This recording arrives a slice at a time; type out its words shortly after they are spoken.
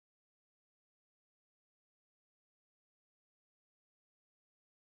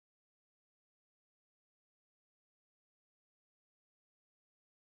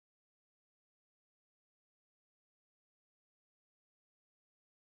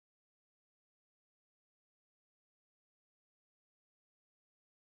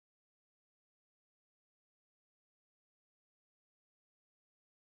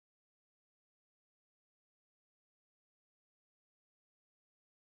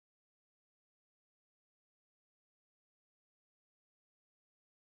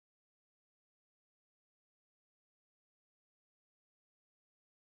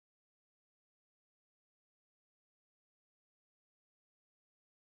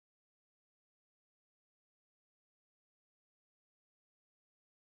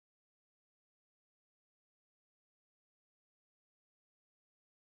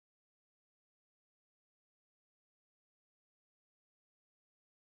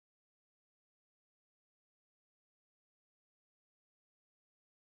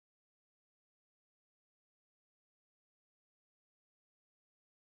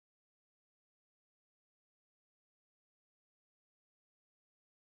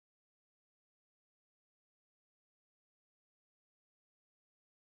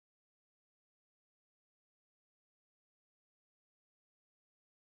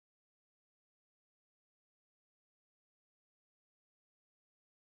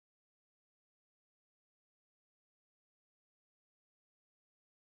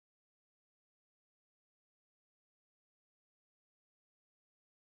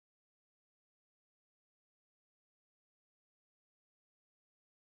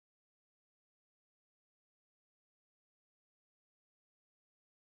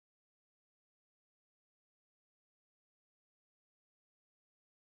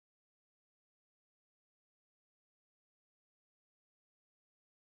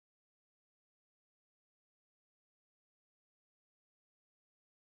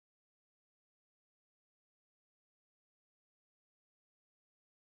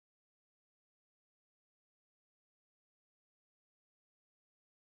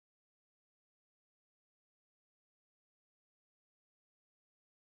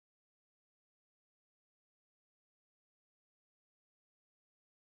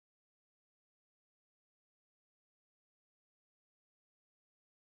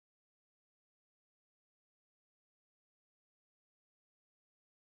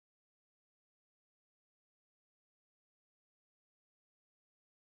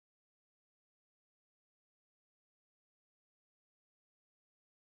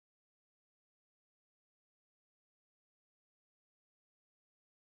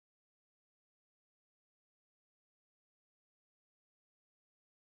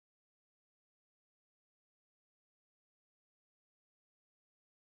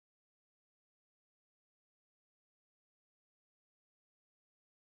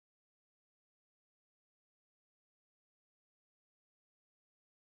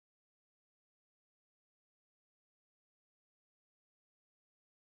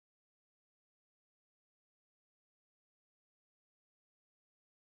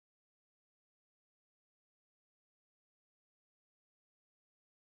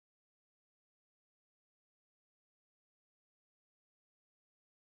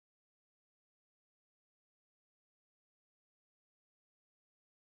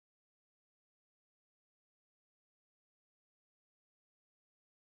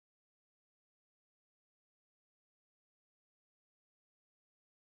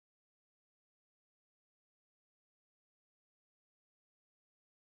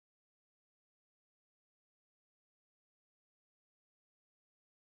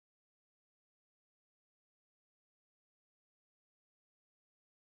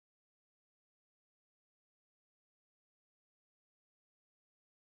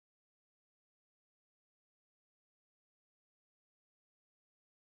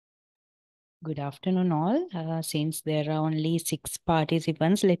Good afternoon, all. Since there are only 6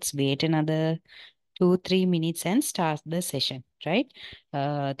 participants, let's wait another 2-3 minutes and start the session, right?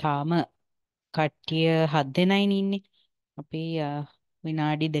 තාම කට්ටිය 7 දෙනයිනේ ඉන්නේ. අපි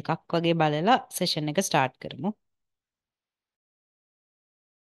විනාඩි 2ක් වගේ බලලා session එක start කරමු.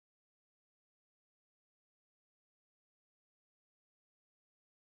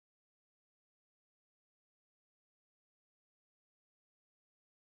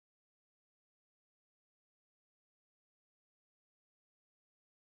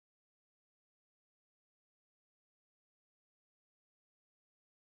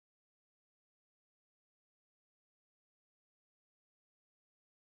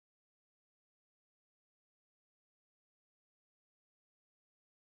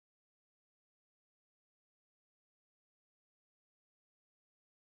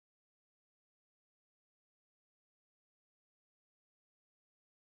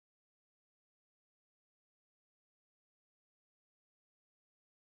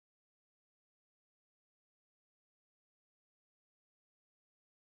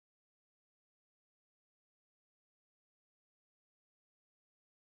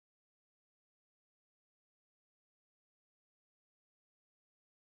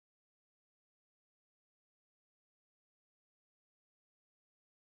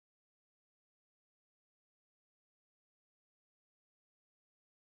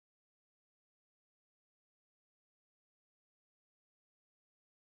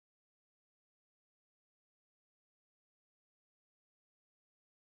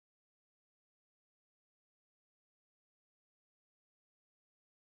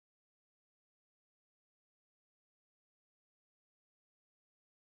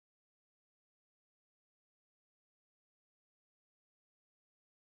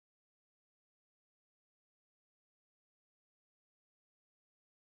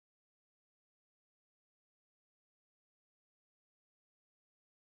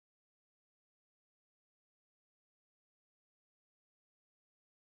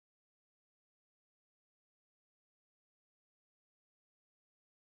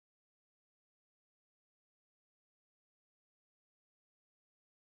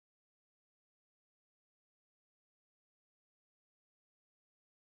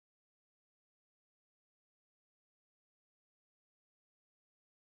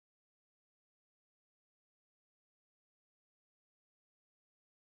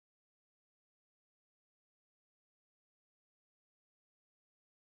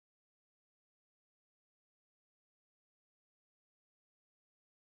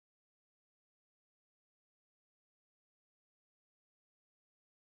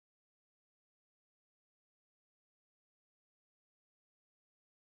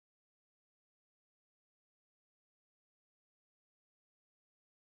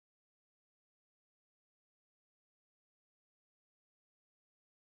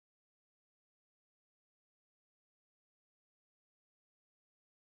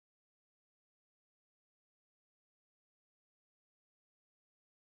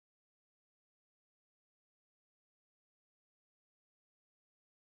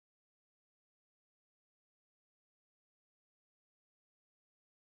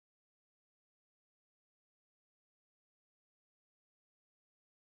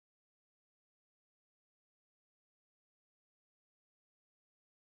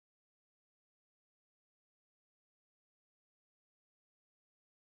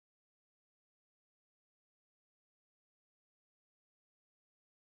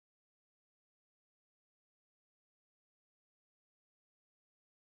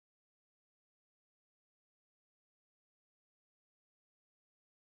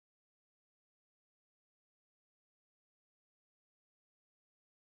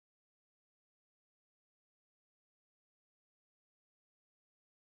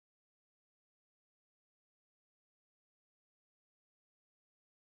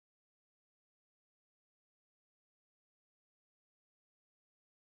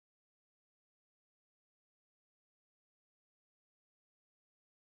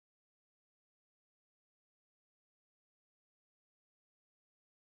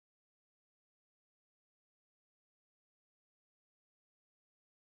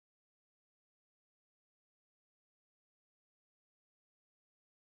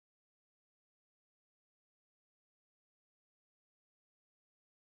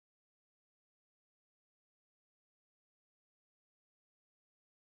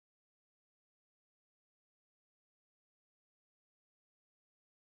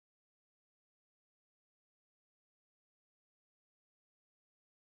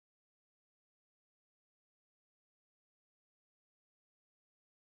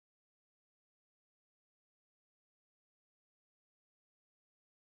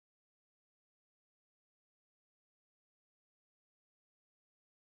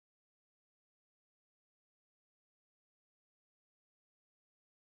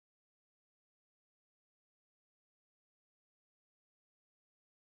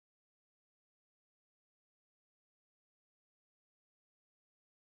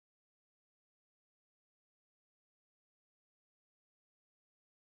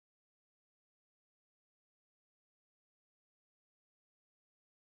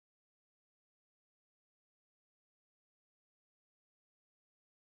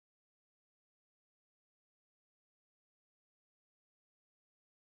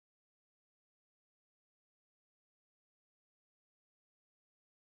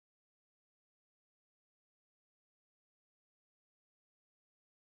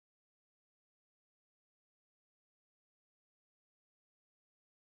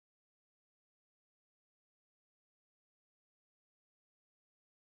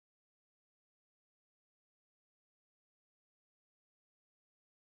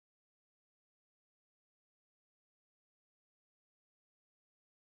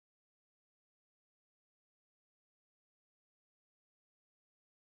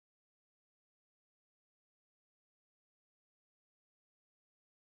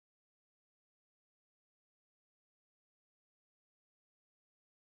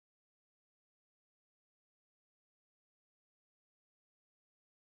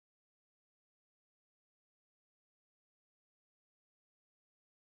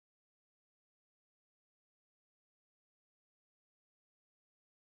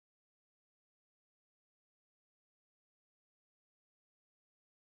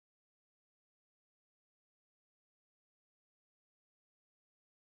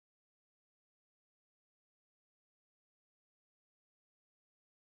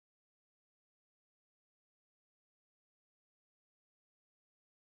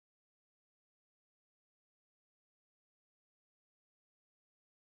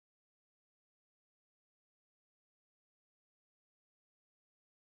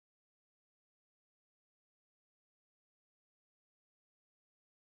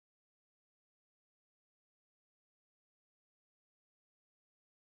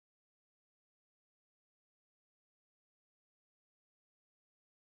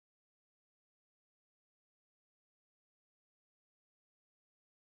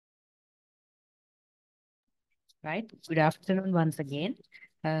 right? Good afternoon once again.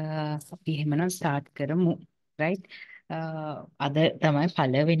 අපි එහෙමනම් start කරමු. Right? අද තමයි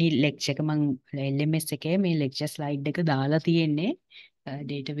පළවෙනි lecture එක මම LMS එකේ මේ lecture slide එක දාලා තියෙන්නේ.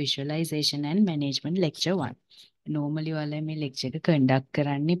 Data visualization and management lecture 1. Normally ඔයාලා මේ lecture එක conduct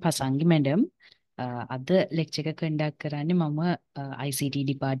කරන්නේ පසංගි madam. අද lecture එක conduct කරන්නේ මම ICT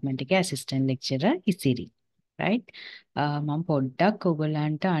department එකේ assistant lecturer ඉසිරි. right? මම පොඩ්ඩක්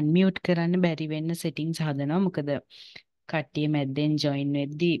ඔයගොල්ලන්ට unmute කරන්න බැරි වෙන්න settings හදනවා. මොකද කට්ටිය මැද්දෙන් join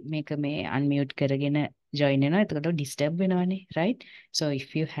වෙද්දි මේක මේ unmute කරගෙන join වෙනවා. එතකොට disturb වෙනවනේ, right? So if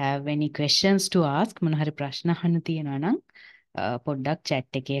you have any questions to ask, මොන හරි ප්‍රශ්න අහන්න තියෙනවා නම් පොඩ්ඩක්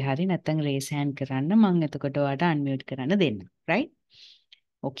chat එකේ හරි නැත්නම් raise hand කරන්න. මම එතකොට ඔයාලට unmute කරන්න දෙන්න. right?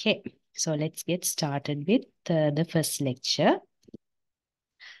 Okay. So let's get started with the first lecture.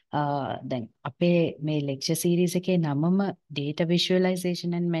 දැන් අපේ මේ lecture series එකේ නමම data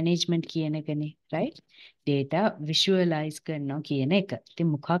visualization and management කියන එකනේ, right? data visualize කරනවා කියන එක. ඉතින්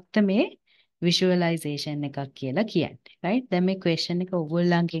මොකක්ද මේ visualization එකක් කියලා කියන්නේ, right? දැන් මේ question එක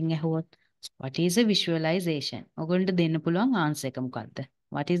ඔයගොල්ලන්ගෙන් ඇහුවොත් what is a visualization? ඔයගොල්ලන්ට දෙන්න පුළුවන් answer එක මොකක්ද?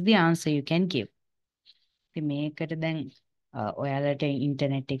 What is the answer you can give? ඉතින් මේකට දැන් ඔයාලට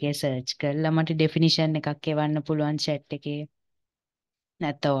ඉන්ටර්නෙට් එකේ search කරලා මට definition එකක් එවන්න පුළුවන් chat එකේ.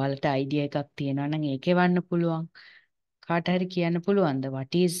 නැත්නම් ඔයාලට idea එකක් තියෙනවා නම් ඒක එවන්න පුළුවන්. කාට හරි කියන්න පුළුවන්ද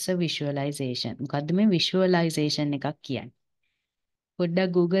what is a visualization? මොකද්ද මේ visualization එකක් කියන්නේ?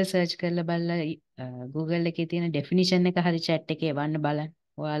 පොඩ්ඩක් Google search කරලා බලලා Google එකේ තියෙන definition එක හරි chat එකේ එවන්න බලන්න.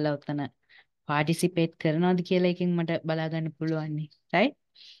 ඔයාලා උතන participate කරනවද කියලා එකෙන් මට බලා ගන්න පුළුවන් නේ. right?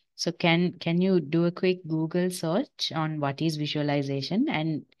 So can you do a quick Google search on what is visualization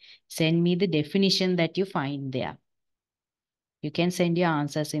and send me the definition that you find there. You can send your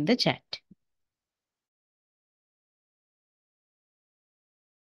answers in the chat.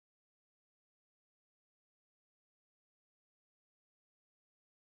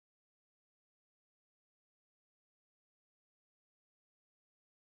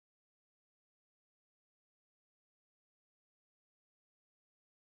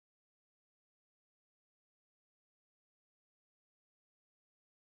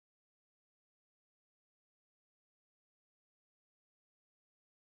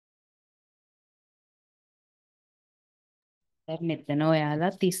 දැන් මෙතන ඔයාලා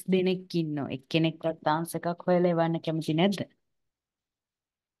 30 දෙනෙක් ඉන්නවා. එක්කෙනෙක්වත් ආන්සර් එකක් හොයලා එවන්න කැමති නැද්ද?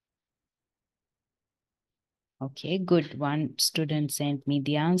 Okay, good. One student sent me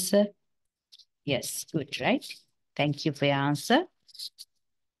the answer. Yes, good, right? Thank you for your answer.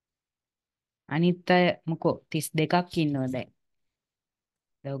 අනිත් අය මොකෝ 32ක් ඉන්නවා දැන්.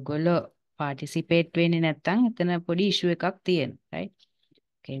 ඔයගොල්ලෝ participate වෙන්නේ නැත්නම් එතන පොඩි issue එකක් තියෙනවා, right?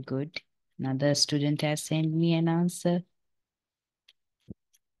 Okay, good. Another student has sent me an answer.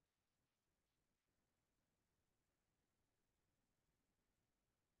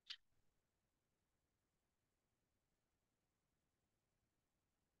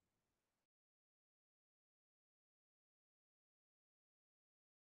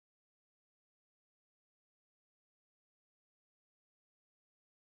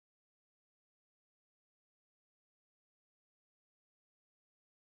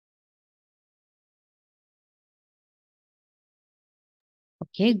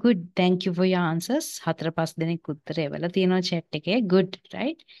 Okay, good. Thank you for your answers. 4-5 දෙනෙක් උත්තර එවලා තියෙනවා chat එකේ. Good,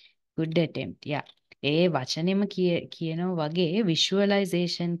 right? Good attempt. Yeah. ඒ වචනේම කියනවා වගේ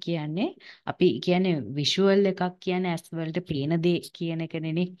visualization කියන්නේ අපි කියන්නේ visual එකක් කියන්නේ ඇස් වලට පේන දේ කියන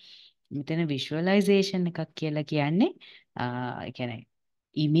එකනේ. මෙතන visualization එකක් කියලා කියන්නේ ඒ කියන්නේ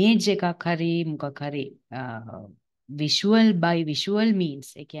image එකක් හරි මොකක් හරි visual by visual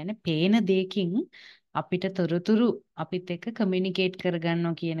means ඒ කියන්නේ පේන දෙයකින් අපිට තොරතුරු අපිත් එක්ක කමියුනිකේට්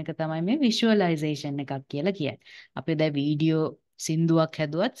කරගන්නවා කියන එක තමයි මේ visualization එකක් කියලා කියන්නේ. අපි දැන් වීඩියෝ සින්දුවක්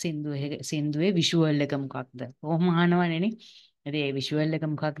හැදුවත් සින්දුවේ visual එක මොකක්ද? කොහොම අහනවනේ නේ. ඉතින් ඒ visual එක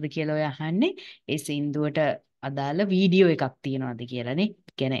මොකක්ද කියලා ඔය අහන්නේ ඒ සින්දුවට අදාළ වීඩියෝ එකක් තියනවාද කියලා නේ.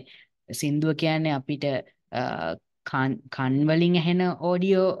 කියන්නේ සින්දුව කියන්නේ අපිට කන් වලින් ඇහෙන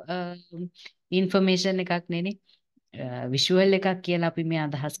ඔඩියෝ ඉන්ෆර්මේෂන් එකක් නෙනේ. විෂුවල් එකක් කියලා අපි මේ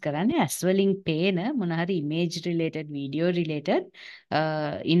අදහස් කරන්නේ ඇස් වලින් පේන මොන හරි image related video related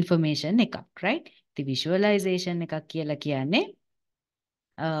information එකක්, right? ඉතින් visualization එකක් කියලා කියන්නේ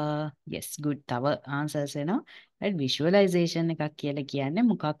yes, good. තව answers එනවා. right? visualization එකක් කියලා කියන්නේ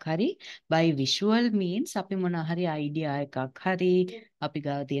මොකක් හරි by visual means අපි මොන හරි idea එකක් හරි අපි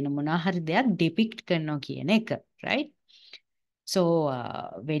ගාව තියෙන මොන හරි දෙයක් depict කරනවා කියන එක, right? So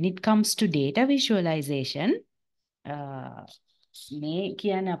when it comes to data visualization, මේ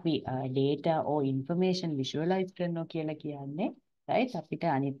කියන්නේ අපි data or information visualize කරනවා කියලා කියන්නේ right? අපිට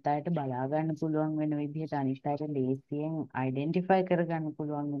අනිත් අයට බලා ගන්න පුළුවන් වෙන විදිහට අනිත් අයට ලේසියෙන් identify කර ගන්න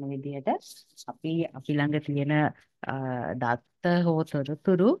පුළුවන් වෙන විදිහට අපි ළඟ තියෙන දත්ත හෝ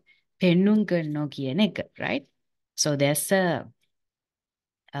තොරතුරු පෙන්눔 කරනවා කියන එක, right? So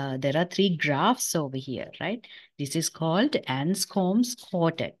there are three graphs over here, right? This is called Anscombe's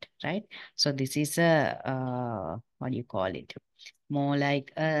quartet, right? So this is a what do you call it? More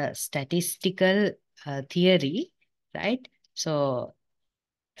like a statistical theory, right? So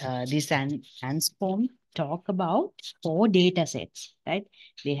this Anscombe talk about 4 data sets, right?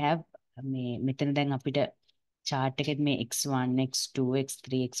 They have මෙතන දැන් අපිට chart එකෙත් මේ x1 x2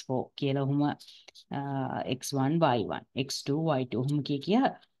 x3 x4 කියලා ඔහොම x1 y1 x2 y2 ඔහොම කිය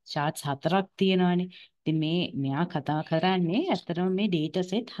charts 4ක් තියෙනවානේ. ඉතින් මෙයා කතා කරන්නේ ඇත්තටම මේ data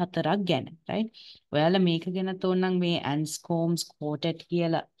set 4ක් ගැන, right? ඔයාලා මේක ගැන තෝරනම් මේ Anscombe's quartet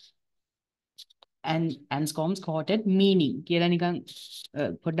කියලා Anscombe's quartet meaning කියලා නිකන්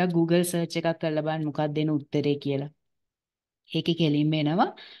පොඩ්ඩක් Google search එකක් කරලා බලන්න මොකක්ද දෙන උත්තරේ කියලා. ඒකේ කෙලින්ම එනවා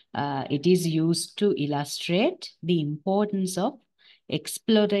it is used to illustrate the importance of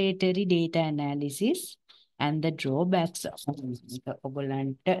exploratory data analysis and the drawbacks of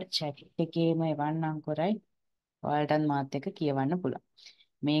ඔයගොල්ලන්ට chat එකේම එවන්නම්කෝ, right? ඔයාලටත් මාත් එක්ක කියවන්න පුළුවන්.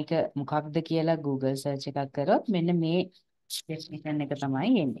 මේක මොකක්ද කියලා Google search එකක් කරොත් මෙන්න මේ definition එක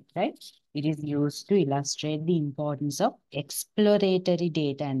තමයි එන්නේ, right? It is used to illustrate the importance of exploratory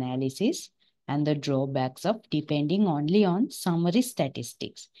data analysis and the drawbacks of depending only on summary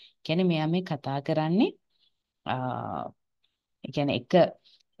statistics. කියන්නේ මෙයා මේ කතා කරන්නේ කියන්නේ එක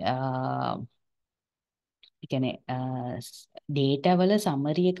කියන්නේ data වල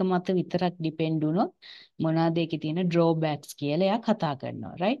summary එක මත විතරක් depend වුණොත් මොනවාද ඒකේ තියෙන drawbacks කියලා එයා කතා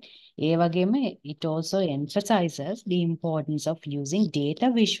කරනවා, right? ඒ වගේම it also emphasizes the importance of using data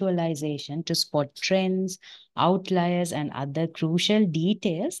visualization to spot trends, outliers and other crucial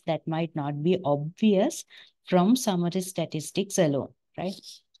details that might not be obvious from summary statistics alone, right?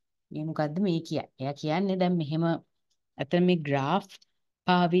 මේ මොකද්ද මේ කියන්නේ? එයා කියන්නේ දැන් මෙහෙම අතන මේ graph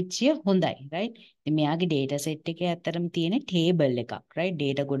පාවිච්චිය හොඳයි, right? ඉතින් මෙයාගේ data set එකේ ඇත්තටම තියෙන table එකක්, right?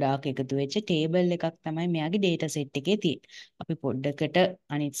 data ගොඩාක් එකතු වෙච්ච table එකක් තමයි මෙයාගේ data set එකේ තියෙන්නේ. අපි පොඩ්ඩකට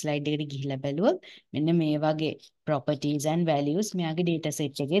අනිත් slide එකට ගිහිල්ලා බැලුවොත් මෙන්න මේ වගේ properties and values මෙයාගේ data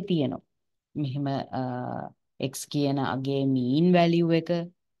set එකේ තියෙනවා. මෙහෙම x කියන අගේ mean value එක,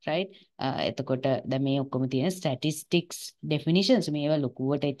 right? එතකොට දැන් මේ ඔක්කොම තියෙන statistics definitions මේවා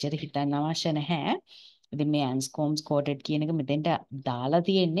ලොකුවට එච්චර හිතන්න අවශ්‍ය නැහැ. ඉතින් මේ Anscombe's quartet කියන එක මෙතෙන්ට දාලා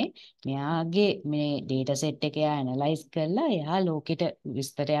තියෙන්නේ මෙයාගේ මේ data set එක එයා analyze කරලා එයා ලෝකෙට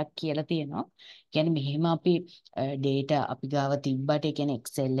විස්තරයක් කියලා තියෙනවා. කියන්නේ මෙහෙම අපි data අපි ගාව තිබ්බට ඒ කියන්නේ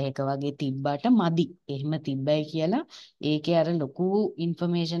Excel එක වගේ තිබ්බට මදි. එහෙම තිබ්බයි කියලා ඒකේ අර ලොකු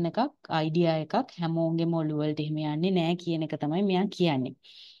information එකක් idea එකක් හැමෝගෙම ඔළුව වලට එහෙම යන්නේ නැහැ කියන එක තමයි මෙයා කියන්නේ.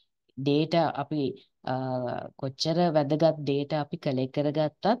 data අපි කොච්චර වැදගත් data අපි collect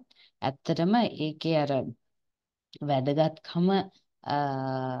කරගත්තත් ඇත්තටම ඒකේ අර වැදගත්කම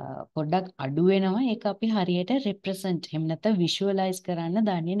පොඩ්ඩක් අඩු වෙනවා ඒක අපි හරියට represent එහෙම නැත්නම් visualize කරන්න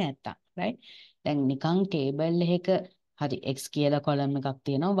දන්නේ නැත්තම්, right? දැන් නිකන් table එකක හරි x කියලා column එකක්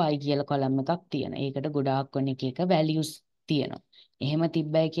තියෙනවා y කියලා column එකක් තියෙනවා. ඒකට ගොඩාක් වෙන එක values තියෙනවා. එහෙම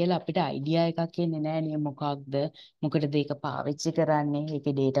තිබ්බයි කියලා අපිට idea එකක් එන්නේ නැහැ නේ මොකක්ද? මොකටද ඒක පාවිච්චි කරන්නේ?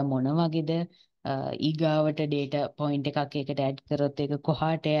 ඒකේ data මොන වගේද? ඊගාවට data point එකක් ඒකට add කරොත් ඒක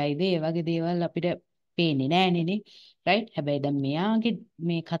කොහාට යයිද? ඒ වගේ දේවල් අපිට පේන්නේ නැහැ නේ, right? හැබැයි දැන් මෙයාගේ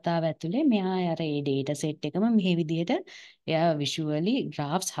මේ කතාව ඇතුලේ මෙයා අර ඒ data set එකම මේ විදිහට එයා visually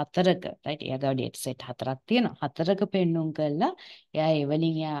graphs 4ක, right? එයාගේ data set 4ක් තියෙනවා. 4ක පෙන්눔 කළා. එයා ඒ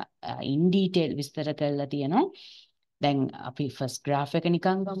වලින් එයා in detail විස්තර කරලා තියෙනවා. දැන් අපි first graph එක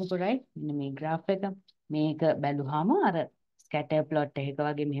නිකන් ගමුකෝ, right? මෙන්න මේ graph එක මේක බැලුවාම අර scatter plot එකක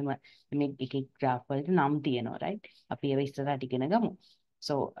වගේ මෙහෙම මේ එක graph වලට නම් තියෙනවා, right? අපි ඒව ඉස්සරහට ඉගෙන ගමු.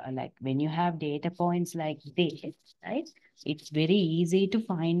 So like when you have data points like this, right? It's very easy to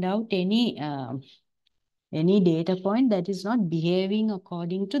find out any data point that is not behaving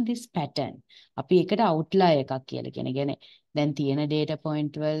according to this pattern. අපි ඒකට outlier එකක් කියලා කියන. කියන්නේ දැන් තියෙන data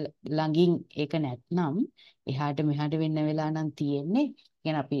point වල ළඟින් ඒක නැත්නම් එහාට මෙහාට වෙන්න වෙලා නම් තියෙන්නේ.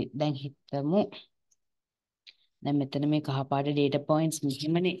 කියන්නේ අපි දැන් හිතමු දැන් මෙතන මේ කහපාට data points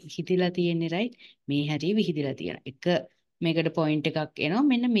මෙහෙමනේ හිතිලා තියෙන්නේ, right? මේ හැටි විහිදලා තියෙනවා. එක මේකට point එකක් එනවා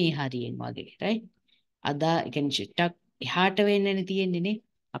මෙන්න මේ හරියෙන් වගේ, right? අද කියන්නේ චුට්ටක් එහාට වෙන්නනේ තියෙන්නේ නේ.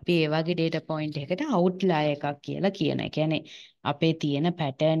 අපි ඒ වගේ data point එකකට outlier එකක් කියලා කියන. ඒ කියන්නේ අපේ තියෙන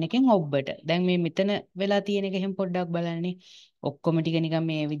pattern එකෙන් ඔබ්බට. දැන් මේ මෙතන වෙලා තියෙන එක එහෙම පොඩ්ඩක් බලන්නේ. ඔක්කොම ටික නිකන්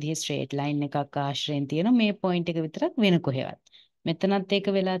මේ විදිහේ straight line එකක් ආශ්‍රයෙන් තියෙනවා. මේ point එක විතරක් වෙන කොහෙවත්. මෙතනත් ඒක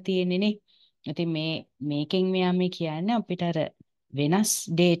වෙලා තියෙන්නේ නේ. ඉතින් මේකෙන් මෙයා මේ කියන්නේ අපිට අර වෙනස්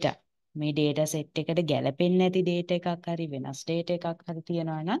data මේ data set එකට ගැලපෙන්නේ නැති data එකක් හරි වෙනස් data එකක් හරි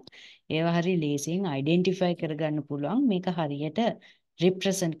තියෙනවා නම් ඒවා හරි ලේසියෙන් identify කරගන්න පුළුවන් මේක හරියට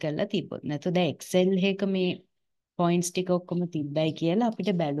represent කරලා තිබ්බොත්. නැත්නම් දැන් Excel එකක මේ points ටික ඔක්කොම තිබ්බයි කියලා අපිට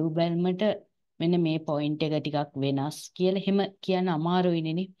බැලු බැලමට මෙන්න මේ point එක ටිකක් වෙනස් කියලා එහෙම කියන්න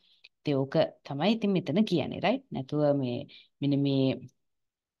අමාරුයිනේ නේ. ඉතින් ඕක තමයි ඉතින් මෙතන කියන්නේ right. නැතුව මේ මෙන්න මේ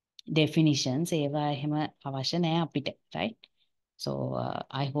definitions ඒවා එහෙම අවශ්‍ය නැහැ අපිට right. So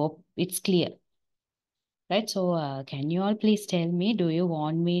I hope it's clear. Right. So can you all please tell me, do you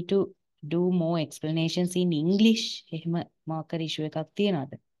want me to do more explanations in English? එහෙම මොකක් issue එකක්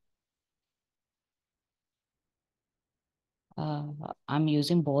තියනවද? I'm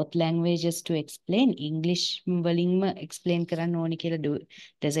using both languages to explain. English වලින්ම explain කරන්න ඕනි කියලා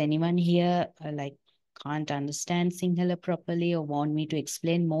does anyone here like can't understand Sinhala properly or want me to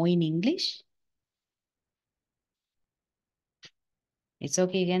explain more in English? It's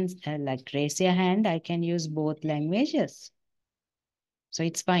okay, you can like raise your hand. I can use both languages. So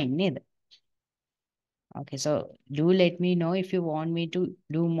it's fine, neither. Okay, so do let me know if you want me to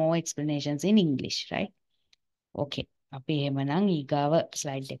do more explanations in English, right? Okay. අපි එහෙමනම් ඊගාව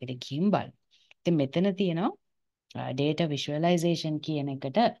slide එකට ගිහින් බලමු. ඉතින් මෙතන තියෙනවා data visualization කියන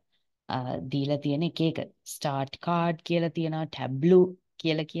එකට දීලා තියෙන එක start card කියලා තියෙනවා tableau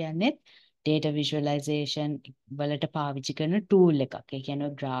කියලා කියන්නේ data visualization වලට පාවිච්චි කරන tool එකක්. ඒ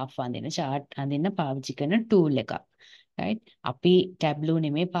කියන්නේ graph අඳින chart අඳින්න පාවිච්චි කරන tool එකක්. right? අපි tableau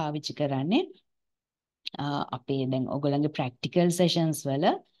නෙමෙයි පාවිච්චි කරන්නේ අපේ දැන් ඔයගොල්ලන්ගේ practical sessions වල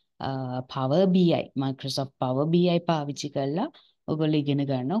Power BI Microsoft Power BI පාවිච්චි කරලා ඔයගොල්ලෝ ඉගෙන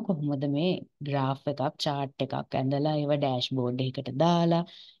ගන්නවා කොහොමද මේ graph එකක් chart එකක් ඇඳලා ඒව dashboard එකකට දාලා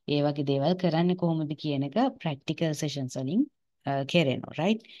ඒ වගේ දේවල් කරන්නේ කොහොමද කියන එක practical sessions වලින් කරනවා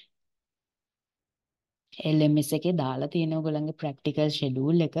right. LMS එකේ දාලා තියෙන ඔයගොල්ලන්ගේ practical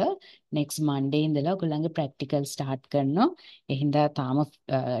schedule එක next Monday ඉඳලා ඔයගොල්ලන්ගේ practical start කරනවා. ඒ හින්දා තාම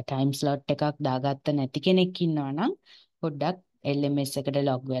time slot එකක් දාගත්ත නැති කෙනෙක් ඉන්නවා නම් පොඩ්ඩක් LMS එකට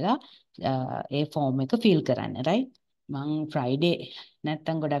log වෙලා ඒ form එක fill කරන්න right. මං Friday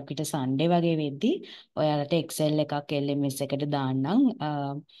නැත්තම් ගොඩක් විට Sunday වගේ වෙද්දී ඔයාලට Excel එකක් LMS එකට දාන්නම්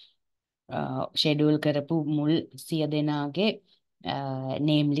schedule කරපු මුල් 100 දෙනාගේ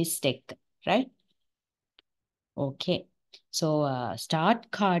name list එක right. Okay. So start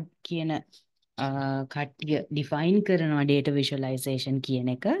card කියන කට්ටිය define කරනවා data visualization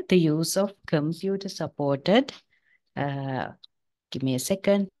කියන එක the use of computer supported give me a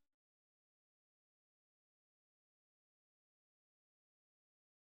second.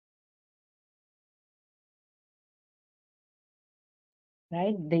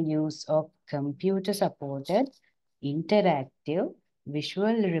 Right, the use of computer supported interactive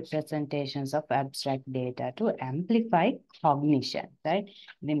visual representations of abstract data to amplify cognition right.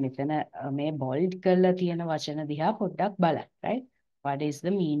 ඉතින් මෙතන මේ bold කරලා තියෙන වචන දිහා පොඩ්ඩක් බලන්න right. What is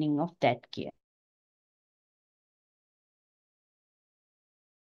the meaning of that කියන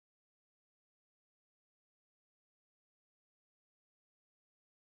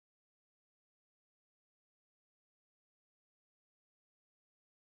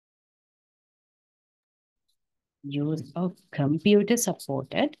use of computer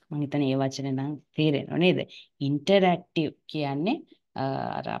supported මම හිතන්නේ ඒ වචනේ නම් තේරෙනව නේද interactive කියන්නේ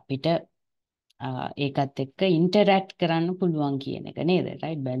අර අපිට ඒකත් එක්ක interact කරන්න පුළුවන් කියන එක නේද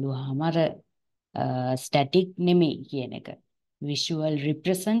right බැලුවාම අර static නෙමෙයි කියන එක visual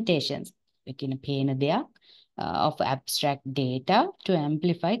representations ඒ කියන්නේ පේන දෙයක් of abstract data to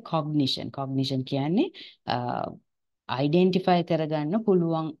amplify cognition කියන්නේ identify කරගන්න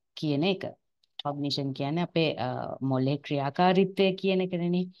පුළුවන් කියන එක cognition කියන්නේ අපේ මොලේ ක්‍රියාකාරීත්වය කියන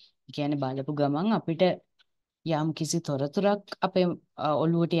එකනේ. කියන්නේ බලපු ගමන් අපිට යම් කිසි තොරතුරක් අපේ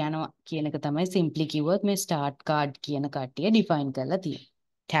ඔළුවට යනවා කියන එක තමයි simply කිව්වොත් මේ start card කියන කට්ටිය define කරලා තියෙන්නේ.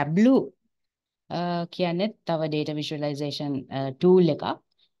 Tableau කියන්නේ තව data visualization tool එකක්.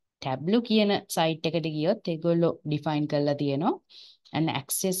 Tableau කියන site එකට ගියොත් ඒගොල්ලෝ define කරලා තියෙනවා an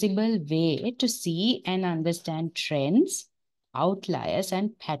accessible way to see and understand trends, outliers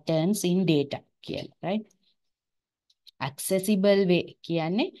and patterns in data කියලා right. accessible way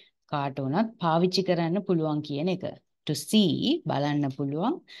කියන්නේ කාට උනත් පාවිච්චි කරන්න පුළුවන් කියන එක. to see බලන්න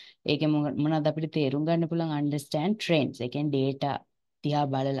පුළුවන්. ඒකේ මොනවද අපිට තේරුම් ගන්න පුළුවන් understand trends. ඒ කියන්නේ data තියා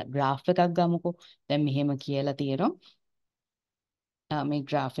බලලා graph එකක් ගමුකෝ. දැන් මෙහෙම කියලා තියෙනවා. මේ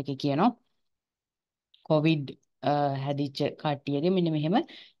graph එකේ කියනවා COVID හැදිච්ච කට්ටියගේ මෙන්න මෙහෙම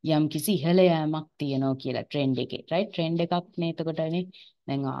යම් කිසි ඉහළ යෑමක් තියෙනවා කියලා trend එකේ right trend එකක් නේ එතකොටනේ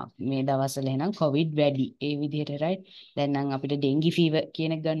දැන් මේ දවස්වල එහෙනම් කොවිඩ් වැඩි ඒ විදිහට right දැන් නම් අපිට ඩෙන්ගි ෆීවර්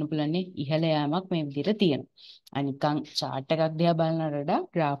කියන එක ගන්න පුළුවන් නේ ඉහළ යාමක් මේ විදිහට තියෙනවා අනිකන් chart එකක් දිහා බලනට වඩා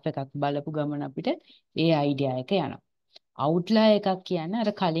graph එකක් බලපු ගමන් අපිට ඒ idea එක යනවා outlier එකක් කියන්නේ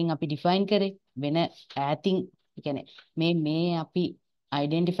අර කලින් අපි define කරේ වෙන ඈතින් කියන්නේ මේ අපි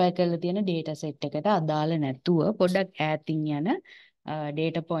identify කරලා තියෙන data set එකට අදාළ නැතුව පොඩ්ඩක් ඈතින් යන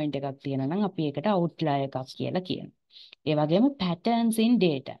data point එකක් තියෙනවා නම් අපි ඒකට outlier එකක් කියලා කියනවා. ඒ වගේම patterns in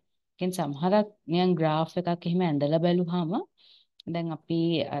data. කියන්නේ සමහරක් නිකන් graph එකක් එහෙම ඇඳලා බැලුවාම දැන් අපි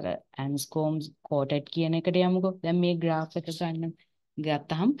අර Anscombe's quoted කියන එකට යමුකෝ. දැන් මේ graph එක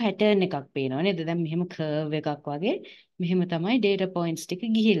ගත්තාම pattern එකක් පේනවා නේද? දැන් මෙහෙම curve එකක් වගේ මෙහෙම තමයි data points ටික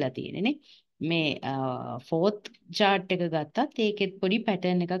ගිහිල්ලා තියෙන්නේ නේ. මේ fourth chart එක ගත්තත් ඒකෙත් පොඩි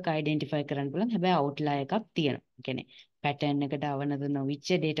pattern එකක් identify කරන්න පුළුවන්. හැබැයි outlier එකක් තියෙනවා. ඒ කියන්නේ pattern එකට අවනත නොවිච්ච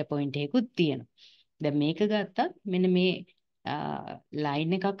data point එකකුත් තියෙනවා. දැන් මේක ගත්තත් මෙන්න මේ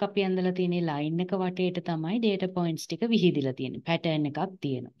ලයින් එකක් අපි ඇඳලා තියෙන ලයින් එක වටේට තමයි data points ටික විහිදිලා තියෙන්නේ. pattern එකක්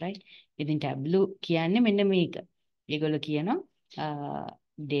තියෙනවා. right? ඉතින් tableau කියන්නේ මෙන්න මේක. ඒගොල්ලෝ කියනවා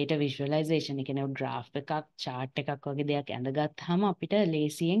data visualization එක කියන්නේ graph එකක් chart එකක් වගේ දෙයක් ඇඳගත්තාම අපිට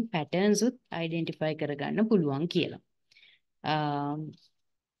ලේසියෙන් patterns උත් identify කරගන්න පුළුවන් කියලා.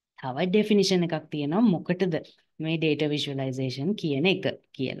 තව definition එකක් තියෙනවා මොකටද මේ data visualization කියන එක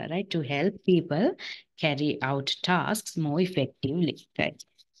කියලා right to help people carry out tasks more effectively right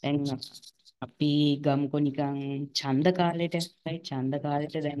දැන් අපි ගමුකෝ නිකන් ඡන්ද කාලෙට right ඡන්ද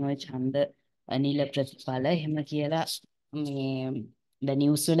කාලෙට දැන් ওই ඡන්ද අනිල ප්‍රතිඵල එහෙම කියලා මේ ද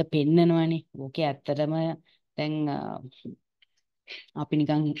නිවුස් වල පෙන්නනවානේ ඕකේ ඇත්තටම දැන් අපි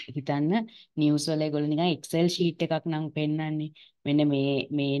නිකන් හිතන්න නිවුස් වල ඒගොල්ලෝ නිකන් එක්සෙල් ෂීට් එකක් නම් පෙන්නන්නේ මෙන්න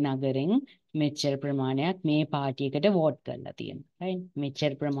මේ නගරෙන් මෙච්චර ප්‍රමාණයක් මේ පාටි එකට වෝට් කරලා තියෙනවා right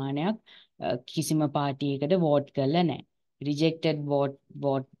මෙච්චර ප්‍රමාණයක් කිසිම පාටි එකට වෝට් කරලා නැහැ රිජෙක්ටඩ්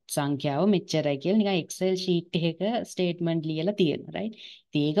වෝට් සංඛ්‍යාව මෙච්චරයි කියලා නිකන් එක්සෙල් ෂීට් එකක ස්ටේට්මන්ට් ලියලා තියෙනවා right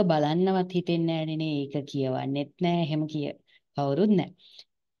ඉතින් ඒක බලන්නවත් හිතෙන්නේ නැහැනේ ඒක කියවන්නෙත් නැහැ එහෙම කවුරුත් නැහැ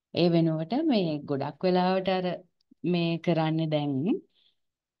ඒ වෙනුවට මේ ගොඩක් වෙලාවට අර මේ කරන්නේ දැන්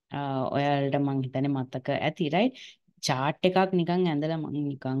ඔයාලට මං හිතන්නේ මතක ඇති right chart එකක් නිකන් ඇඳලා මං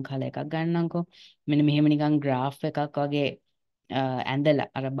නිකන් කල එකක් ගන්නම්කෝ මෙන්න මෙහෙම නිකන් graph එකක් වගේ ඇඳලා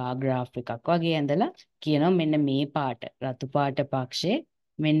අර බා graph එකක් වගේ ඇඳලා කියනවා මෙන්න මේ පාට රතු පාට පක්ෂේ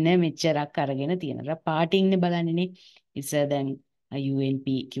මෙන්න මෙච්චරක් අරගෙන තියෙනවා පාටින්නේ බලන්නේනේ ඉතින් දැන් UNP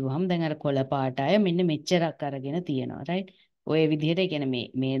කිව්වහම දැන් අර කොළ පාට අය මෙන්න මෙච්චරක් අරගෙන තියෙනවා right ඔය විදිහට කියන්නේ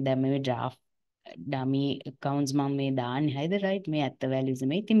මේ දැන් මේ draft dummy accounts මම මේ දාන්නේ හයිද right මේ ඇත්ත values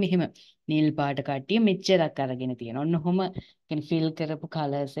මේ ඉතින් මෙහෙම නිල් පාට කට්ටිය මෙච්චරක් අරගෙන තියෙනවා. ඔන්න ඔහොම කියන්නේ fill කරපු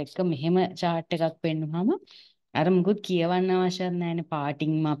colors එක මෙහෙම chart එකක් පෙන්නුවාම අර මුකුත් කියවන්න අවශ්‍යත් නැහැනේ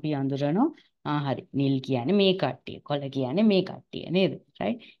පාටින්ම අපි අඳුරනවා. හරි නිල් කියන්නේ මේ කට්ටිය, කොළ කියන්නේ මේ කට්ටිය නේද?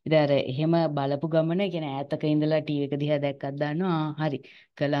 right? ඉතින් අර එහෙම බලපු ගමන කියන්නේ ඈතක ඉඳලා ටීවී එක දිහා දැක්කත් දන්නවා හරි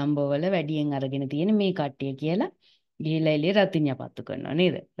කොළඹ වල වැඩියෙන් අරගෙන තියෙන මේ කට්ටිය කියලා ගිහිල්ලා එළිය රතිඤ්ඤාපත්තු කරනවා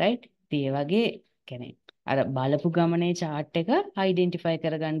නේද? right? ඉතින් ඒ වගේ කියන්නේ අර බලපු ගමනේ chart එක identify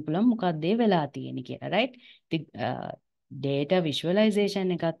කරගන්න පුළුවන් මොකක්ද ඒ වෙලා තියෙන්නේ කියලා right ඉතින් data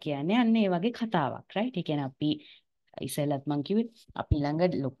visualization එකක් කියන්නේ අන්න ඒ වගේ කතාවක් right ඒ කියන්නේ අපි ඉස්සෙල්ලත් මං කිව්වේ අපි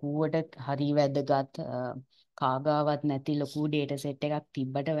ළඟ ලොකුවට හරි වැදගත් කාගාවත් නැති ලොකු data set එකක්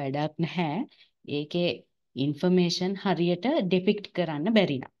තිබ්බට වැඩක් නැහැ ඒකේ information හරියට depict කරන්න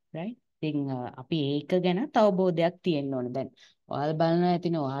බැරි නම් right ඉතින් අපි ඒක ගැන අවබෝධයක් තියෙන්න ඕනේ දැන් ඔයාලා බලනවා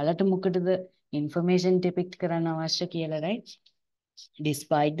ඇතිනේ ඔයාලට මොකටද information depict කරන්න අවශ්‍ය කියලා right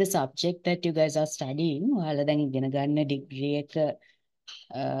despite the subject that you guys are studying ඔයාලා දැන් ඉගෙන ගන්න degree එක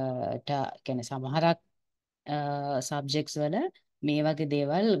කියන්නේ සමහරක් subjects වල මේ වගේ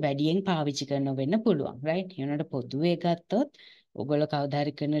දේවල් වැඩියෙන් පාවිච්චි කරන වෙන්න පුළුවන් right ඒ වුණාට පොදුවේ ගත්තොත් ඔයගොල්ලෝ කවදා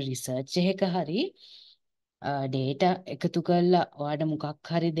හරි කරන research එකක හරි data එකතු කරලා ඔයාලට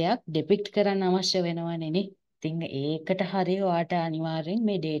මොකක් හරි දෙයක් depict කරන්න අවශ්‍ය වෙනවනේ නේ ඉතින් ඒකට හරිය ඔයාට අනිවාර්යෙන්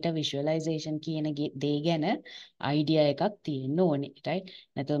මේ data visualization කියන දේ ගැන idea එකක් තියෙන්න ඕනේ right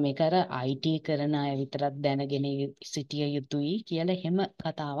නැත්නම් මේක අර IT කරන අය විතරක් දැනගෙන සිටිය යුතුයි කියලා එහෙම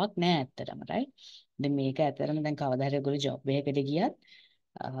කතාවක් නෑ ඇත්තටම right දැන් මේක ඇත්තටම දැන් කවදා හරි ඔයගොල්ලෝ job එකකට ගියත්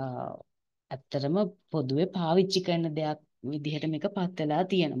ඇත්තටම පොදුවේ පාවිච්චි කරන දෙයක් විදිහට මේක පත් වෙලා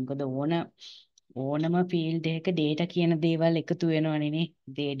තියෙනවා මොකද ඕනම ෆීල්ඩ් එකක data කියන දේවල් එකතු වෙනවනේ නේ.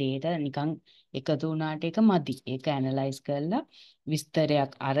 data නිකන් එකතු වුණාට ඒක මදි. ඒක ඇනලයිස් කරලා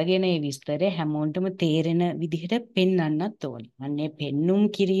විස්තරයක් අරගෙන ඒ විස්තරය හැමෝටම තේරෙන විදිහට පෙන්වන්නත් ඕනේ. අන්නේ පෙන්눔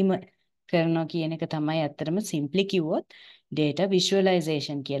කිරීම කරනවා කියන එක තමයි ඇත්තටම simply කිව්වොත් data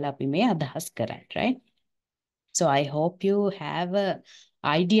visualization කියලා අපි මේ අදහස් කරන්නේ, right? So I hope you have a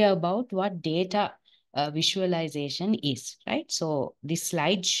idea about what data visualization is, right? So this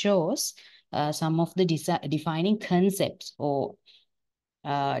slide shows some of the defining concepts or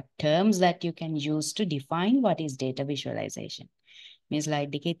terms that you can use to define what is data visualization. මේ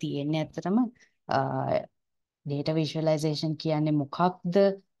slide එකේ තියෙන්නේ ඇත්තටම data visualization කියන්නේ මොකක්ද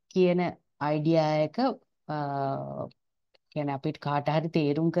කියන idea එක කියන්නේ අපිට කාට හරි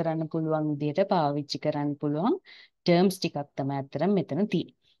තේරුම් කරන්න පුළුවන් විදිහට පාවිච්චි කරන්න පුළුවන් terms ටිකක් තමයි ඇත්තටම මෙතන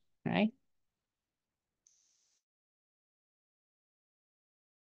තියෙන්නේ. Right?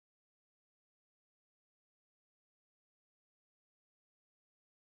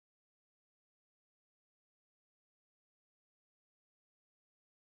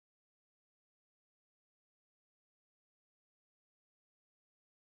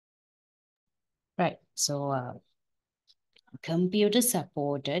 Right. So computer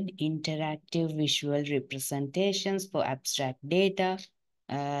supported interactive visual representations for abstract data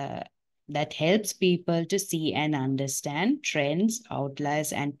that helps people to see and understand trends,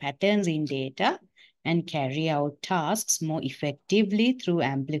 outliers, and patterns in data and carry out tasks more effectively through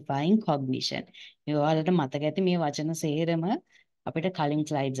amplifying cognition. මේ ඔයාලට මතක ඇති මේ වචන සේරම අපිට කලින්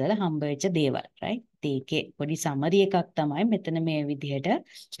slides වල හම්බ වෙච්ච දේවල්, right? ඒකේ පොඩි summary එකක් තමයි මෙතන මේ විදිහට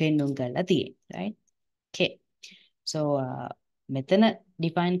පෙන්වුම් කරලා තියෙන්නේ, right? Okay. So මෙතන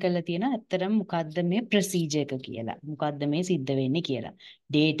define කරලා තියෙන ඇත්තටම මොකද්ද මේ procedure එක කියලා. මොකද්ද මේ සිද්ධ වෙන්නේ කියලා.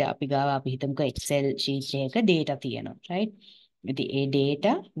 data අපි ගාව අපි හිතමුකෝ Excel sheet එකක data තියෙනවා, right? ඉතින් ඒ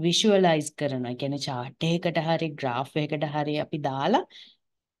data visualize කරනවා. ඒ කියන්නේ chart එකකට හරි graph එකකට හරි අපි දාලා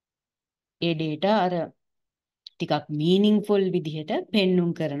ඒ data අර ටිකක් meaningful විදිහට පෙන්눔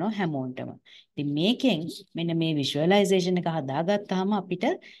කරනවා හැමෝටම. ඉතින් මේකෙන් මෙන්න මේ visualization එක හදාගත්තාම අපිට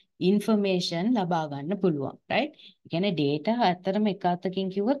information ලබා ගන්න පුළුවන්, right? ඒ කියන්නේ data අතරම එක අතකින්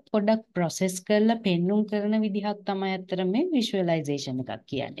කිව්වොත් පොඩක් process කරලා පෙන්눔 කරන විදිහක් තමයි අතර මේ visualization එකක්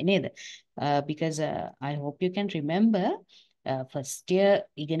කියන්නේ නේද? Because I hope you can remember first year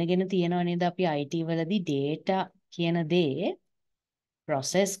ඉගෙනගෙන තියෙනව නේද අපි IT වලදී data කියන දේ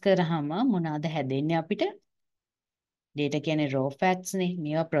process කරාම මොනවාද හැදෙන්නේ අපිට? data කියන්නේ raw facts නේ.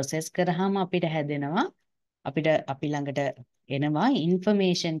 මේවා process කරාම අපිට හැදෙනවා අපි ළඟට එනවා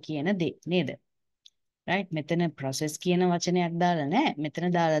information කියන දේ නේද? right? මෙතන process කියන වචනයක් දාලා නැහැ.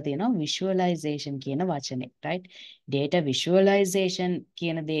 මෙතන දාලා තියෙනවා visualization කියන වචනේ, right? data visualization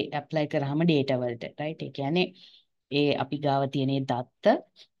කියන දේ apply කරාම data වලට, right? ඒ කියන්නේ ඒ අපි ගාව තියෙන දත්ත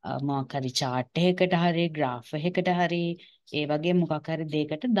මොකක් හරි chart එකකට හරි graph එකකට හරි ඒ වගේ මොකක් හරි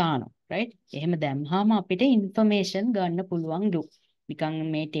දෙයකට දානවා, right? එහෙම දැම්මහම අපිට information ගන්න පුළුවන්ලු. නිකන්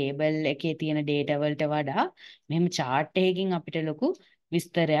මේ table එකේ තියෙන data වලට වඩා මෙහෙම chart එකකින් අපිට ලොකු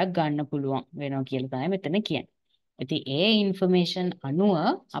විස්තරයක් ගන්න පුළුවන් වෙනවා කියලා තමයි මෙතන කියන්නේ. ඉතින් ඒ information අනුව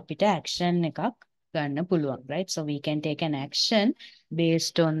අපිට action එකක් ගන්න පුළුවන්, right? So we can take an action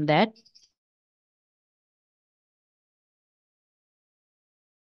based on that.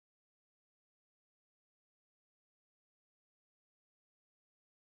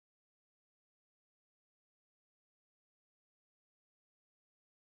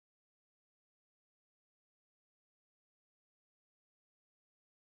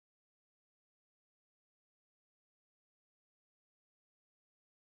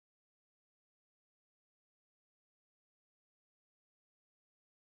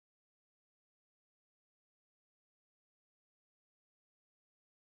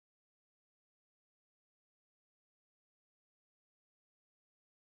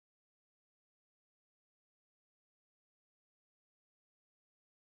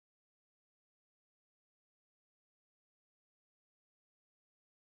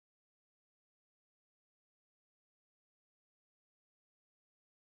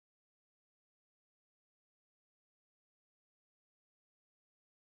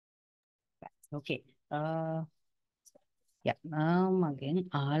 Okay. Yeah, මගෙන්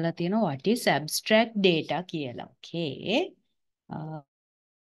අහලා තියෙනවා what is abstract data කියලා. Okay.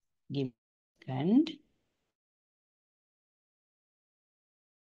 Give and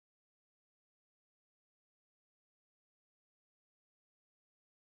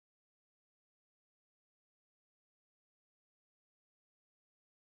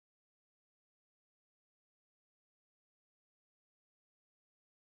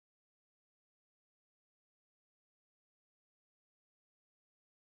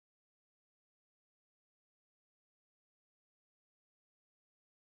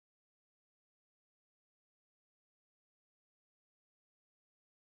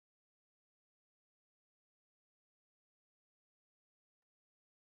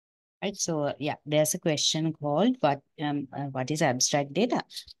right, so yeah, there's a question called what is abstract data?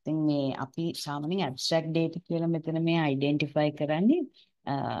 ඉතින් මේ අපි සාමාන්‍යයෙන් abstract data කියලා මෙතන මේ identify කරන්නේ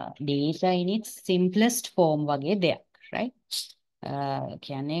data in its simplest form වගේ දෙයක්, right?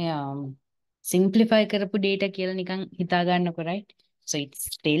 කියන්නේ simplify කරපු data කියලා නිකන් හිතා ගන්නකො, right? So it's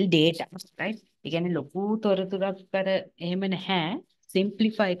still data, right? ඒ කියන්නේ ලොකු තොරතුරක් කර එහෙම නැහැ,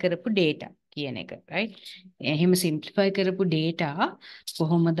 simplify කරපු data කියන එක, right? එහෙම simplify කරපු data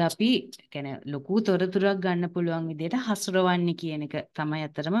කොහොමද අපි කියන්නේ ලොකු තොරතුරක් ගන්න පුළුවන් විදිහට හසුරවන්නේ කියන එක තමයි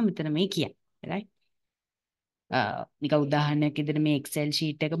අතරම මෙතන මේ කියන්නේ, right? නික උදාහරණයක් විදිහට මේ Excel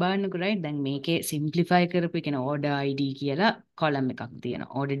sheet එක බලන්නකො, right? දැන් මේකේ simplify කරපු කියන order ID කියලා column එකක්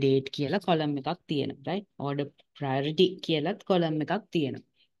තියෙනවා. order date කියලා column එකක් තියෙනවා, right? order priority කියලාත් column එකක් තියෙනවා,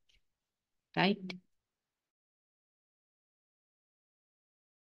 right?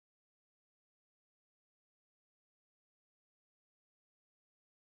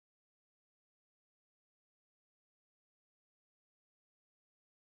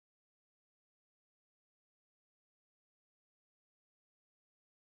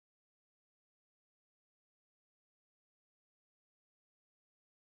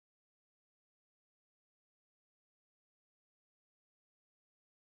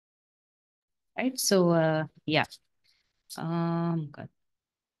 Right? So yeah. God.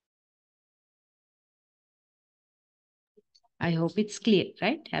 I hope it's clear,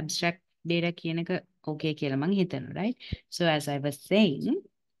 right? Abstract data කියන එක okay කියලා මම හිතනවා, right? So as I was saying,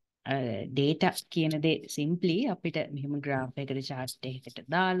 data කියන දේ simply අපිට මෙහෙම graph එකකට chart එකකට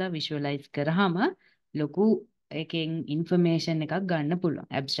දාලා visualize කරාම ලොකු එකෙන් information එකක් ගන්න පුළුවන්.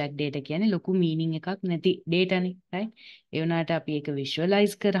 abstract data කියන්නේ ලොකු meaning එකක් නැති data නේ, right? ඒ වුණාට අපි ඒක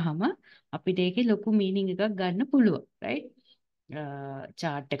visualize කරාම අපිට ඒකේ ලොකු meaning එකක් ගන්න පුළුවන්, right?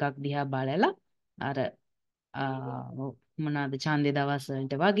 chart එකක් දිහා බලලා අර මොනවාද ඡන්දේ දවස්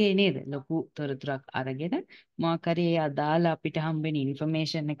වලට වගේ නේද ලොකු තොරතුරක් අරගෙන මොකක් හරි ඒ අදාළ අපිට හම්බෙන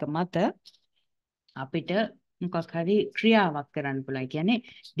ඉන්ෆර්මේෂන් එක මත අපිට මොකක් හරි ක්‍රියාවක් කරන්න පුළුවන්. කියන්නේ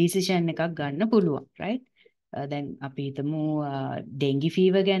ඩිසිෂන් එකක් ගන්න පුළුවන්, right? දැන් අපි හිතමු ඩෙන්ගි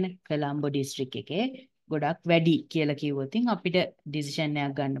ෆීවර් ගැන කොළඹ දිස්ත්‍රික් එකේ ගොඩක් වැඩි කියලා කිව්වොත් අපිට ඩිසිෂන්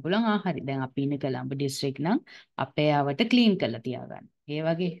එකක් ගන්න පුළුවන්. හරි. දැන් අපි ඉන්නේ කොළඹ දිස්ත්‍රික් නම් අපේ ආවට ක්ලීන් කරලා තියාගන්න. ඒ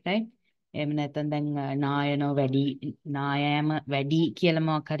වගේ, right? එහෙම නැත්නම් දැන් නායෑම වැඩි කියලා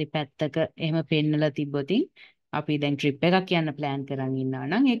මොකක් හරි පැත්තක එහෙම පෙන්නලා තිබ්බොත් අපි දැන් ට්‍රිප් එකක් යන්න ප්ලෑන් කරන් ඉන්නවා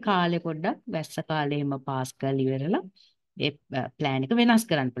නම් ඒ කාලේ පොඩ්ඩක් වැස්ස කාලේ එහෙම පාස් කරලා ඉවරලා ඒ ප්ලෑන් එක වෙනස්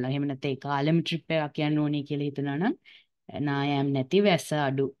කරන්න පුළුවන්. එහෙම නැත්නම් ඒ කාලෙම ට්‍රිප් එකක් යන්න ඕනේ කියලා හිතනවා නම් නායම් නැති වැස්ස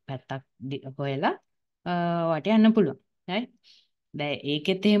අඩු පැත්තක් හොයලා වට යන්න පුළුවන්. right? දැන්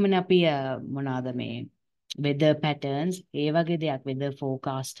ඒකෙත් එහෙමනේ අපි මොනවාද මේ weather patterns ඒ වගේ දෙයක් weather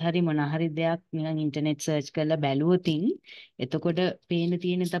forecast හරි මොන හරි දෙයක් නිකන් ඉන්ටර්නෙට් සර්ච් කරලා බැලුවොත් එතකොට පේන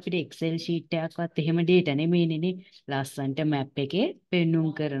තියෙන අපිට Excel sheet එකක්වත් එහෙම data නෙමෙයිනේ නේ ලස්සන්ට map එකේ පෙන්눔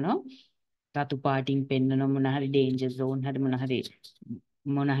කරනවා රතු පාටින් පෙන්නන මොන හරි danger zone හරි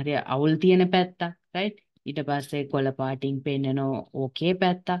මොන හරි අවුල් තියෙන පැත්තක් right ඊට පස්සේ කොළ පාටින් පෙන්නන ඕකේ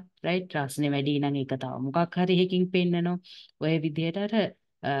පැත්තක් right රස්නේ වැඩි නම් ඒක තව මොකක් හරි එකකින් පෙන්නනවා ඔය විදිහට අර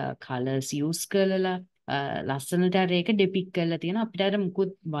colors use කරලා ලස්සනට අර ඒක ඩෙපික් කරලා තියෙනවා අපිට අර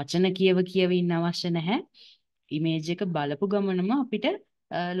මුකුත් වචන කියව ඉන්න අවශ්‍ය නැහැ ඉමේජ් එක බලපු ගමනම අපිට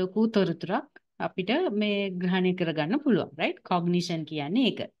ලොකු තොරතුරක් අපිට මේ ග්‍රහණය කරගන්න පුළුවන් right cognition කියන්නේ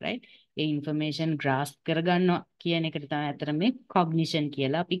ඒක right ඒ information grasp කරගන්නවා කියන එකට තමයි අතර මේ cognition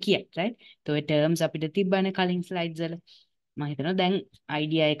කියලා අපි කියන්නේ right તો ඒ terms අපිට තිබ්බනේ කලින් slides වල මම හිතනවා දැන්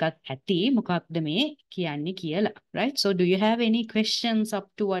idea එකක් ඇති මොකක්ද මේ කියන්නේ කියලා right so do you have any questions up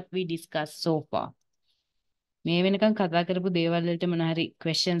to what we discussed so far මේ වෙනකන් කතා කරපු දේවල් වලට මොන හරි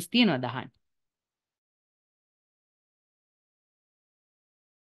questions තියෙනවද අහන්න?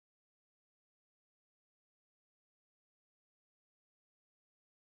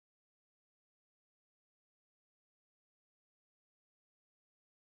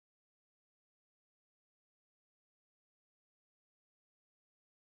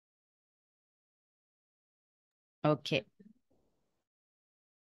 Okay.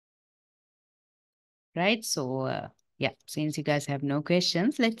 Right. So, yeah, since you guys have no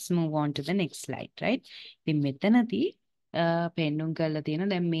questions, let's move on to the next slide, right? ඉතින් මෙතනදී පෙන්눔 කරලා තියෙන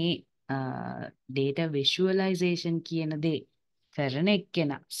දැන් මේ data visualization කියන දේ කරන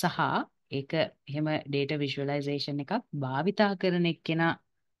එක්කෙනා සහ ඒක එහෙම data visualization එකක් භාවිතා කරන එක්කෙනා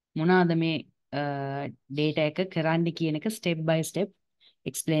මොනවාද මේ data එක කරන්න කියන එක step by step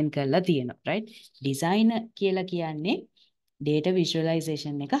explain කරලා තියෙනවා, right? designer කියලා කියන්නේ data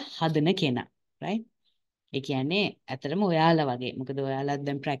visualization එක හදන කෙනා, right? ඒ කියන්නේ ඇත්තටම ඔයාලා වගේ. මොකද ඔයාලත්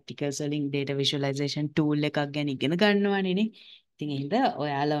දැන් practicals වලින් data visualization tool එකක් ගැන ඉගෙන ගන්නවානේ නේ. ඉතින් එහෙනම්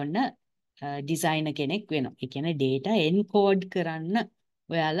ඔයාලා ඔන්න designer කෙනෙක් වෙනවා. ඒ කියන්නේ data encode කරන්න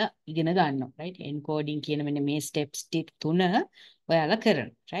ඔයාලා ඉගෙන ගන්නවා right encoding කියන මෙන්න මේ steps ටික තුන ඔයාලා කරන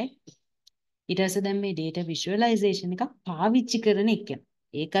right ඊට පස්සේ දැන් මේ data visualization එකක් පාවිච්චි කරන එක.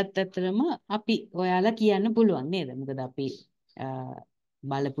 ඒකත් ඇත්තටම අපි ඔයාලා කියන්න පුළුවන් නේද? මොකද අපි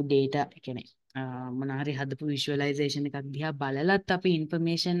බලපු data කියන්නේ මොනවා හරි හදපු visualization එකක් දිහා බලලත් අපි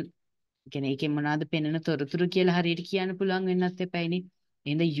information කියන්නේ ඒකේ මොනවද පෙනෙන තොරතුරු කියලා හරියට කියන්න පුළුවන් වෙන්නත් එපයිනේ.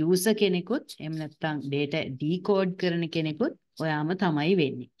 එහෙනම් user කෙනෙකුත් එහෙම නැත්නම් data decode කරන කෙනෙකුත් ඔයාම තමයි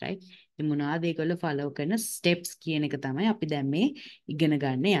වෙන්නේ right. ඉතින් මොනවද ඒගොල්ලෝ follow කරන steps කියන එක තමයි අපි දැන් මේ ඉගෙන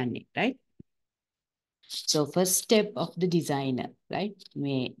ගන්න යන්නේ right. So first step of the designer right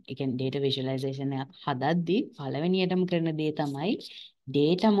මේ ඒ කියන්නේ data visualization එක හදද්දී පළවෙනියටම කරන දේ තමයි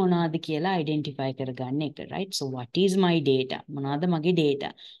data මොනවාද කියලා identify කරගන්න එක right. So what is my data මොනවාද මගේ data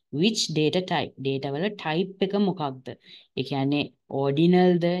which data data වල type එක මොකක්ද ඒ කියන්නේ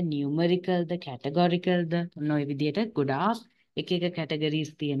ordinal ද numerical ද categorical ද ඔන්න ඔය විදිහට ගොඩාක් එක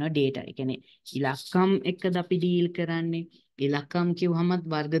categories තියෙනවා data ඒ කියන්නේ ඉලක්කම් එක්කද අපි deal කරන්නේ ඉලක්කම් කිව්වමත්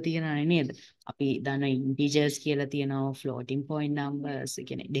වර්ග තියෙනවනේ නේද අපි දන්න integers කියලා තියෙනවා floating point numbers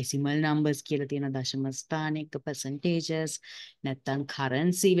කියන්නේ decimal numbers කියලා තියෙන දශම ස්ථානික percentages නැත්නම්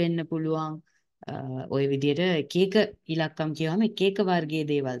currency වෙන්න පුළුවන් ඔය විදිහට එක එක ඉලක්කම් කියවම එක එක වර්ගයේ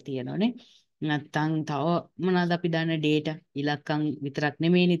දේවල් තියෙනවානේ නැත්නම් තව මොනවාද අපි දන්න data ඉලක්කම් විතරක්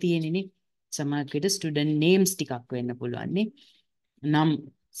නෙමෙයිනේ තියෙන්නේ නේ සමහරක් විට student names ටිකක් වෙන්න පුළුවන් නේ නම්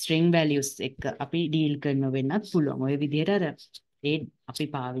string values එක අපි deal කරන වෙන්නත් පුළුවන් ඔය විදිහට අර ඒ අපි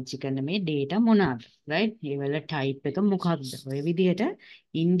පාවිච්චි කරන මේ data මොනවාද right ඒ වල type එක මොකක්ද ඔය විදිහට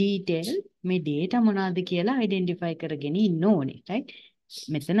in detail මේ data මොනවාද කියලා identify කරගෙන ඉන්න ඕනේ right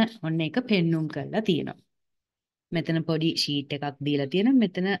මෙතන ඔන්න එක පෙන්눔 කරලා තියෙනවා මෙතන පොඩි sheet එකක් දීලා තියෙනවා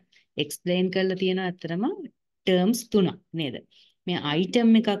මෙතන explain කරලා තියෙනවා අතරම terms තුනක් නේද මේ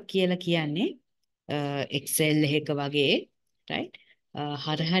item එකක් කියලා කියන්නේ Excel එක වගේ right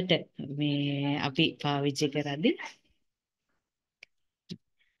හරහට මේ අපි පාවිච්චි කරද්දී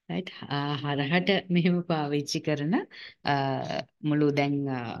right හරහට මෙහෙම පාවිච්චි කරන මුළු දැන්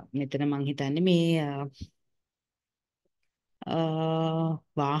මෙතන මං හිතන්නේ මේ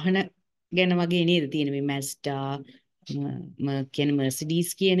වාහන ගැන වගේ නේද තියෙන මේ Mazda කියන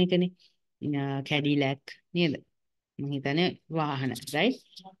Mercedes කියන එකනේ Cadillac නේද මං හිතන්නේ වාහන right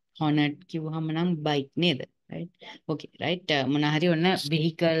Hornet කිව්වහම නම් බයික් නේද right okay right මොන හරි ඔන්න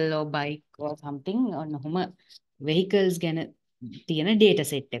vehicle or bike or something ඔන්න ඔහම vehicles ගැන තියෙන data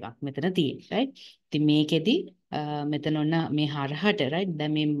set එකක් මෙතන තියෙන right ඉතින් මේකෙදි මෙතන ඔන්න මේ හරහට right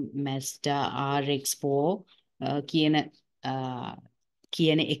දැන් මේ Mazda RX-4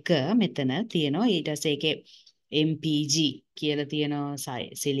 කියන එක මෙතන තියෙනවා ඊට පස්සේ ඒකේ MPG කියලා තියෙනවා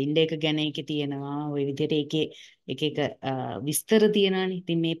සිලින්ඩර් එක ගැන ඒකේ තියෙනවා ওই විදිහට ඒකේ එක එක විස්තර තියෙනවානේ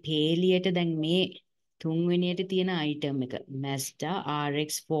ඉතින් මේ පේලියට දැන් මේ තුන්වෙනියට තියෙන item එක Mazda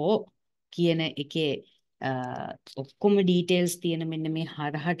RX-4 කියන එකේ ඔක්කොම details තියෙන මෙන්න මේ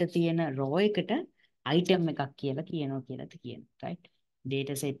හරහට තියෙන row එකට item එකක් කියලා කියනවා කියලාද කියනවා right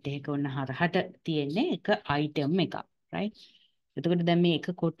data set එකක ඔන්න හරහට තියෙන්නේ එක item එකක් right එතකොට දැන් මේ එක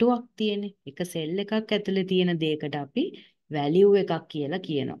කොටුවක් තියෙන්නේ එක සෙල් එකක් ඇතුලේ තියෙන දෙයකට අපි value එකක් කියලා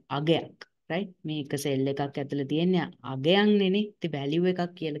කියනවා අගයක් right මේ එක සෙල් එකක් ඇතුලේ තියෙන අගයක් නෙනේ ඉතින් value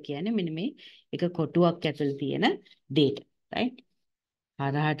එකක් කියලා කියන්නේ මෙන්න මේ එක කොටුවක් ඇතුලේ තියෙන data right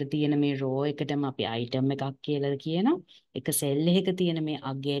හරහට තියෙන මේ row එකටම අපි item එකක් කියලා කියනවා එක සෙල් එකක තියෙන මේ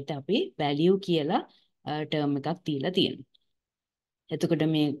අගයට අපි value කියලා term එකක් දීලා තියෙනවා එතකොට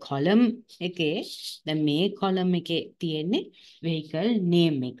මේ column එකේ දැන් මේ column එකේ තියෙන්නේ vehicle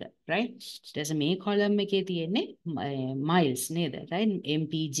name එක right ඊට පස්සේ මේ column එකේ තියෙන්නේ miles නේද right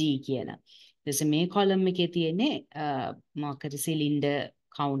mpg කියලා ඊට පස්සේ මේ column එකේ තියෙන්නේ මොකක් හරි cylinder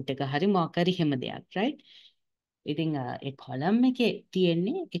count එක හරි මොකක් හරි හැම දෙයක් right ඉතින් ඒ column එකේ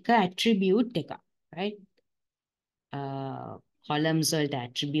තියෙන්නේ එක attribute එකක් right columns වලට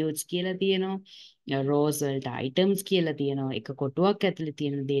attributes කියලා තියෙනවා rows වලට items කියලා තියෙනවා එක කොටුවක් ඇතුලේ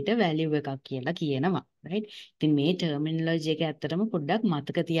තියෙන දෙයට value එකක් කියලා කියනවා right ඉතින් මේ terminology එක ඇත්තටම පොඩ්ඩක්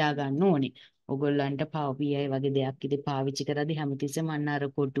මතක තියාගන්න ඕනේ ඔයගොල්ලන්ට Power BI වගේ දෙයක් ඉතින් පාවිච්චි කරද්දී හැමතිස්සෙම අන්න අර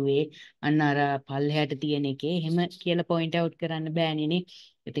කොටුවේ අන්න අර පල්ලෙහාට තියෙන එකේ එහෙම කියලා point out කරන්න බෑනේ නේ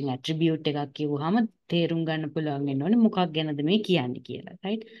ඉතින් attribute එකක් කිව්වහම තේරුම් ගන්න පුළුවන් වෙන්න ඕනේ මොකක් ගැනද මේ කියන්නේ කියලා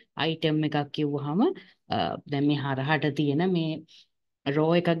right item එකක් කිව්වහම දැන් මේ හරහට තියෙන මේ row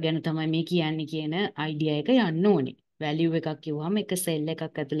එකක් ගැන තමයි මේ කියන්නේ කියන idea එක යන්න ඕනේ. value එකක් කිව්වම එක cell එකක්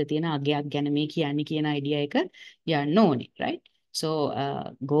ඇතුලේ තියෙන අගයක් ගැන මේ කියන්නේ කියන idea එක යන්න ඕනේ, right? So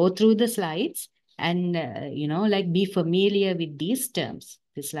go through the slides and like be familiar with these terms.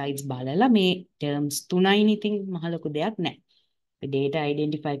 The slides බලලා මේ terms තුනයි ඉතින් මහ ලොකු දෙයක් නෑ. data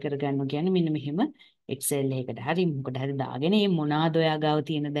identify කරගන්න කියන්නේ මෙන්න මෙහෙම Excel එකකට හරි මොකද හරි දාගෙන මේ මොනවාද ඔයා ගාව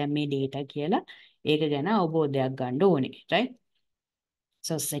තියෙන දැන් මේ data කියලා ඒක ගැන අවබෝධයක් ගන්න ඕනේ right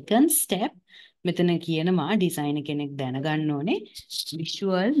So second step, මෙතන කියනවා design කෙනෙක් දැනගන්න ඕනේ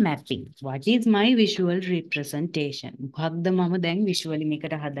visual mapping. What is my visual representation? මොකක්ද මම දැන් visually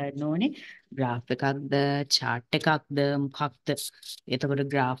මේකට හදන්න ඕනේ? graph එකක්ද, chart එකක්ද, මොකක්ද? එතකොට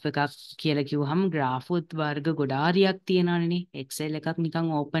graph එකක් කියලා කිව්වහම graph උත් වර්ග ගොඩාරියක් තියෙනවානේ. Excel එකක්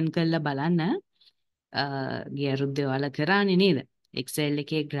නිකන් open කරලා බලන්න. ගිය අවුරුද්දේ ඔයාලා කරානේ නේද? Excel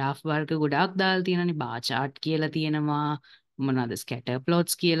එකේ graph වර්ග ගොඩාක් දාලා තියෙනවානේ. bar chart කියලා තියෙනවා. මොනවාද scatter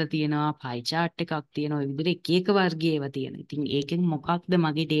plots කියලා තියෙනවා. pie chart එකක් තියෙනවා. ඒ විදිහට එක එක වර්ගයේ ඒවා තියෙනවා. ඉතින් ඒකෙන් මොකක්ද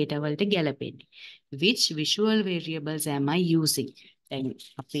මගේ data වලට ගැලපෙන්නේ? Which visual variables am I using? දැන්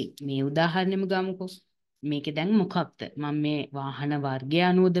අපි මේ උදාහරණෙම ගමුකෝ. මේකේ දැන් මොකක්ද? මම මේ වාහන වර්ගය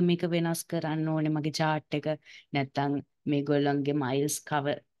අනුවද මේක වෙනස් කරන්න ඕනේ මගේ chart එක. නැත්නම් මේගොල්ලන්ගේ miles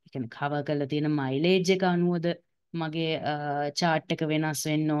cover කියන්නේ cover කරලා තියෙන mileage එක අනුවද මගේ chart එක වෙනස්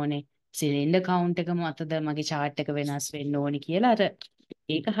වෙන්න ඕනේ. සිලින්ඩර් කවුන්ට් එක මතද මගේ chart එක වෙනස් වෙන්න ඕනේ කියලා අර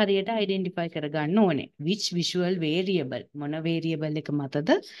ඒක හරියට identify කරගන්න ඕනේ. Which visual variable මොන variable එක මතද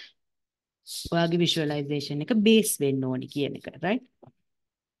ඔයාගේ visualization එක base වෙන්න ඕනේ කියන එක, right?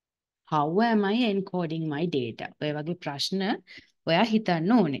 How am I encoding my data? ඔය වගේ ප්‍රශ්න ඔයා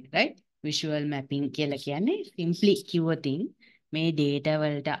හිතන්න ඕනේ, right? Visual mapping කියලා කියන්නේ simply කිව්වොතින් මේ data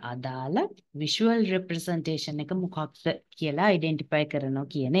වලට අදාළ visual representation එක මොකක්ද කියලා identify කරනවා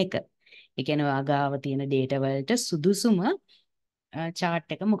කියන එක. ඒ කියන්නේ ඔයාගාව තියෙන data වලට සුදුසුම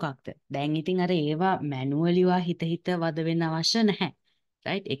chart එක මොකක්ද? දැන් ඉතින් අර ඒවා manually හිත වද වෙන්න අවශ්‍ය නැහැ.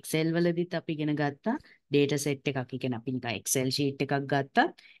 right? Excel වලදීත් අපි ඉගෙන ගත්තා data set එකක්. ඒ කියන්නේ අපි නිකන් Excel sheet එකක් ගත්තා.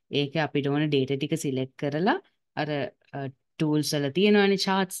 ඒකේ අපිට ඕන data ටික select කරලා අර tools වල තියෙනවානේ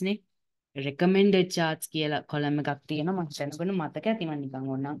charts නේ. recommended charts කියලා column එකක් තියෙනවා. මම හිතනකොට මතක ඇති මම නිකන්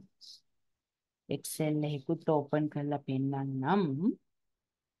ඕනනම් Excel එකකුත් open කරලා පෙන්නන්නම්.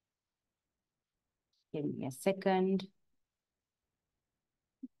 Give me a second.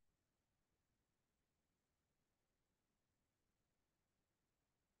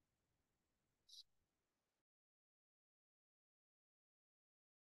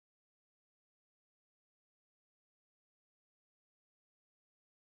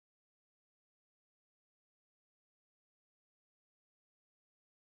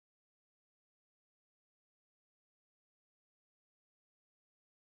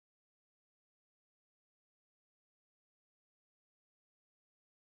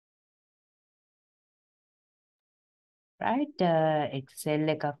 right Excel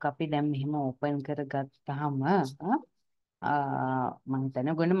එකක් අපි දැන් මෙහෙම open කරගත්තාම මම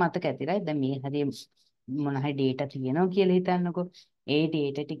හිතන්නේ ඔයගොල්ලෝ මතක ඇති right දැන් මේ හරිය මොන හරි data තියෙනවා කියලා හිතන්නකෝ ඒ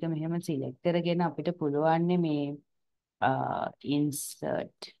data ටික මෙහෙම select කරගෙන අපිට පුළුවන් මේ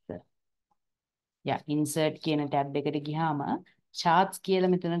insert insert කියන tab එකට ගියාම charts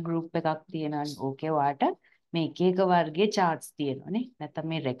කියලා මෙතන group එකක් තියෙනවා. ඕකේ වාට මේ එක එක වර්ගයේ charts තියෙනවානේ. නැත්නම්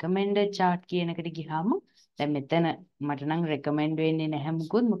මේ recommended chart කියන එකට ගියාම දැන් මෙතන මට නම් recommend වෙන්නේ නැහැ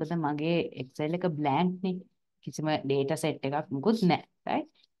මොකද මගේ Excel එක blank නේ. කිසිම data set එකක් මොකුත් නැහැ. right?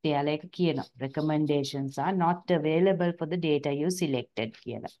 එයාලා ඒක කියනවා recommendations are not available for the data you selected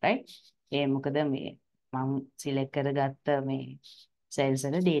කියලා. right? ඒ මොකද මේ මම select කරගත්ත මේ cells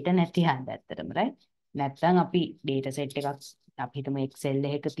වල data නැති හන්ද ඇත්තටම right නැත්නම් අපි data set එකක් අපි හිතමු Excel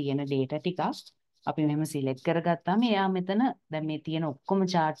එකක තියෙන data ටිකක් අපි මෙහෙම select කරගත්තාම එයා මෙතන දැන් මේ තියෙන ඔක්කොම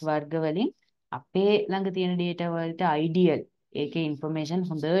chart වර්ග වලින් අපේ ළඟ තියෙන data වලට ideal ඒකේ information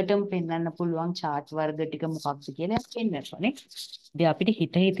හොඳටම පෙන්වන්න පුළුවන් chart වර්ග ටික මොකක්ද කියලා පෙන්වන්නනේ. ඉතින් අපිට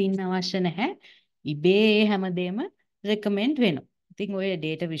හිතින් අවශ්‍ය නැහැ. ඉබේ හැමදේම recommend වෙනවා. ඉතින් ඔය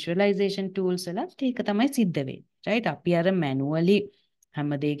data visualization tools වලත් ඒක තමයි සිද්ධ වෙන්නේ. right අපි අර manually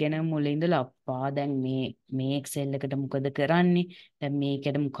හැමදේ ගැන මුලින් ඉඳලා අප්පා දැන් මේ Excel එකට මොකද කරන්නේ? දැන්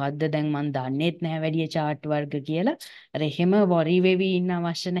මේකට මොකද්ද දැන් මම දන්නේත් නැහැ වැඩි chart වර්ග කියලා. අර එහෙම worry වෙවි ඉන්න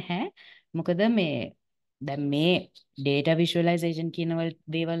අවශ්‍ය නැහැ. මොකද දැන් මේ data visualization කියන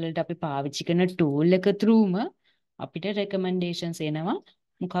දේවල් වලට අපි පාවිච්චි කරන tool එක throughම අපිට recommendations එනවා.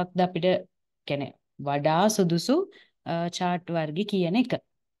 මොකක්ද අපිට කියන්නේ වඩා සුදුසු chart වර්ග කියන එක.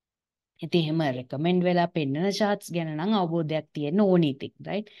 ඉතින් එහෙම recommend වෙලා පෙන්නන charts ගැන නම් අවබෝධයක් තියෙන්න ඕනි ඉතින්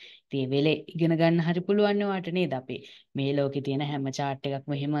right ඉතින් ඒ වෙලේ ඉගෙන ගන්න හරි පුළුවන් වාට නේද අපි මේ ලෝකේ තියෙන හැම chart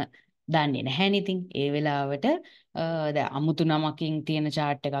එකක්ම එහෙම දන්නේ නැහැ නේ ඉතින් ඒ වෙලාවට දැන් අමුතු නමකින් තියෙන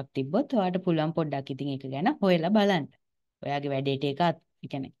chart එකක් තිබ්බොත් ඔයාලට පුළුවන් පොඩ්ඩක් ඉතින් ඒක ගැන හොයලා බලන්න ඔයාගේ වැඩේට ඒක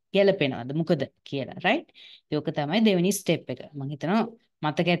කියන්නේ ගැලපෙනවද මොකද කියලා right ඉතින් ඔක තමයි දෙවෙනි step එක මම හිතනවා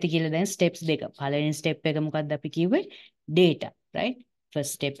මතක ඇති කියලා දැන් steps දෙක පළවෙනි step එක මොකක්ද අපි කිව්වේ data right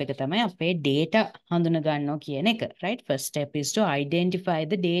first step එක තමයි අපේ data හඳුන ගන්නවා කියන එක right first step is to identify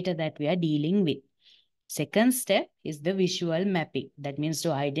the data that we are dealing with second step is the visual mapping that means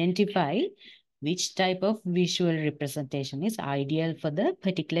to identify which type of visual representation is ideal for the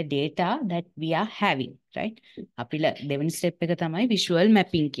particular data that we are having, right? අපි දෙවෙනි step එක තමයි visual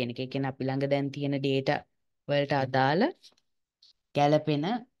mapping කියන එක. ඒ කියන්නේ අපි ළඟ දැන් තියෙන data වලට අදාළ ගැලපෙන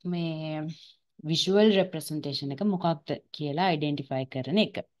මේ visual representation එක මොකක්ද කියලා identify කරන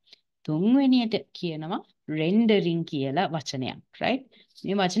එක. තුන්වෙනියට කියනවා rendering කියලා වචනයක්, right?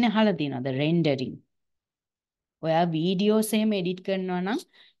 මේ වචනේ අහලා තියෙනවද rendering? ඔයා වීඩියෝස් එහෙම එඩිට් කරනවා නම්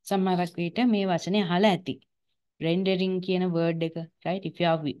සමහරක් විට මේ වචනේ අහලා ඇති. rendering කියන word එක, right? If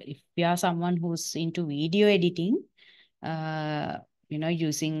you are someone who's into video editing,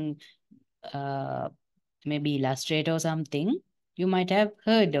 using uh, maybe Illustrator or something, you might have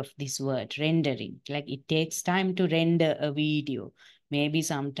heard of this word rendering. Like it takes time to render a video, maybe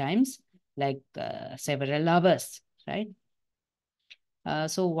sometimes like several hours, right?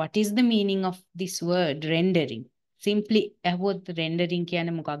 So what is the meaning of this word rendering? Simply about rendering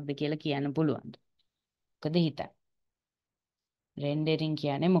කියන්නේ මොකක්ද කියලා කියන්න පුළුවන්ද? මොකද හිතන්නේ? rendering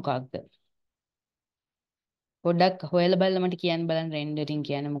කියන්නේ මොකක්ද? පොඩ්ඩක් හොයලා බලලා මට කියන්න බලන්න rendering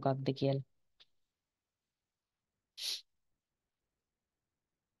කියන්නේ මොකක්ද කියලා.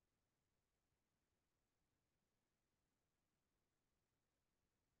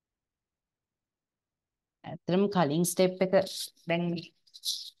 ඇත්තටම කලින් ස්ටෙප් එක දැන්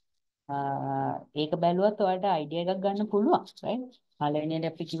ඒක බැලුවත් ඔයාලට අයිඩියා එකක් ගන්න පුළුවන්, right? පළවෙනියට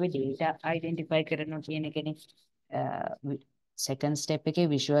අපි කිව්වේ data identify කරනවා කියන එකනේ. second step එකේ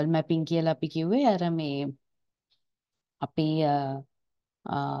visual mapping කියලා අපි කිව්වේ අර මේ අපි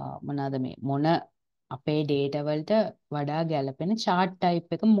මොනවාද මේ මොන අපේ data වලට වඩා ගැලපෙන chart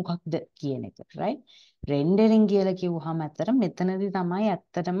type එක මොකක්ද කියන එක, right? rendering කියලා කිව්වහම ඇත්තට මෙතනදී තමයි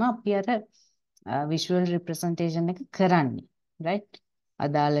ඇත්තටම අපි අර visual representation එක කරන්නේ, right?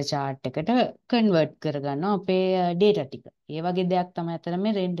 අදාළ chart එකට convert කරගන්නවා අපේ data ටික. ඒ වගේ දෙයක් තමයි අතන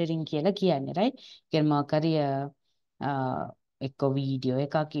මේ rendering කියලා කියන්නේ, right? කියන්නේ මොකක් හරි එක්ක වීඩියෝ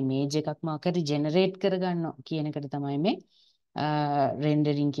එකක් image එකක් මොකක් හරි generate කරගන්නවා කියන එකට තමයි මේ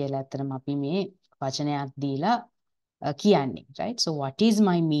rendering කියලා අතරම අපි මේ වචනයක් දීලා කියන්නේ, right? So what is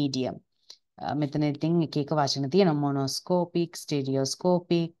my medium? මෙතන ඉතින් එක එක වචන තියෙනවා monoscopic,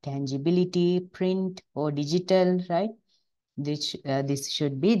 stereoscopic, tangibility, print or digital, right? This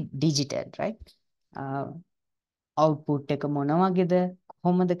should be digital, right? Output එක මොන වගේද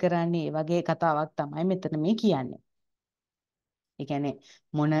කොහොමද කරන්නේ ඒ වගේ කතාවක් තමයි මෙතන මේ කියන්නේ. ඒ කියන්නේ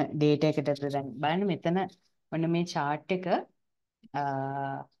මොන data එකටද දැන් බලන්න මෙතන මොන මේ chart එක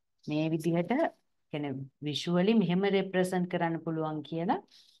මේ විදිහට කියන්නේ visually මෙහෙම represent කරන්න පුළුවන් කියලා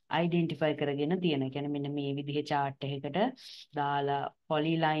identify කරගෙන තියෙනවා. කියන්නේ මෙන්න මේ විදිහේ chart එකකට දාලා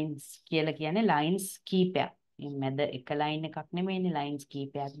polylines කියලා කියන්නේ lines කීපයක්. මේ මැද එක line එකක් නෙමෙයිනේ lines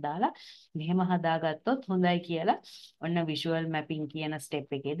කීපයක් දාලා මෙහෙම හදාගත්තොත් හොඳයි කියලා ඔන්න visual mapping කියන step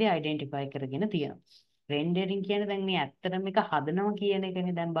එකේදී identify කරගෙන තියෙනවා. rendering කියන දැන් මේ ඇත්තටම එක හදනවා කියන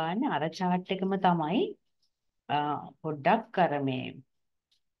එකනේ දැන් බලන්නේ අර chart එකම තමයි පොඩ්ඩක් අර මේ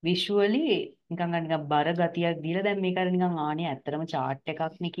visually නිකන් බර ගතියක් දීලා දැන් මේක අර නිකන් ආනේ ඇත්තටම chart එකක්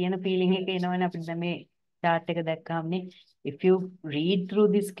නේ කියන feeling එක එනවනේ අපිට දැන් මේ chart එක දැක්කමනේ if you read through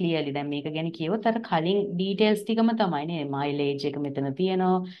this clearly දැන් මේක ගැන කියවොත් අර කලින් details ටිකම තමයි නේ mileage එක මෙතන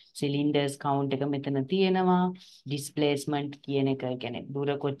තියෙනවා cylinders count එක මෙතන තියෙනවා displacement කියන එක කියන්නේ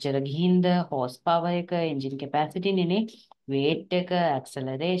දුර කොච්චර ගිහින්ද horsepower එක engine capacity නේ weight එක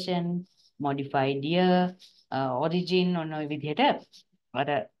acceleration modified year origin ඔන්න ඔය විදිහට අර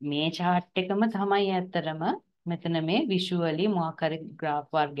මේ chart එකම තමයි ඇත්තටම මෙතන මේ visually මොකක් හරි graph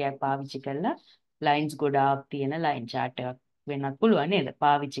වර්ගයක් පාවිච්චි කරලා lines ගොඩාක් තියෙන line chart එකක් වෙන්නත් පුළුවන් නේද?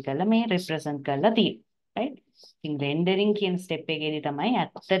 පාවිච්චි කරලා මේ represent කරලා තියෙන්නේ. right? ඉතින් rendering කියන step එකේදී තමයි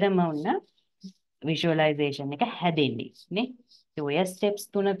ඇත්තටම උන්න visualization එක හැදෙන්නේ නේ. ඒ ඔය steps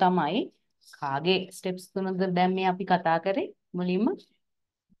තුන තමයි කාගේ steps තුනද දැන් මේ අපි කතා කරේ මුලින්ම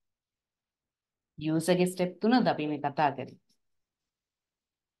user ගේ step තුනද අපි මේ කතා කරේ.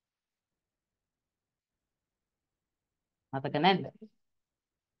 මතක නැද්ද?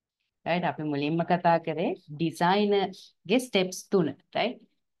 right අපි මුලින්ම කතා කරේ designer ගේ steps තුන, right?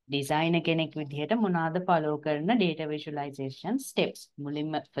 designer කෙනෙක් විදිහට මොනවාද follow කරන data visualization steps.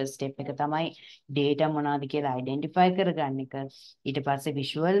 මුලින්ම first step එක තමයි data මොනවාද කියලා identify කරගන්න එක. ඊට පස්සේ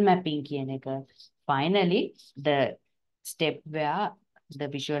visual mapping කියන එක. Finally the step where the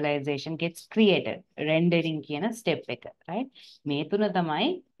visualization gets created, rendering කියන step එක, right? මේ තුන තමයි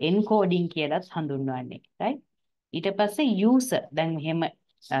encoding කියලාත් හඳුන්වන්නේ, right? ඊට පස්සේ user දැන් මෙහෙම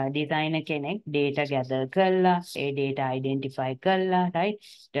designer කෙනෙක් data gather කරලා ඒ data identify කරලා right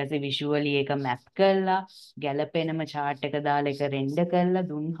ඊට පස්සේ visually එක map කරලා ගැලපෙනම chart එක දාලා ඒක render කරලා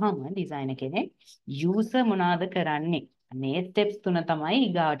දුන්නාම designer කෙනෙක් user මොනවාද කරන්නේ මේ steps තුන තමයි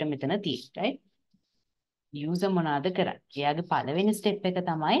ඊගාවට මෙතන තියෙන්නේ right user මොනවාද කරන්නේ? එයාගේ පළවෙනි step එක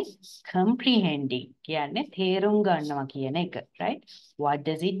තමයි comprehending. කියන්නේ තේරුම් ගන්නවා කියන එක, right? What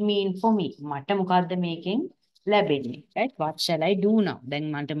does it mean for me? මට මොකද්ද මේකෙන් ලැබෙන්නේ? Right? What shall I do now?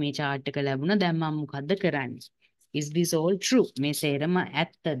 දැන් මට මේ chart එක ලැබුණා. දැන් මම මොකද්ද කරන්නේ? Is this all true? මේ සේරම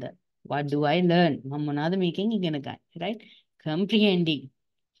ඇත්තද? What do I learn? මම මොනවාද මේකෙන් ඉගෙන ගන්නේ? Right? Comprehending.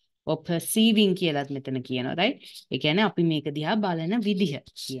 or perceiving කියලාත් මෙතන කියනවා right ඒ කියන්නේ අපි මේක දිහා බලන විදිහ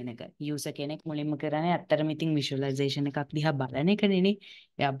කියන එක user කෙනෙක් මුලින්ම කරන්නේ අත්‍තරම ඉතින් visualization එකක් දිහා බලන එකනේ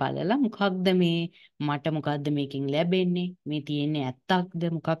එයා බලලා මොකක්ද මේ මට මොකක්ද මේකෙන් ලැබෙන්නේ මේ තියෙන්නේ ඇත්තක්ද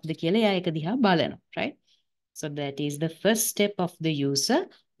මොකක්ද කියලා එයා ඒක දිහා බලනවා right so that is the first step of the user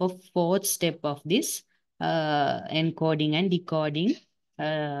or fourth step of this encoding and decoding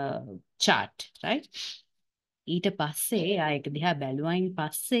chart right ඊට පස්සේ ආයක දිහා බැලුවයින්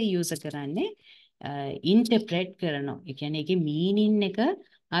පස්සේ යූසර් කරන්නේ ඉන්ටර්ප්‍රෙට් කරනවා. ඒ කියන්නේ ඒකේ මීනින් එක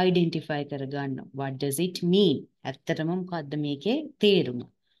අයිඩෙන්ටිෆයි කරගන්නවා. what does it mean? ඇත්තටම මොකද්ද මේකේ තේරුම?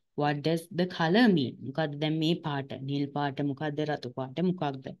 what does the color mean? මොකද්ද දැන් මේ පාට? නිල් පාට මොකද්ද? රතු පාට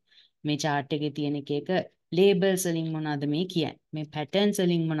මොකක්ද? මේ chart එකේ තියෙන එක labels වලින් මොනවද මේ කියන්නේ? මේ patterns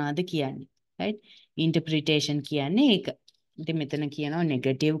වලින් මොනවද කියන්නේ? right? interpretation කියන්නේ ඒක. ඉතින් මෙතන කියනවා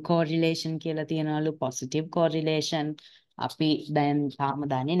negative correlation කියලා තියනවලු positive correlation අපි දැන් තාම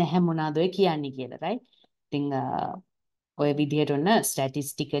දන්නේ නැහැ මොනවද ඔය කියන්නේ කියලා right ඉතින් ඔය විදිහට ඔන්න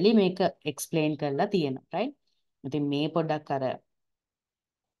statistically මේක explain කරලා තියෙනවා right ඉතින් මේ පොඩ්ඩක් අර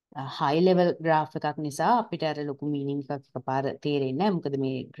high level graph එකක් නිසා අපිට අර ලොකු meaning එකක් එකපාර තේරෙන්නේ නැහැ මොකද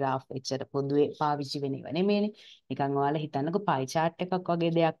මේ graph එච්චර පොදුවේ පාවිච්චි වෙන ඒවා නෙමෙයිනේ නිකන් ඔයාලා හිතන්නකෝ pie chart එකක්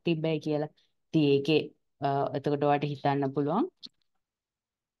වගේ දෙයක් තිබ්බයි කියලා ඉතින් ඒකේ එතකොට ඔයාලට හිතන්න පුළුවන්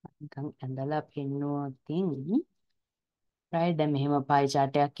නිකන් ඇඳලා පෙන්නුවොතින් right දැන් මෙහෙම pie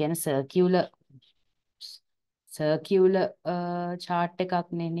chart එකක් කියන්නේ circular chart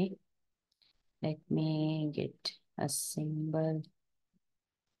එකක් නෙනේ let me get a symbol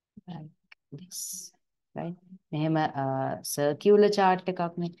like this right මෙහෙම circular chart එකක්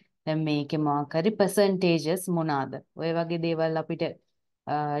නේ දැන් මේකේ මොකක් හරි percentages මොනවාද ඔය වගේ දේවල් අපිට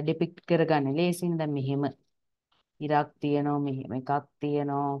depict කරගන්න ලේසියෙන් දැන් මෙහෙම ඉරක් තියෙනවා මෙහෙම එකක්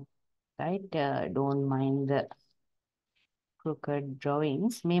තියෙනවා right don't mind the crooked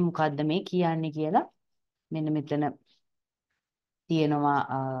drawings මේ මොකද්ද මේ කියන්නේ කියලා මෙන්න මෙතන තියෙනවා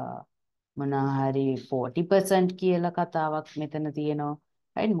මොනවා හරි 40% කියලා කතාවක් මෙතන තියෙනවා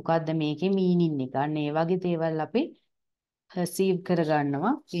right මොකද්ද මේකේ meaning එක අන්න ඒ වගේ දේවල් අපි perceive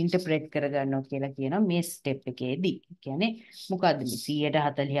කරගන්නවා interpret කරගන්නවා කියලා කියනවා මේ step එකේදී කියන්නේ මොකද්ද මේ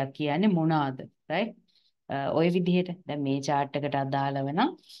 140ක් කියන්නේ මොනවාද right ඔය විදිහට දැන් මේ chart එකට අදාළව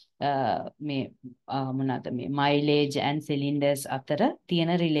නම් මේ මොනවාද මේ mileage and cylinders අතර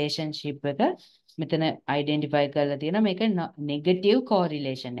තියෙන relationship එක මෙතන identify කරලා තියෙනවා මේක negative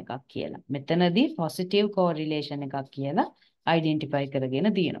correlation එකක් කියලා. මෙතනදී positive correlation එකක් කියලා identify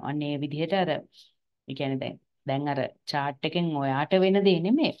කරගෙන තියෙනවා. අන්න ඒ විදිහට අර ඒ කියන්නේ දැන් අර chart එකෙන් ඔයාට වෙන දේ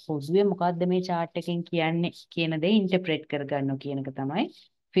නෙමෙයි පොදුවේ මොකද්ද මේ chart එකෙන් කියන්නේ කියන දේ interpret කරගන්නවා කියන එක තමයි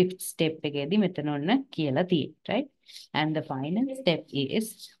fifth step එකේදී මෙතන ඔන්න කියලා තියෙන්නේ right and the final step is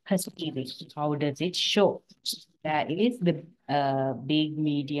perceiving how does it show that is the big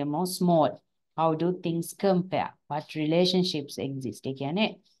medium or small how do things compare what relationships exist ඒ කියන්නේ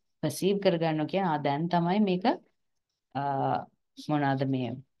perceive කරගන්නවා කියන්නේ දැන් තමයි මේක මොනවාද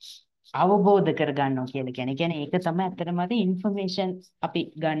මේ අවබෝධ කරගන්නවා කියලා කියන්නේ. කියන්නේ ඒක තමයි අත්‍තරම අද information අපි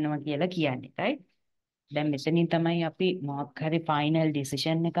ගන්නවා කියලා කියන්නේ right දැන් මෙතනින් තමයි අපි මොකක් හරි final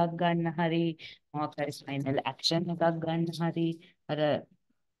decision එකක් ගන්න හරි මොකක් හරි final action එකක් ගන්න හරි අර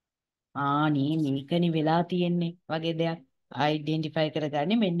මේකනේ වෙලා තියෙන්නේ වගේ දෙයක් identify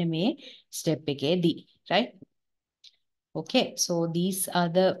කරගන්නේ මෙන්න මේ step එකේදී right okay so these are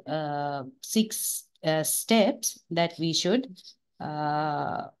the six steps that we should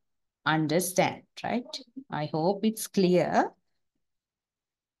understand right I hope it's clear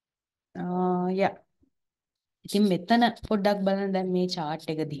yeah ඉතින් මෙතන පොඩ්ඩක් බලන්න දැන් මේ chart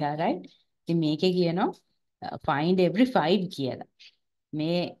එක දිහා right ඉතින් මේකේ කියනවා find every 5 කියලා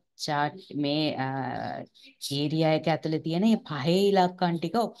මේ chart මේ area එක ඇතුලේ තියෙන මේ පහේ ඉලක්කම්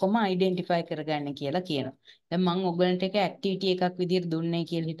ටික ඔක්කොම identify කරගන්න කියලා කියනවා දැන් මම ඔයගලන්ට එක activity එකක් විදිහට දුන්නේ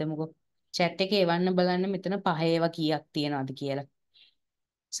කියලා හිතමුකෝ chat එකේ එවන්න බලන්න මෙතන පහේ ඒවා කීයක් තියෙනවද කියලා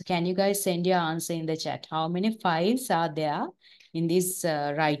so can you guys send your answer in the chat how many files are there in this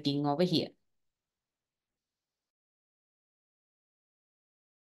writing over here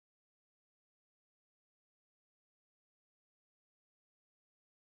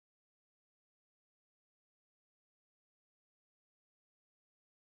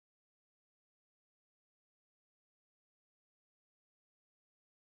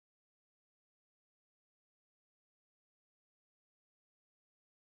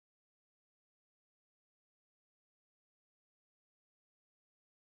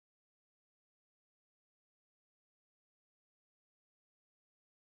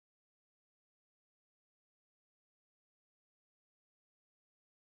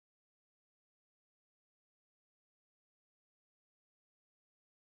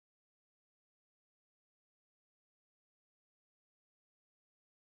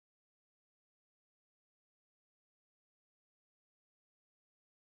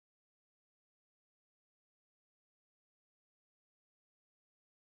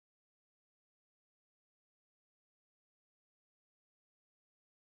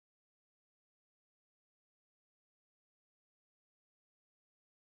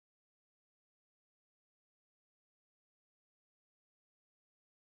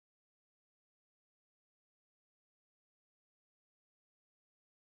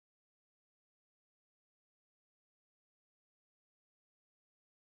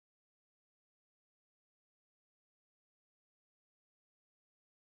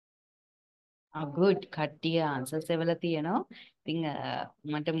good. කට්ටිය answers එවලා තියෙනවා. ඉතින්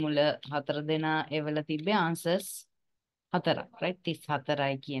මට මුල 4 දෙනා එවලා තිබ්බේ answers 4ක් right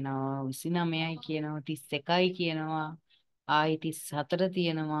 34යි කියනවා 29යි කියනවා 31යි කියනවා ආයි 34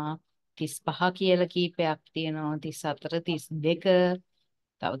 තියෙනවා 35 කියලා කීපයක් තියෙනවා 34 32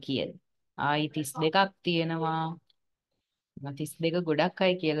 තව කීයද ආයි 32ක් තියෙනවා 32 ගොඩක්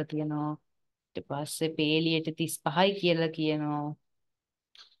අය කියලා තියෙනවා ඊට පස්සේ පේලියට 35යි කියලා කියනවා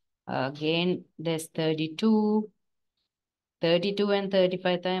again there's 32 32 and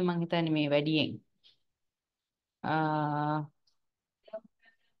 35 තමයි මං හිතන්නේ මේ වැඩියෙන්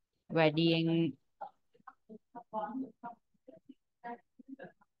වැඩියෙන්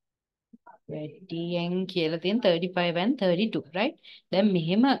වැඩියෙන් කියලා තියෙන 35 and 32 right දැන්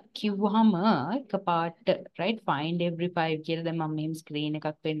මෙහෙම කිව්වහම එකපාරට right find every 5 කියලා දැන් මම මෙහෙම ස්ක්‍රීන් එකක්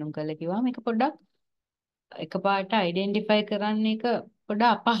පෙන්නුම් කරලා කිව්වම ඒක පොඩ්ඩක් එකපාරට identify කරන්න එක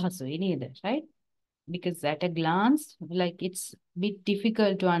පොඩ්ඩක් අපහසුයි නේද right because at a glance like it's bit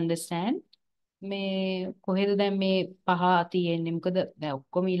difficult to understand මේ කොහෙද දැන් මේ පහ තියෙන්නේ මොකද දැන්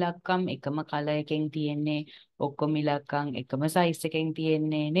ඔක්කොම ඉලක්කම් එකම කලර් එකෙන් තියෙන්නේ ඔක්කොම ඉලක්කම් එකම සයිස් එකෙන්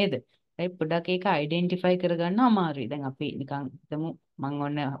තියෙන්නේ නේද ඒ පොඩ්ඩක් ඒක අයිඩෙන්ටිෆයි කරගන්න අමාරුයි දැන් අපි නිකන් හිතමු මම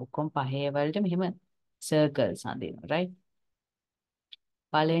ඔන්න ඔක්කොම පහේ වලට මෙහෙම සර්කල්ස් හඳිනවා right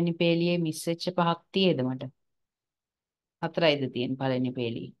පළවෙනි පේලියේ මිස් වෙච්ච පහක් තියෙද මට හතරයිද තියෙන්නේ පළවෙනි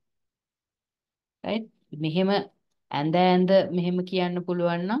පේලියේ right මෙහෙම ඇඳ මෙහෙම කියන්න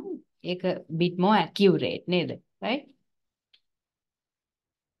පුළුවන් නම් ඒක bit more accurate නේද right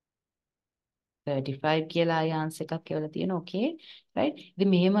 35 කියලා ආයන්ස් එකක් කියලා තියෙන ඕකේ right ඉතින්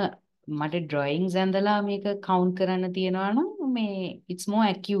මෙහෙම මට drawings ඇඳලා මේක count කරන්න තියනවා නම් මේ it's more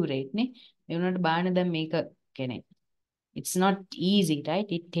accurate නේ ඒ වුණාට බාන දැන් මේක කියන්නේ it's not easy right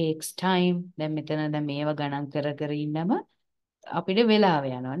it takes time දැන් මෙතන දැන් මේවා ගණන් කර කර ඉන්නම අපිට වෙලාව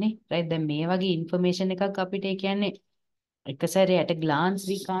යනවා නේ right දැන් මේ වගේ information එකක් අපිට කියන්නේ එක සැරේ at a glance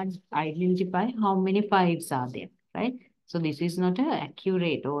we can't identify how many fives are there right so this is not a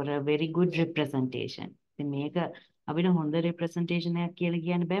accurate or a very good representation ඉතින් මේක අපිට හොඳ representation එකක් කියලා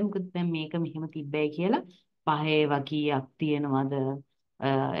කියන්න බෑ මොකද දැන් මේක මෙහෙම තිබ්බයි කියලා පහේ වකීයක් තියෙනවද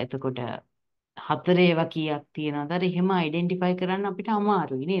එතකොට හතරේ වකීයක් තියෙනවද අර එහෙම identify කරන්න අපිට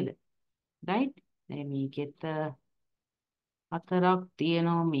අමාරුයි නේද right දැන් මේකෙත් හතරක්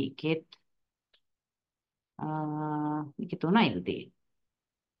තියෙනවා මේකෙත් මේක තුනයිද තියෙන්නේ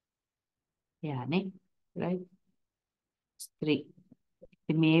යානේ right 3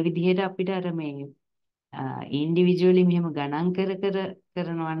 ඉතින් මේ විදිහට අපිට අර මේ ඉන්ඩිවිජුවලි මෙහෙම ගණන් කර කර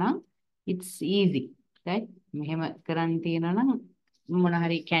කරනවා නම් it's easy right මෙහෙම කරන්න තියෙනවා නම් මොන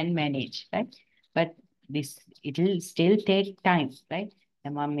හරි can manage right but this it will still take time right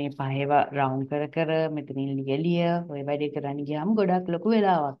දැන් මම මේ පහේව රවුන්ඩ් කර කර මෙතනින් ලියලිය ඔය වැඩේ කරන්න ගියාම ගොඩක් ලොකු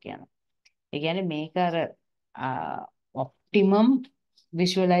වෙලාවක් යනවා ඒ කියන්නේ මේක අර ඔප්ටිමම්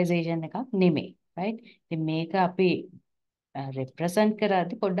විෂුවලයිසේෂන් එකක් නෙමෙයි right ඉතින් මේක අපි රෙප්‍රසන්ට්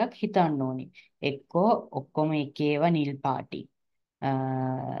කරද්දි පොඩ්ඩක් හිතන්න ඕනි. එක්කෝ ඔක්කොම එක ඒවා නිල් පාටි.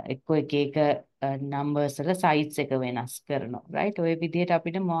 එක්කෝ එක එක නම්බර්ස් වල සයිස් එක වෙනස් කරනවා. right? ඔය විදිහට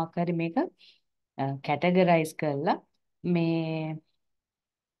අපිට මොකක් හරි මේක කැටගරයිස් කරලා මේ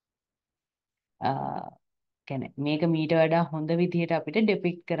කියන්නේ මේක මීට වඩා හොඳ විදිහට අපිට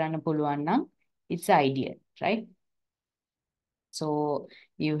ඩෙපික්ට් කරන්න පුළුවන් නම් it's ideal, right? So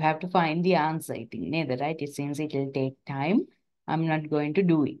you have to find the answer, I think, neither, right? It seems it will take time. I'm not going to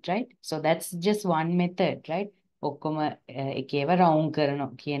do it, right? So that's just one method, right? ඔක්කොම එකේව round කරනවා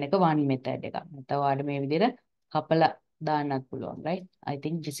කියන එක one method එකක්. නැත්නම් ඔයාලට මේ විදිහට කපලා දාන්නත් පුළුවන්, right? I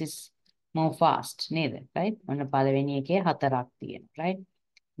think this is more fast නේද? right? ඔන්න පළවෙනි එකේ හතරක් තියෙනවා, right?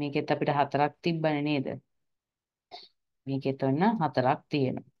 මේකෙත් අපිට හතරක් තිබ්බනේ නේද? මේකෙත් ඔන්න හතරක්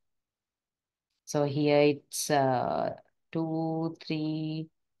තියෙනවා. So here it's 2, 3,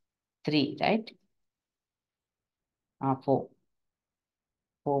 3, right? 4.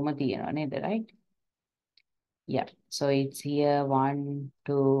 4ම තියෙනවා නේද, right? Yeah. So it's here 1,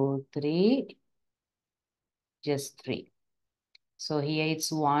 2, 3, just 3. So here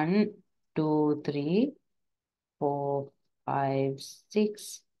it's 1, 2, 3, 4, 5,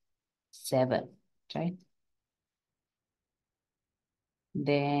 6, 7, right?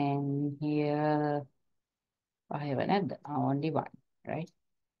 Then here I have another only 1, right?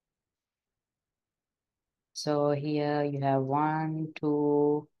 So here you have 1,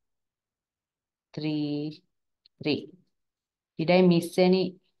 2, 3, 3. Did I miss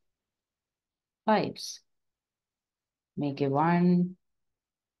any 5s? Make it 1,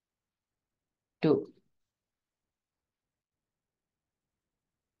 2.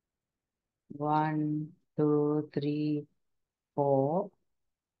 1, 2, 3, 4,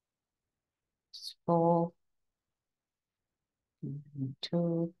 4,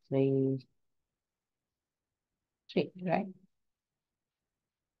 2, 3, 3, right?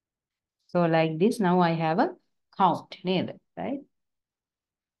 So like this, now I have a count, right?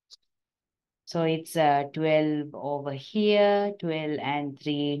 So it's 12 over here, 12 and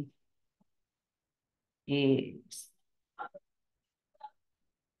 3 is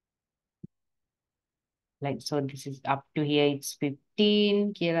like, so this is up to here, it's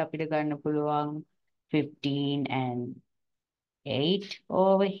 15. Kira අපිට ගන්න පුළුවන් 15 and 8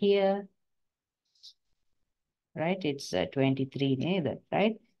 over here, right? It's 23 neither,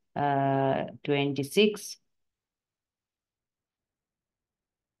 right? 26.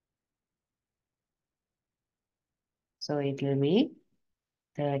 So it will be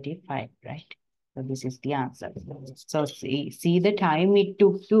 35, right? So this is the answer. So see the time it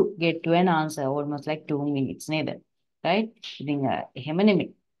took to get to an answer, almost like 2 minutes, neither, right? ඉතින් එහෙම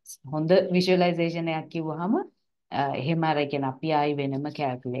නෙමෙයි. හොඳ visualization එකක් කිව්වහම එහෙම අරගෙන අපි ආයි වෙනම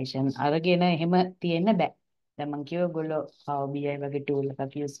calculation අරගෙන එහෙම තියෙන්න බෑ. දැන් මම කිව්ව ඔයගොල්ලෝ Power BI වගේ tool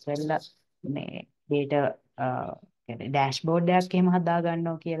එකක් use කරලා මේ data කියන්නේ dashboard එකක් එහෙම හදා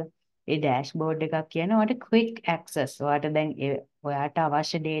ගන්නවා කියලා. ඒ dashboard එකක් කියන්නේ ඔයාලට quick access. ඔයාලට දැන් ඔයාට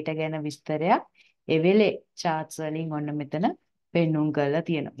අවශ්‍ය data ගැන විස්තරයක් ඒ වෙලේ charts වලින් ඔන්න මෙතන පෙන්눔 කරලා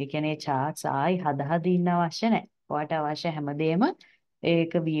තියෙනවා. ඒ කියන්නේ charts ආයි හදා ඉන්න අවශ්‍ය නැහැ. ඔයාට අවශ්‍ය හැමදේම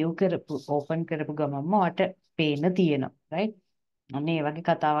ඒක view කරපු open කරපු ගමන්ම ඔයාට පේන්න තියෙනවා, right? අන්න ඒ වගේ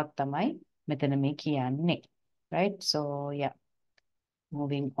කතාවක් තමයි මෙතන මේ කියන්නේ, right? So yeah,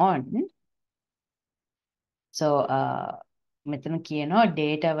 moving on. So මෙතන කියනවා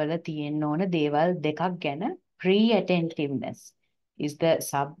data වල තියෙන්න ඕන දේවල් දෙකක් ගැන. Pre-attentiveness is the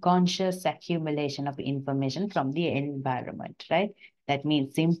subconscious accumulation of information from the environment, right? That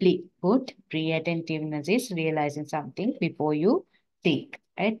means, simply put, pre-attentiveness is realizing something before you think,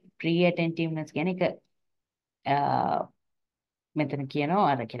 right? Pre-attentiveness කියන්නේ මෙතන කියනවා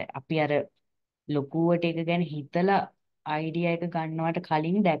අර කියලා අපි අර ලොකුවට එක ගැන හිතලා අයිඩියා එක ගන්නවට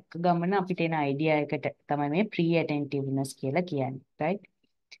කලින් දැක්ක ගමන අපිට එන අයිඩියා එකට තමයි මේ pre-attentiveness කියලා කියන්නේ, right?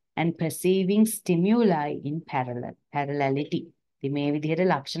 And perceiving stimuli in parallelity. ඉතින් මේ විදිහට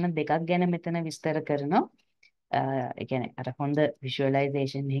ලක්ෂණ දෙකක් ගැන මෙතන විස්තර කරනවා. ඒ කියන්නේ අර හොඳ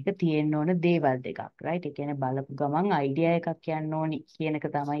visualization එක තියෙන්න ඕන දේවල් දෙකක්, right? ඒ කියන්නේ බලපු ගමන් අයිඩියා එකක් යන්න ඕනි කියන එක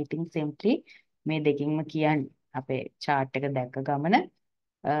තමයි ඉතින් simply මේ දෙකින්ම කියන්නේ. අපේ chart එක දැක්ක ගමන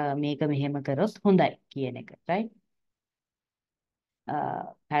මේක මෙහෙම කරොත් හොඳයි කියන එක, right?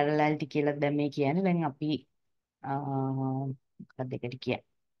 parallelity කියලා දැන් මේ කියන්නේ දැන් අපි මොකක්ද ඒකට කියන්නේ?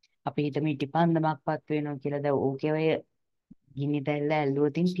 අපි හිතමු ඉටිපන්දමක්පත් වෙනවා කියලා. දැන් ඕකේ ඔය ගිනි දැල්ල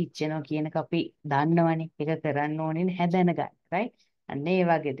ඇල්ලුවතින් පිච්චෙනවා කියන එක අපි දන්නවනේ. ඒක කරන්න ඕනේ නැහැ දැනගන්න, right? අන්න ඒ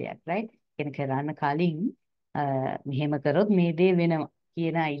වගේ දෙයක්, right? කියන කරන්න කලින් මෙහෙම කරොත් මේ දේ වෙනවා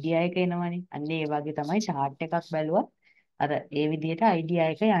කියන අයිඩියා එක එනවනේ. අන්න ඒ වගේ තමයි chart එකක් බැලුවා. අර ඒ විදිහට අයිඩියා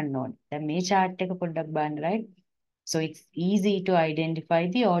එක යන්න ඕනේ. දැන් මේ chart එක පොඩ්ඩක් බලන්න, right? So it's easy to identify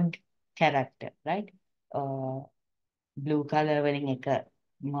the odd character, right? Blue color වලින් එක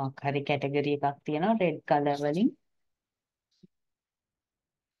මොකක් හරි category එකක් තියෙනවා. Red color වලින්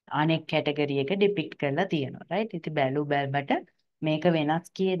අනෙක් කැටගරි එක ඩිපික්ට් කරලා තියෙනවා, right? ඉතින් බැලුවට මේක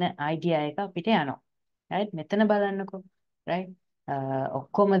වෙනස් කියන අයිඩියා එක අපිට යනවා, right? මෙතන බලන්නකෝ, right?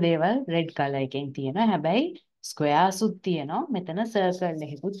 ඔක්කොම දේවල් රෙඩ් කලර් එකෙන් තියෙනවා. හැබැයි ස්ක්වයර්ස් උත් තියෙනවා. මෙතන සර්කල්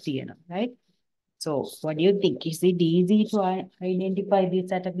එකකුත් තියෙනවා, right? So what do you think? Is it easy to identify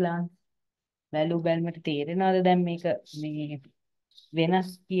this at a glance? බැලුවට තේරෙනවද දැන් මේක මේ වෙනස්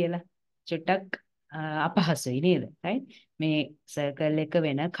කියලා? චුට්ටක් අපහසුයි නේද, right? මේ සර්කල් එක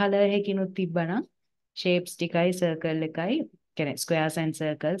වෙන කලර් එකකිනුත් තිබ්බනම් shapes ටිකයි සර්කල් එකයි කියන්නේ squares and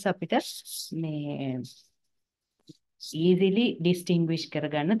circles අපිට මේ easily distinguish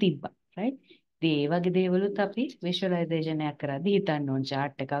කරගන්න තිබ්බා, right? ඉතින් ඒ වගේ දේවලුත් අපි visualization එකක් කරද්දී හිතන්න ඕන.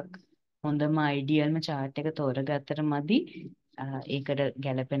 chart එකක් හොඳම idealම chart එක තෝරගත්තට මදි. ඒකට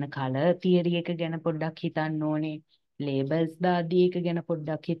ගැලපෙන color theory එක ගැන පොඩ්ඩක් හිතන්න ඕනේ. labels දාදී එක ගැන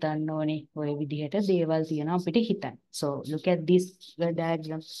පොඩ්ඩක් හිතන්න ඕනේ. ඔය විදිහට දේවල් තියෙනවා අපිට හිතන්න. So look at this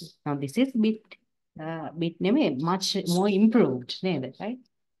diagram. Now this is bit නෙමෙයි much more improved නේද, right?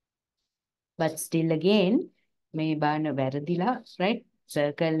 But still again මේ බාන වැරදිලා, right?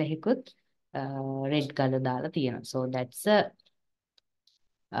 circle එකකුත් red color දාලා තියෙනවා. So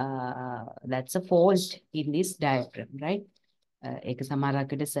that's a fault in this diagram, right? ඒක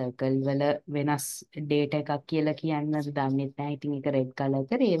සමහරකට සර්කල් වල වෙනස් data එකක් කියලා කියන්නද දන්නේ නැහැ. ඉතින් ඒක රෙඩ් කලර්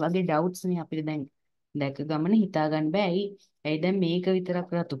කරේ. ඒ වගේ doubts නේ අපිට දැන් දැක ගමන හිතා ගන්න බෑ. ඇයි දැන් මේක විතරක්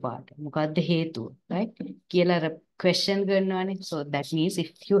රතු පාට? මොකද්ද හේතුව? right? කියලා අර question කරනවානේ. So that means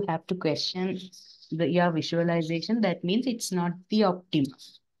if you have to question your visualization, that means it's not the optimum.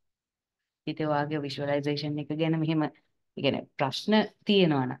 හිතේ වාගේ visualization එක ගැන මෙහෙම කියන්නේ ප්‍රශ්න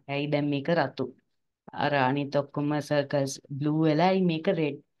තියෙනවා නම් ඇයි දැන් මේක රතු අර අනිත් ඔක්කොම circles blue වෙලායි මේක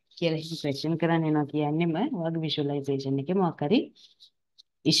red කියලා හිත question කරන්න එනවා කියන්නේම ඔයාගේ visualization එකේ මොකක් හරි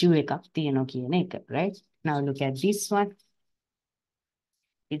issue එකක් තියෙනවා කියන එක right now look at this one.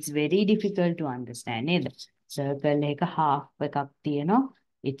 It's very difficult to understand නේද? Circle එක half එකක් තියෙනවා.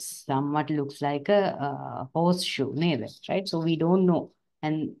 It somewhat looks like a horseshoe නේද? Right? So we don't know.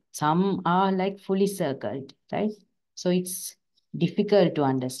 And some are like fully circled, right? So it's difficult to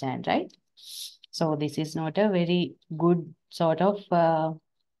understand, right? So this is not a very good sort of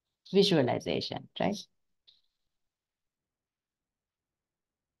visualization, right?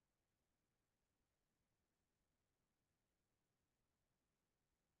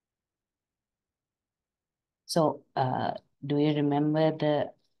 So, do you remember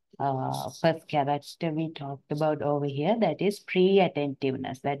the first character we talked about over here? That is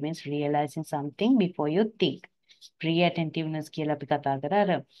pre-attentiveness. That means realizing something before you think. Pre-attentiveness කියලා අපි කතා කරා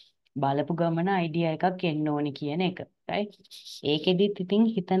අර බලපු ගමන idea එකක් එන්න ඕනි කියන එක. right? ඒකෙදිත් ඉතින්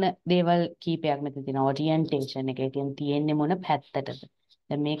හිතන දේවල් කීපයක් මෙතන තියෙනවා. orientation එක. ඒ කියන්නේ තියෙන්නේ මොන පැත්තටද?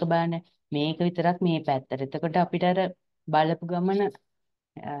 දැන් මේක බලන්න මේක විතරක් මේ පැත්තට. එතකොට අපිට අර බලපු ගමන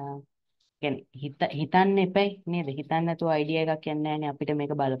කියන්නේ හිතන්න එපයි නේද? හිතන්න නැතුව අයිඩියා එකක් යන්නේ නැහැනේ අපිට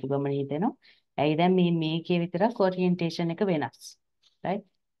මේක බලපු ගමන හිතෙනවා. ඇයි දැන් මේකේ විතරක් ඔරියන්ටේෂන් එක වෙනස්. right?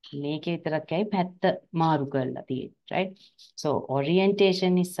 මේකේ විතරක් ඇයි පැත්ත මාරු කරලා තියෙන්නේ. right? So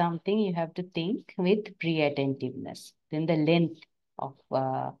orientation is something you have to think with pre-attentiveness. Then the length of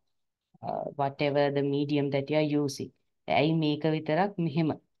whatever the medium that you are using. ඇයි මේක විතරක්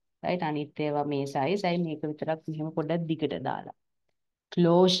මෙහෙම. right? අනිත් ඒවා මේ size ඇයි මේක විතරක් මෙහෙම පොඩ්ඩක් දිගට දාලා.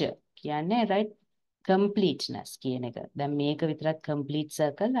 Closure කියන්නේ right completeness කියන එක. දැන් මේක විතරක් complete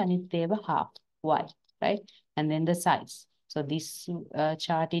circle අනිත් ඒවා half y right and then the size. So this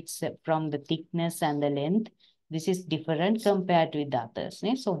chart it's from the thickness and the length. This is different compared with the others.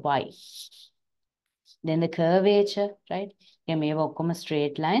 නේ? So y. Then the curvature right. Yeah, මේවා ඔක්කොම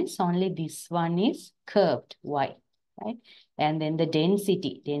straight lines. Only this one is curved y. right and then the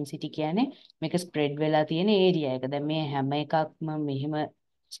density කියන්නේ මේක spread වෙලා තියෙන area එක. දැන් මේ හැම එකක්ම මෙහෙම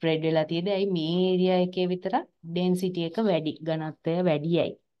spread වෙලා තියෙද්දි ඇයි මේ area එකේ විතරක් density එක වැඩි ඝනත්වය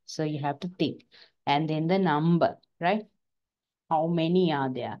වැඩියයි. So you have to think and then the number right how many are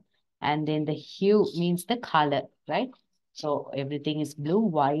there and then the hue means the color right so everything is blue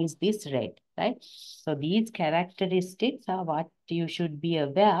why is this red right so these characteristics are what you should be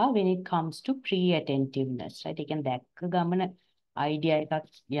aware when it comes to pre-attentiveness right you can දැක්ක ගමන idea එකක්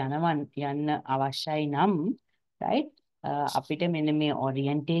යන්න අවශ්‍යයි නම් right අපිට මෙන්න මේ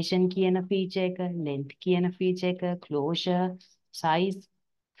orientation කියන feature එක length කියන feature එක closure size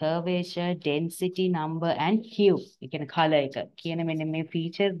curvature, density, number and hue. ඒ කියන්නේ color එක කියන මෙන්න මේ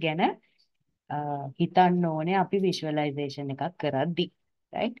features ගැන හිතන්න ඕනේ අපි visualization එකක් කරද්දී.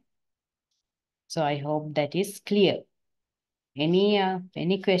 right? So I hope that is clear.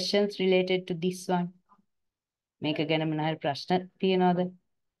 Any questions related to this one? මේක ගැන මොන හරි ප්‍රශ්න තියනවද?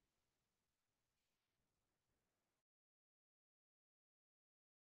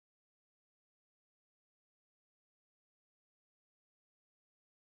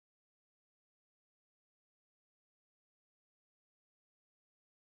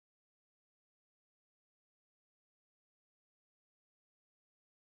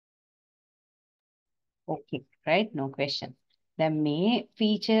 Okay, right? No question. දැන් මේ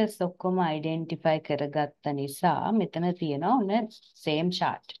features ඔක්කොම identify කරගත්ත නිසා මෙතන තියෙනවා ඔන්න same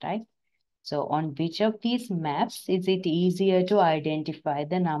chart, right? So on which of these maps is it easier to identify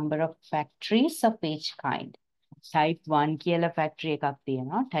the number of factories of each kind? Type 1 කියලා factory එකක්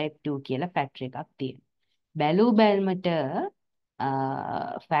තියෙනවා, type 2 කියලා factory එකක් තියෙනවා. බැලූ බැල්මට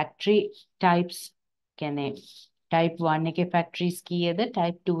factory types කියන්නේ type 1 එකේ factories කීයද,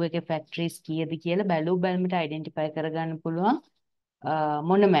 type 2 එකේ factories කීයද කියලා බැලූ බැල්මට identify කරගන්න පුළුවන්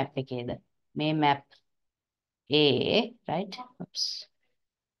මොන map එකේද? මේ map A, right? Oops.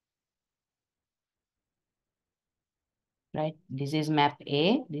 right this is map A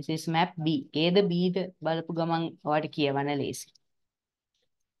this is map B A the B ද බලපු ගමන් ඔයාලට කියවන්න ලේසි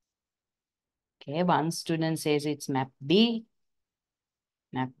okay one student says it's map B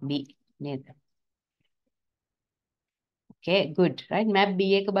නේද okay good right map B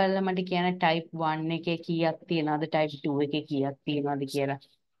එක බලලා මට කියන්න type 1 එකේ කීයක් තියෙනවද type 2 එකේ කීයක් තියෙනවද කියලා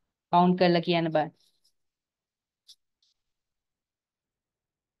count කරලා කියන්න බෑ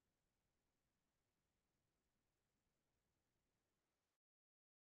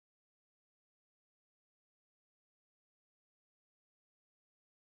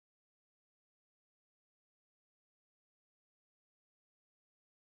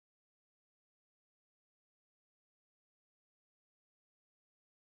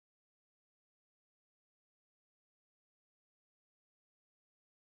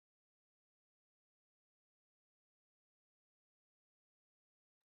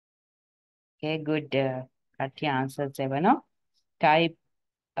Okay, good. Cut your answers, Evano. Type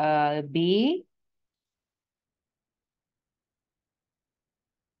B,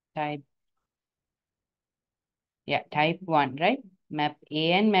 type, yeah, type 1, right? Map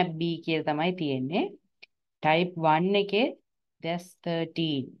A and map B කියලා තමයි තියෙන්නේ. Type 1 එකේ there's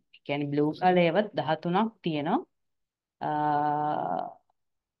 13. කියන්නේ blue color ඒවත් 13ක් තියෙනවා.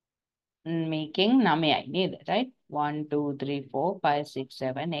 Making 9යි නේද? Right? 1, 2, 3, 4, 5, 6,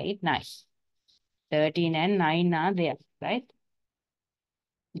 7, 8, 9. 13 and 9 are there, right?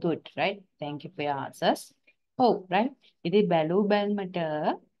 Good, right? Thank you for your answers. Oh, right. ඉතින් බැලූ බැල්මට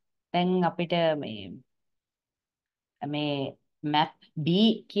දැන් අපිට මේ map B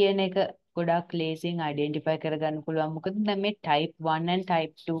කියන එක ගොඩක් ලේසියෙන් identify කරගන්න පුළුවන්. මොකද දැන් මේ type 1 and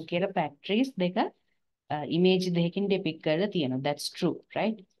type 2 කියලා factories දෙක image දෙකකින් depict කරලා තියෙනවා. That's true,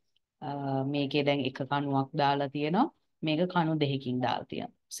 right? මේකේ දැන් එක කණුවක් දාලා තියෙනවා. මේක කණු දෙකකින් දාලා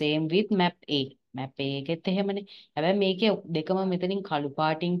තියෙනවා. Same with map A. map A එකෙත් එහෙමනේ. හැබැයි මේකේ දෙකම මෙතනින් කළු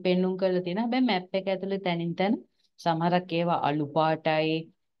පාටින් පෙන්눔 කරලා තියෙනවා. හැබැයි map එක ඇතුලේ තැනින් තැන සමහරක් ඒවා අලු පාටයි.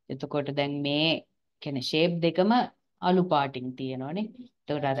 එතකොට දැන් මේ කියන්නේ shape දෙකම අලු පාටින් තියෙනවානේ.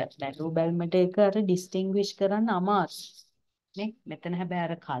 එතකොට අර බැලු බැලමට එක අර distinguish කරන්න අමාරුයි. නේ? මෙතන හැබැයි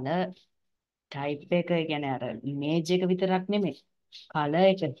අර color type එක කියන්නේ අර image එක විතරක් නෙමෙයි. color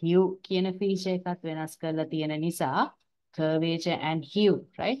එක hue කියන feature එකත් වෙනස් කරලා තියෙන නිසා curvature and hue,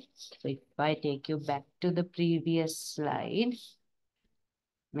 right? So if I take you back to the previous slide,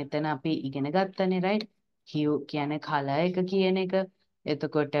 මෙතන අපි ඉගෙන ගත්තනේ, right? hue කියන්නේ color එක කියන එක.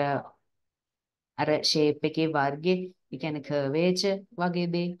 එතකොට අර shape එකේ වර්ගේ, ඒ කියන්නේ curvature වගේ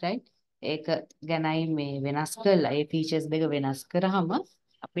දේ, right? ඒක ගැනයි මේ වෙනස් කරලා ඒ features දෙක වෙනස් කරාම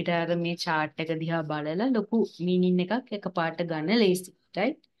අපිට අර මේ chart එක දිහා බලලා ලොකු meaning එකක් එකපාරට ගන්න ලේසි,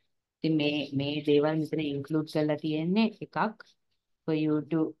 right? ඉතින් මේ දේවල් මෙතන include කරලා තියෙන්නේ එකක් for you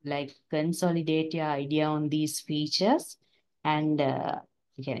to like consolidate your idea on these features and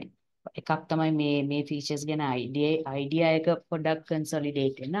කියන්නේ එකක් තමයි මේ features ගැන idea එක පොඩ්ඩක්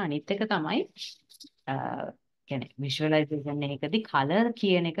consolidate වෙන. අනිත් එක තමයි කියන්නේ visualization එකකදී color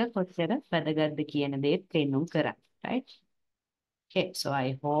කියන එක කොච්චර වැදගත්ද කියන දේත් පෙන්වුම් කරා. Right? Okay, so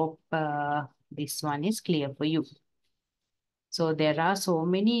I hope this one is clear for you. So there are so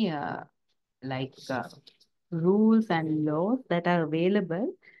many like rules and laws that are available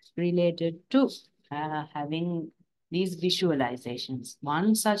related to having these visualizations.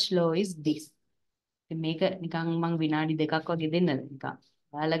 One such law is this. මේක නිකන් මං විනාඩි දෙකක් වගේ දෙන්නද නිකන්.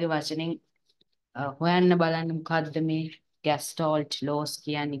 ඔයාලගේ වචනෙන් හොයන්න බලන්න මොකද්ද මේ Gestalt laws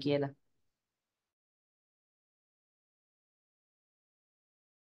කියන්නේ කියලා.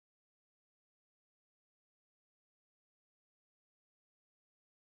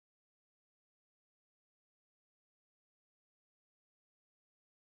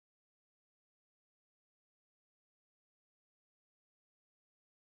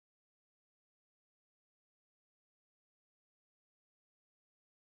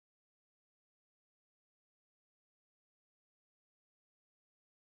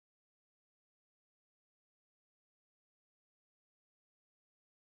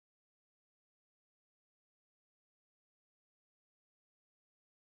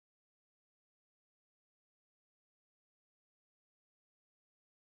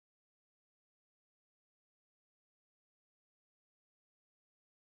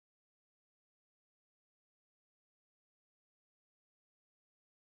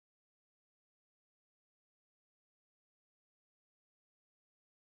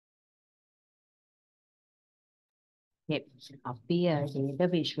 අපි ඒක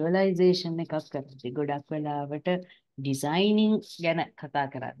visualization එකක් කරද්දී ගොඩක් වෙලාවට designing ගැන කතා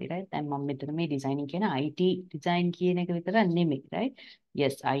කරද්දී right දැන් මම මෙතන මේ designing කියන IT design කියන එක විතර නෙමෙයි right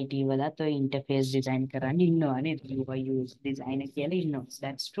yes IT වලත් ඔය interface design කරන්න ඉන්නවනේ UI UX designer කියලා ඉන්නවා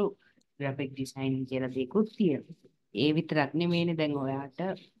that's true graphic designing කියලා දෙකුත් තියෙනවා ඒ විතරක් නෙමෙයිනේ දැන් ඔයාට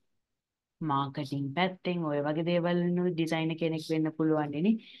මාකටිං පැත්තෙන් ඔය වගේ දේවල් වලින් ඩිසයිනර් කෙනෙක් වෙන්න පුළුවන්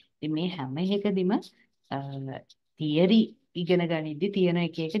නේ. ඉතින් මේ හැම එකදීම තියරි ඉගෙන ගනිද්දි තියෙන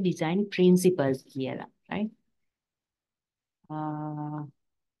එක ඩිසයින් ප්‍රින්සිපල්ස් කියලා, right?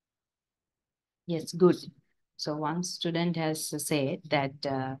 Yes, good. So one student has said that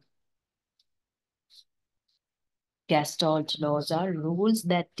Gestalt laws are rules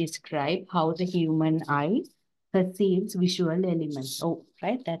that describe how the human eye perceives visual elements. Oh,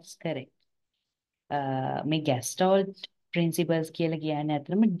 right, that's correct. මේ Gestalt principles කියලා කියන්නේ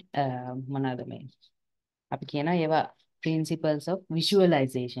අතරම මොනවාද මේ අපි කියනවා ඒවා principles of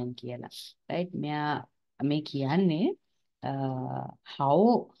visualization කියලා right මෙයා මේ කියන්නේ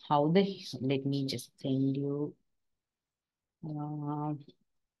how the let me just send you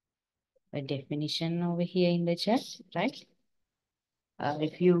a definition over here in the chat, right?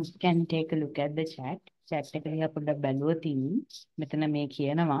 If you can take a look at the chat එක දිහා පොඩ්ඩක් බැලුවොත් මෙතන මේ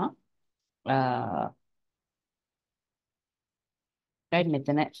කියනවා right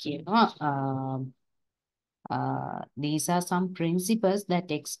මෙතන කියනවා these are some principles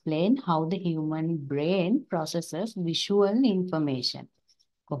that explain how the human brain processes visual information.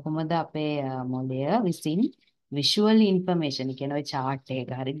 කොහොමද අපේ මොළය විසින් visual information කියන ඔය chart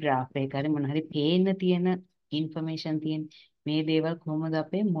එක හරි graph එක හරි මොන හරි පේන්න තියෙන information තියෙන මේ දේවල් කොහොමද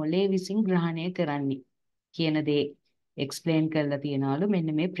අපේ මොළය විසින් ග්‍රහණය කරන්නේ කියන දේ explain කරලා තියනවලු මෙන්න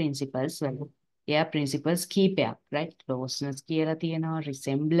මේ principles වල. එයා principles කීපයක් right closeness කියලා තියෙනවා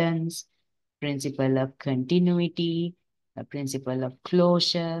resemblance principle of continuity a principle of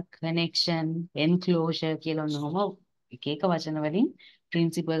closure connection enclosure කියලා ඔන්නෝම එක එක වචන වලින්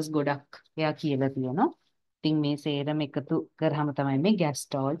principles ගොඩක් එයා කියලා තියෙනවා. ඉතින් මේ සේරම එකතු කරාම තමයි මේ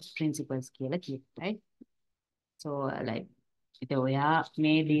Gestalt principles කියලා කියන්නේ right. So like ඉතින් ඔයා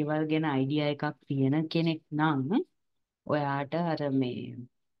මේ දේවල් ගැන idea එකක් තියෙන කෙනෙක් නම් ඔයාට අර මේ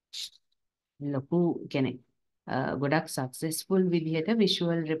ලොකු කෙනෙක් ගොඩක් successful විදිහට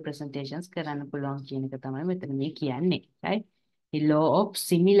visual representations කරන්න පුළුවන් කියන එක තමයි මෙතන මේ කියන්නේ right. The law of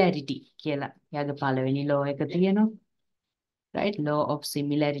similarity කියලා එයාගේ පළවෙනි law එක තියෙනවා. Right, law of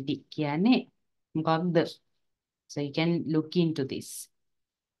similarity කියන්නේ මොකක්ද? So you can look into this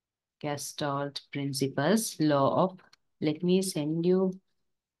Gestalt principles law of, let me send you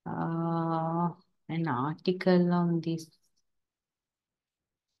an article on this.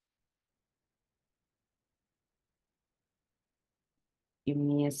 Give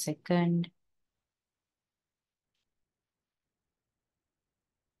me a second.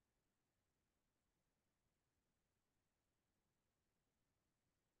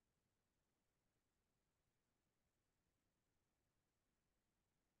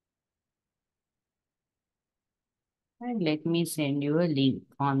 And let me send you a link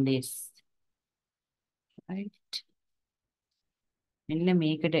on this. Right. මෙන්න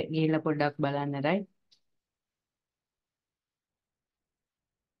මේකට ගිහිල්ලා පොඩ්ඩක් බලන්න right.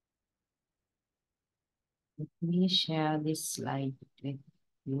 Let me share this slide with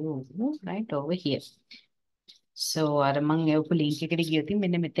you right over here. So අර මම එවපු link එකට ගියොත්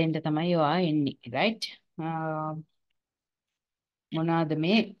මෙන්න මෙතෙන්ට තමයි ඔයා එන්නේ right. මොනවාද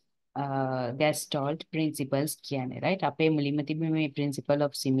මේ Gestalt principles කියන්නේ right. අපේ මුලින්ම තිබෙන මේ principle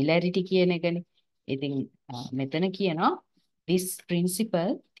of similarity කියන එකනේ. ඉතින් මෙතන කියනවා this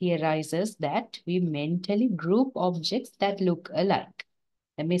principle theorizes that we mentally group objects that look alike.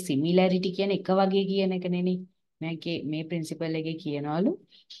 දැන් මේ similarity කියන්නේ එක වගේ කියන එකනේ. මේකේ මේ principle එකේ කියනවලු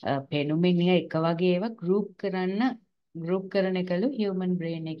පෙනුමෙන් එක වගේ ඒවා group කරන එකලු human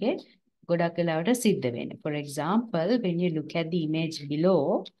brain එකේ ගොඩක් වෙලාවට සිද්ධ වෙන්නේ. For example, when you look at the image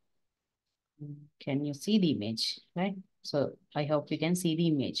below, can you see the image, right? So I hope you can see the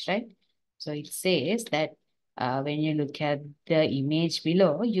image, right? So it says that when you look at the image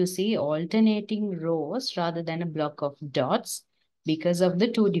below, you see alternating rows rather than a block of dots because of the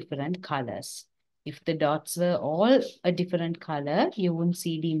two different colors. If the dots were all a different color, you wouldn't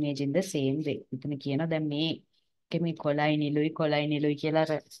see the image in the same way. ඉතන කියන දැන් මේ මේ කොළයි නිලුයි කියලා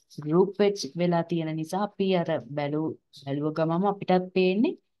අර group වෙලා තියෙන නිසා අපි අර බැලුව ගමම අපිටත්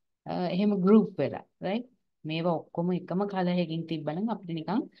පේන්නේ එහෙම group වෙලා right. මේවා ඔක්කොම එකම color එකකින් තිබ්බනම් අපිට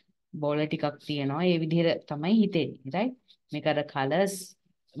නිකන් බෝල ටිකක් තියෙනවා ඒ විදිහට තමයි හිතෙන්නේ right. මේක අර colors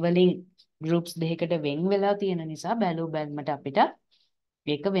වලින් groups දෙකකට වෙන් වෙලා තියෙන නිසා බැලුමට අපිට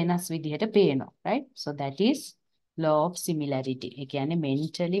ඒක වෙනස් විදිහට පේනවා right. So that is law of similarity. ඒ කියන්නේ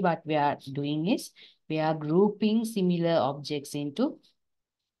mentally what we are doing is we are grouping similar objects into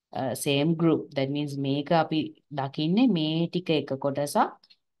same group. That means මේක අපි දකින්නේ මේ ටික එක කොටසක්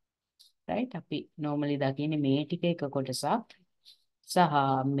right. අපි normally දකින්නේ මේ ටික එක කොටසක් සහ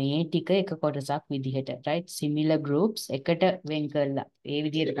මේ ටික එක කොටසක් විදිහට right. Similar groups එකට වෙන් කරලා ඒ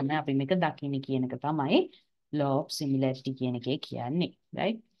විදිහට තමයි අපි මේක දකින්නේ කියන එක තමයි law of similarity කියන එකේ කියන්නේ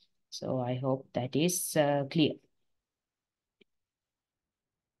right. So I hope that is clear.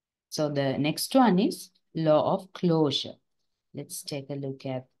 So the next one is law of closure. Let's take a look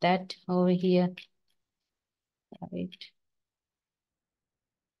at that over here. Right.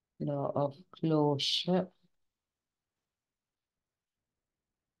 Law of closure.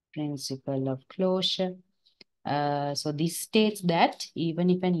 Principle of closure. So this states that even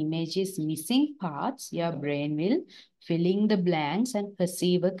if an image is missing parts, your brain will fill in the blanks and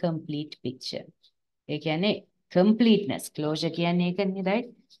perceive a complete picture. ඒ කියන්නේ completeness closure කියන්නේ ඒකනේ right.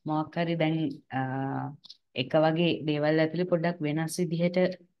 මොකක් හරි දැන් එක වගේ දේවල් ඇතුලේ පොඩ්ඩක් වෙනස් විදිහට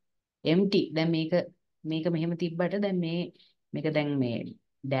empty. දැන් මේක මෙහෙම තිබ්බට දැන් මේක දැන් මේ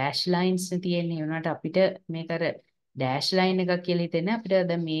dash lines තියෙන්නේ උනාට අපිට මේක අර dash line එකක් කියලා හිතෙන්නේ අපිට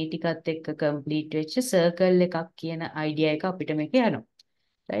දැන් මේ ටිකත් එක්ක complete වෙච්ච circle එකක් කියන idea එක අපිට මේක යනවා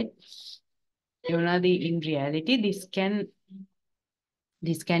right ඒ වුණාද in reality this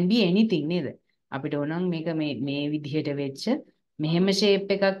can be anything නේද අපිට ඕනම් මේක මේ විදිහට වෙච්ච මෙහෙම shape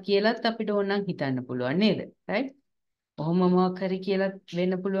එකක් කියලාත් අපිට ඕනම් හිතන්න පුළුවන් නේද right ඔහොම මොකක් හරි කියලා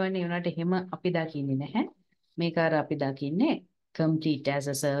වෙන්න පුළුවන් ඒ වුණාට එහෙම අපි දකින්නේ නැහැ මේක අර අපි දකින්නේ complete as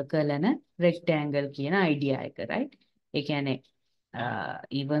a circle and a rectangle කියන idea එක right ඒ කියන්නේ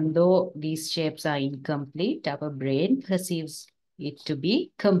even though these shapes are incomplete our brain perceives it to be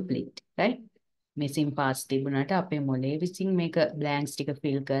complete right missing parts තිබුණාට අපේ මොලේ විසින් මේක blanks ටික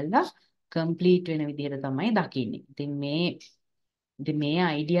fill කරලා complete වෙන විදිහට තමයි දකින්නේ ඉතින් මේ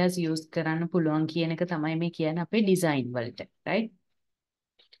ideas use කරන්න පුළුවන් කියන එක තමයි මේ කියන්නේ අපේ design වලට right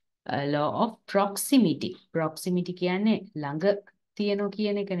law of proximity කියන්නේ ළඟ තියනවා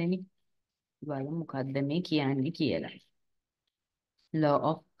කියන එක නෙනි බලමු මොකද්ද මේ කියන්නේ කියලා law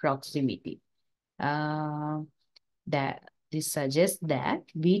of proximity that this suggests that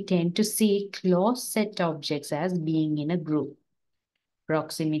we tend to see close set objects as being in a group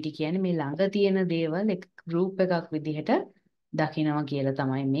proximity කියන්නේ මේ ළඟ තියෙන දේවල් එක group එකක් විදිහට දකිනවා කියලා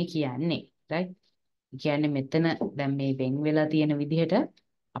තමයි මේ කියන්නේ right කියන්නේ මෙතන දැන් මේ වෙන් වෙලා තියෙන විදිහට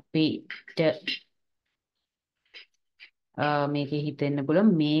අපිට මේකේ හිතෙන්න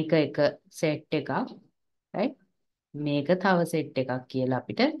පුළුවන් මේක එක සෙට් එකක් right මේක තව සෙට් එකක් කියලා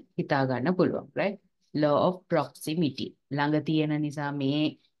අපිට හිතා ගන්න පුළුවන් right law of proximity ළඟ තියෙන නිසා මේ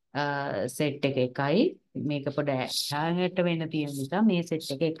සෙට් එක එකයි මේක පොඩ ඈතට වෙන්න තියෙන නිසා මේ සෙට්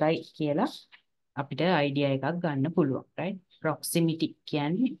එක එකයි කියලා අපිට අයිඩියා එකක් ගන්න පුළුවන් right proximity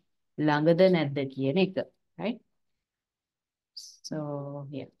කියන්නේ ළඟද නැද්ද කියන එක right so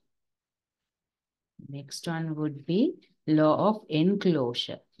yeah next one would be law of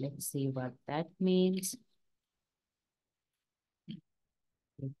enclosure let's see what that means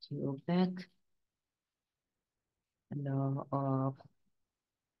get you back law of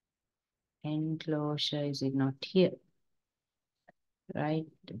enclosure is it not here right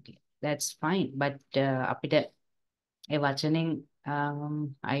okay that's fine but අපිට ඒ වචනෙන්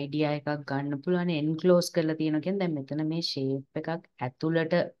idea එකක් ගන්න පුළුවන් enclose කරලා තියෙනවා කියන්නේ දැන් මෙතන මේ shape එකක්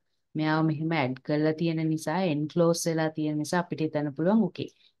ඇතුළට මෙයාව මෙහෙම add කරලා තියෙන නිසා enclose වෙලා තියෙන නිසා අපිට හිතන්න පුළුවන් okay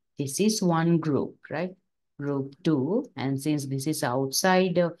this is one group right group 2 and since this is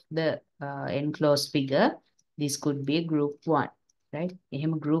outside of the enclosed figure this could be group 1 right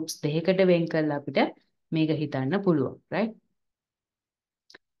එහෙම groups දෙකකට වෙන් කරලා අපිට මේක හිතන්න පුළුවන් right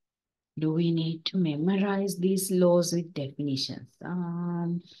do we need to memorize these laws with definitions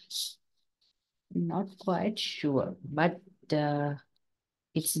not quite sure but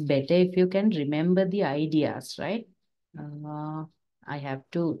it's better if you can remember the ideas right I have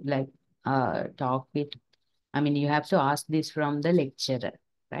to like talk with I mean you have to ask this from the lecturer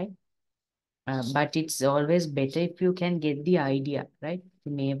right but it's always better if you can get the idea right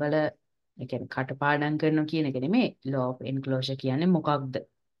මේ වල ඒ කියන්නේ කටපාඩම් කරනවා කියන එක නෙමෙයි law of enclosure කියන්නේ මොකක්ද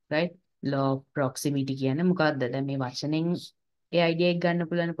right law of proximity කියන්නේ මොකක්ද දැන් මේ වචනෙන් ඒ idea එක ගන්න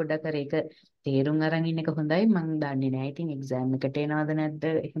පුළුවන් පොඩ්ඩක් අර ඒක තේරුම් අරන් ඉන්න එක හොඳයි මම දන්නේ නැහැ ඉතින් exam එකට එනවද නැද්ද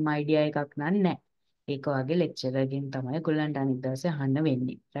එහෙම idea එකක් නැහැ ඒක වගේ lecturer ගෙන් තමයි ඔයගොල්ලන්ට අනිත් දවසේ අහන්න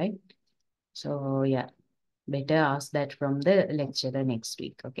වෙන්නේ right so yeah better ask that from the lecturer next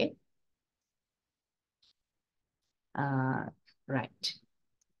week okay right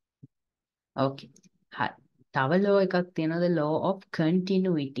okay hi තව law එකක් තියෙනවා the law of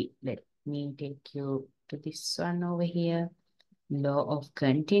continuity let me take you to this one over here law of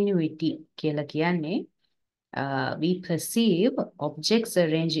continuity කියලා කියන්නේ we perceive objects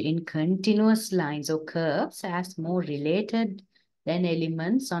arranged in continuous lines or curves as more related than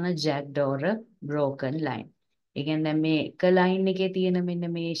elements on a jagged or a broken line. ඒ කියන්නේ දැන් මේ එක line එකේ තියෙන මෙන්න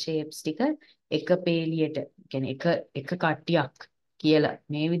මේ shapes ටික එක පේලියට කියන්නේ එක කට්ටියක් කියලා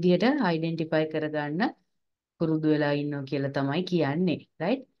මේ විදිහට identify කරගන්න පුරුදු වෙලා ඉන්නවා කියලා තමයි කියන්නේ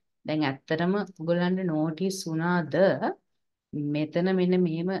right දැන් ඇත්තටම ඔයගොල්ලන්ට notice වුණාද මෙතන මෙන්න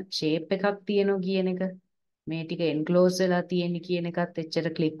මෙහෙම shape එකක් තියෙනවා කියන එක මේ ටික enclose වෙලා තියෙන්නේ කියන එකත් එච්චර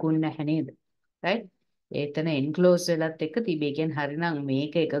click වුන්නේ නැහැ නේද right එතන enclose වෙලත් එක්ක තිබේ කියන්නේ හරිනම්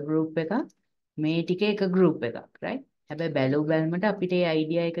මේක එක group එකක් මේ ටික එක group එකක් right හැබැයි බැලු බැලමට අපිට ඒ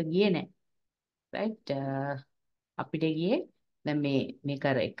idea එක ගියේ නැහැ right අපිට ගියේ දැන් මේක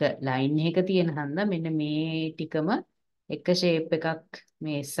අර එක line එකක තියෙන හන්දා මෙන්න මේ ටිකම එක shape එකක්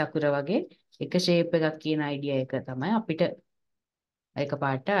මේ S අකුර වගේ එක shape එකක් කියන idea එක තමයි අපිට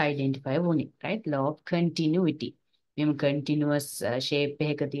එකපාරට identify වුණේ right law of continuity මෙම continuous shape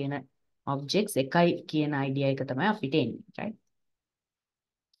එකක තියෙන objects එකයි කියන idea එක තමයි අපිට එන්නේ right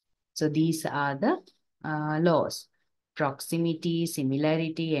So these are the laws. Proximity,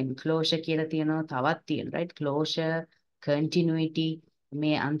 similarity, enclosure කියලා තියෙනවා තවත් තියෙනවා right closure, continuity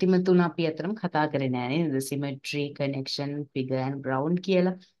මේ අන්තිම තුන අපි අතරම කතා කරේ නෑ නේද symmetry, connection, figure and ground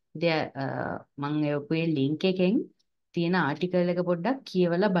කියලා. ඉතින් මම ඔය link එකෙන් තියෙන article එක පොඩ්ඩක්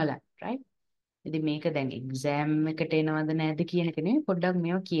කියවලා බලන්න right. ඉතින් මේක දැන් exam එකට එනවද නැද්ද කියන එක නෙවෙයි පොඩ්ඩක්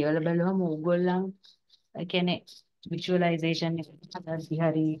මේවා කියවලා බලුවම ඕගොල්ලන් කියන්නේ visualization හදද්දි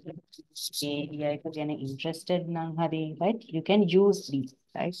හරි area එක ගැන interested නම් හරි right you can use these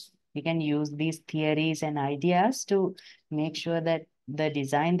right you can use these theories and ideas to make sure that the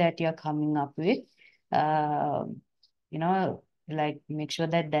design that you're coming up with uh, you know like make sure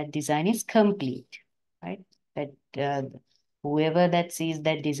that that design is complete right that whoever that sees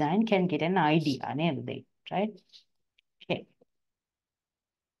that design can get an idea and everything right okay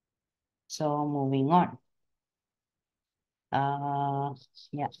so moving on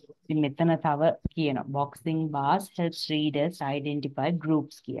yeah. ඉතින් මෙතන තව කියනවා boxing bars helps readers identify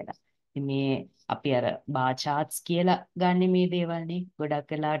groups කියලා. ඉතින් මේ අපි අර bar charts කියලා ගන්න මේ දේවල්නේ.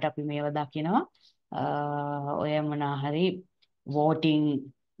 ගොඩක් වෙලාවට අපි මේවා දකිනවා. ඔය මොනා හරි voting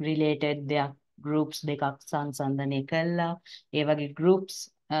related දෙයක් groups දෙකක් සංසන්දනය කළා. ඒ වගේ groups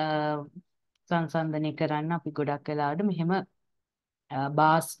සංසන්දනය කරන්න අපි ගොඩක් වෙලාවට මෙහෙම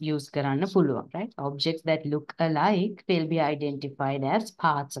bars use කරන්න පුළුවන්, right? Objects that look alike will be identified as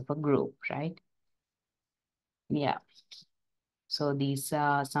parts of a group, right? Yeah. So these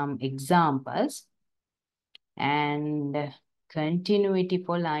are some examples and continuity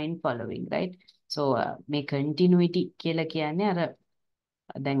for line following, right? So මේ continuity කියලා කියන්නේ අර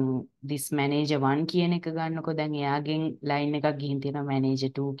දැන් this manager 1 කියන එක ගන්නකො දැන් එයාගෙන් line එකක් ගිහින් තියෙනවා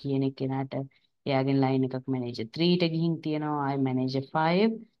manager 2 කියන කෙනාට එයාගෙන් line එකක් manager 3 ට ගිහින් තියෙනවා I manager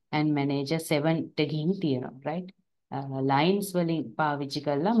 5 and manager 7 ට ගිහින් තියෙනවා right lines වලින් පාවිච්චි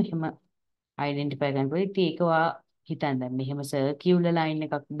කරලා මෙහෙම identify කරනකොට ඉතින් ඒක ඔයා හිතන්න දැන් මෙහෙම circular line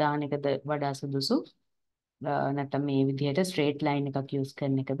එකක් දාන එකද වඩා සුදුසු නැත්නම් මේ විදිහට straight line එකක් use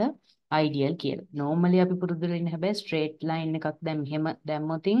කරන එකද ideal කියලා. normally අපි පුරුදු වෙන්නේ හැබැයි straight line එකක් දැන් මෙහෙම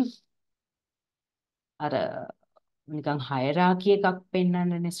දැම්මොතින් අර නිකන් hierarchy එකක්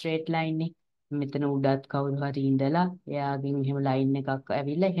පෙන්වන්නනේ straight line නේ. මෙතන උඩත් කවුරු හරි ඉඳලා එයාගෙන් මෙහෙම line එකක්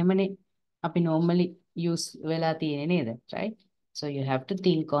ඇවිල්ලා එහෙමනේ අපි normally use වෙලා තියෙන්නේ නේද? right? So you have to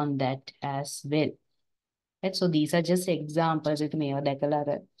think on that as well. Right? So these are just examples. ඉතින් මේවා දැකලා අර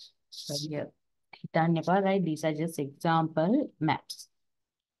හිතන්න එපා right? These are just example maps.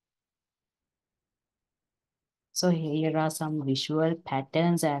 So here are some visual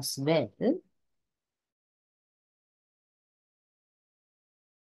patterns as well.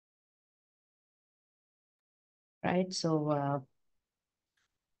 Right, so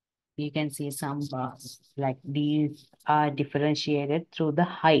you can see some bars like these are differentiated through the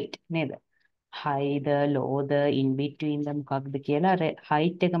height. Neither high, the low, the in between them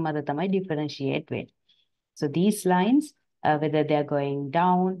height එක මත තමයි differentiate වෙන්නේ. So these lines, whether they are going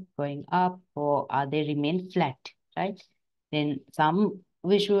down, going up, or are they remain flat, right? Then some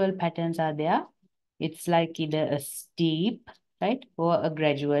visual patterns are there. It's like either a steep, right, or a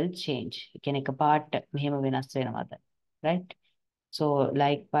gradual change. කියන එකපාරට මෙහෙම වෙනස් වෙනවද, right? So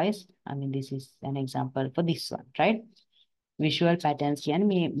likewise, I mean, this is an example for this one, right? Visual patterns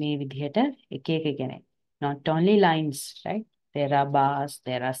කියන්නේ මේ විදිහට එක එක කියන්නේ not only lines, right? There are bars,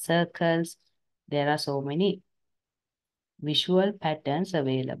 there are circles, there are so many visual patterns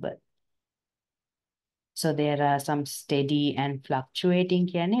available. So there are some steady and fluctuating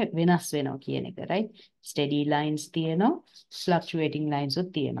කියන්නේ වෙනස් වෙනවා කියන එක, right? Steady lines තියෙනවා, fluctuating lines උත්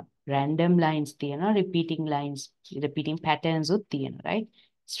තියෙනවා. Random lines තියෙනවා, repeating patterns උත් තියෙනවා, right?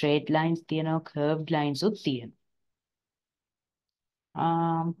 Straight lines තියෙනවා, curved lines උත් තියෙනවා.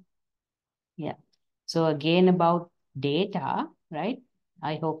 Yeah. So again about data, right?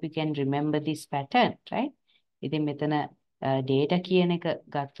 I hope you can remember this pattern, right? ඉතින් මෙතන data කියන එක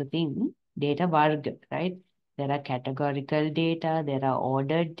ගත්තොතින් data වර්ග, right? There are categorical data, there are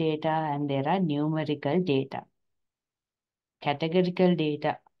ordered data, and there are numerical data. Categorical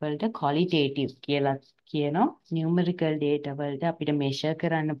data වලට qualitative කියලා කියනවා. Numerical data වලට අපිට measure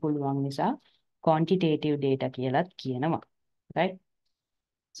කරන්න පුළුවන් නිසා quantitative data කියලාත් කියනවා. Right?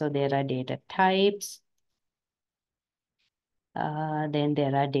 So there are data types. Then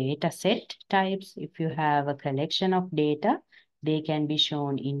there are data set types. If you have a collection of data, they can be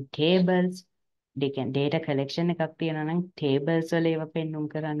shown in tables. They can data collection එකක් තියෙනවා නම් tables වල ඒවා පෙන්වුම්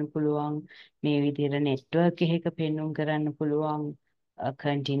කරන්න පුළුවන්. මේ විදිහට network එකක පෙන්වුම් කරන්න පුළුවන්.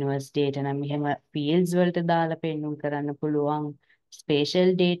 Continuous data නම් මෙහෙම fields වලට දාලා පෙන්වුම් කරන්න පුළුවන්.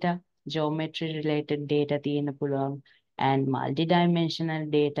 Spatial data, geometry related data තියෙන්න පුළුවන්. And multidimensional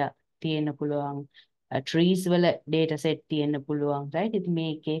data තියෙන්න පුළුවන්. trees වල data set තියෙන්න පුළුවන්, right? ඉතින්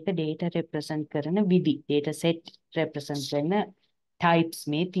මේක එක data represent කරන විදි, data set represent කරන types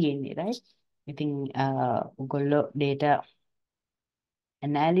මේ තියෙන්නේ, right? ඉතින් ඔයගොල්ලෝ data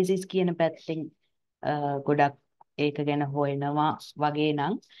analysis කියන පැත්තෙන් ගොඩක් ඒක ගැන හොයනවා වගේ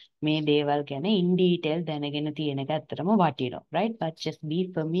නම් මේ දේවල් ගැන in detail දැනගෙන තියෙන එක ඇත්තටම වටිනවා, right? But just be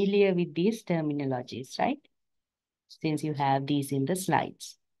familiar with these terminologies, right? Since you have these in the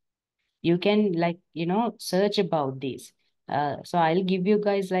slides, you can, like, search about this. So I'll give you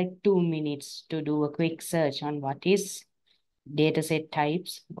guys like 2 minutes to do a quick search on what is dataset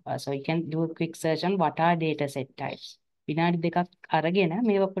types. So you can do a quick search on what are dataset types. විනාඩි දෙකක් අරගෙන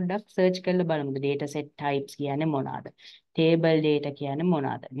මේවා පොඩ්ඩක් search කරලා බලමු. dataset types කියන්නේ මොනවාද? table data කියන්නේ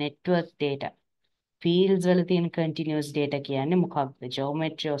මොනවාද? network data. fields වල තියෙන continuous data කියන්නේ මොකක්ද?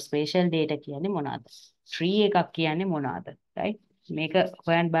 geometry or spatial data කියන්නේ මොනවාද? tree එකක් කියන්නේ මොනවාද? right? මේක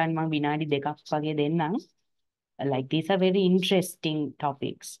හොයන්න බලන්න මම විනාඩි දෙකක් වගේ දෙන්නම්. Like, these are very interesting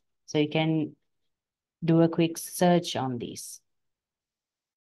topics. So you can do a quick search on these.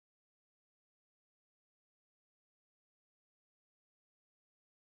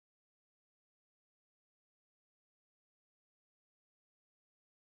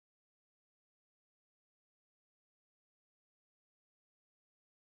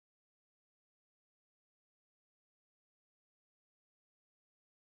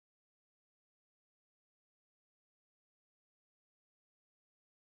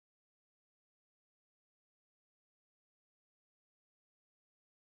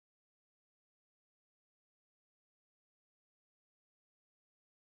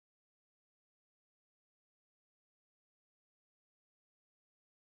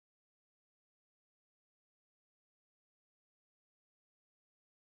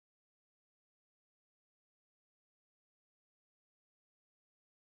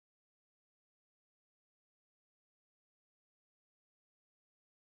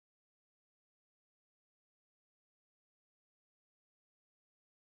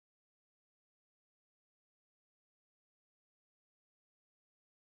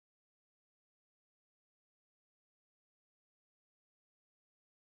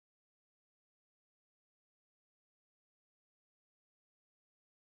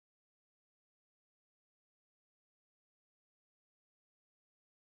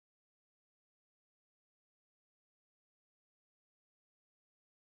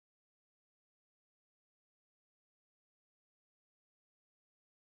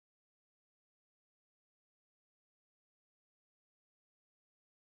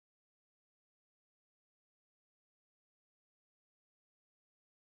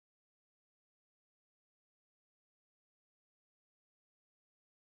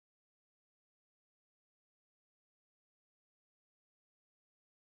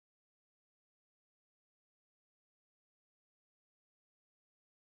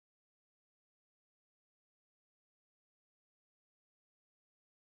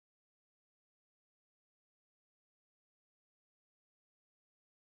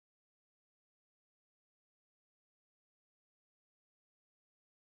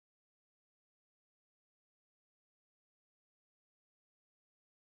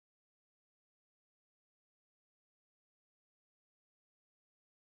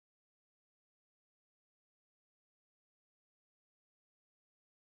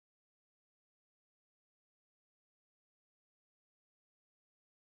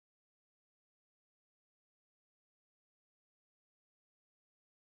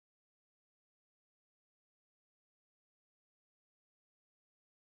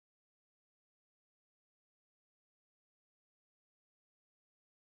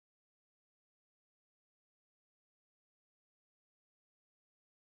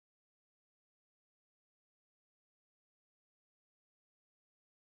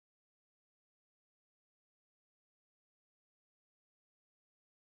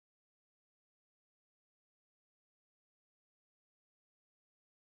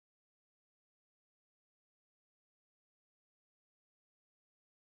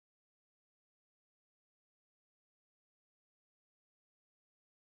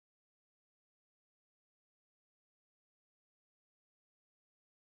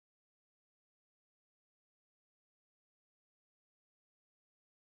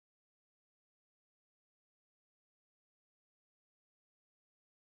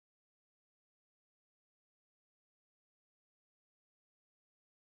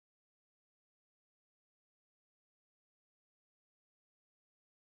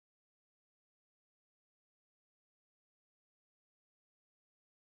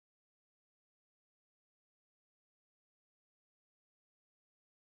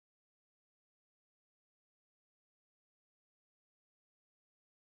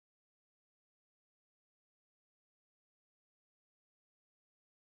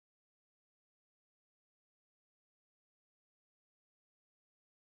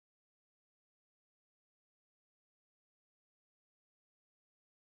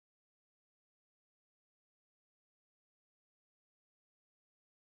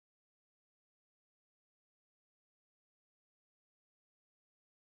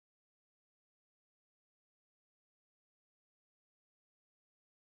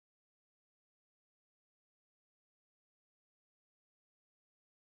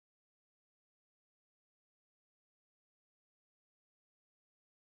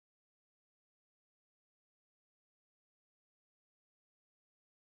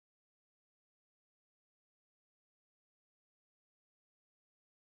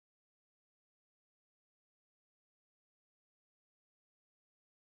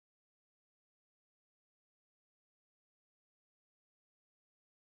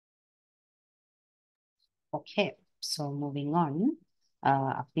 Okay, so moving on.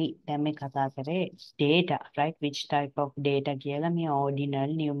 අපි දැන් මේ කතා කරේ data, right? Which type of data කියලා මේ ordinal,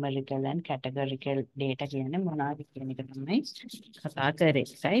 numerical and categorical data කියන්නේ මොනවද කියන එක තමයි කතා කරේ,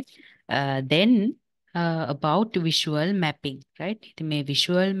 right? Then about visual mapping, right? ඉතින් මේ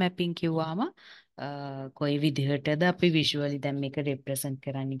visual mapping කිව්වම කොයි විදිහටද අපි visually දැන් මේක represent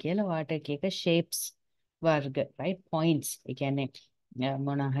කරන්න කියලා වාට එක එක shapes වර්ග, right? Points. ඒ කියන්නේ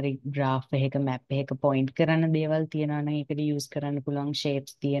මොන හරි graph එකක map එකක point කරන දේවල් තියෙනවා නම් ඒකට use කරන්න පුළුවන්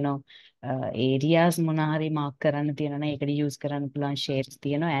shapes තියෙනවා areas මොන හරි mark කරන්න තියෙනවා නම් ඒකට use කරන්න පුළුවන් shapes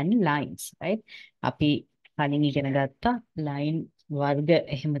තියෙනවා and lines, right? අපි කලින් ඉගෙන ගත්තා line වර්ග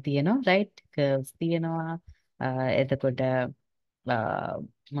එහෙම තියෙනවා, right? curves තියෙනවා එතකොට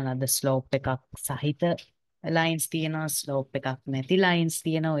මොනවාද slope එකක් සහිත lines තියෙනවා slope එකක් නැති lines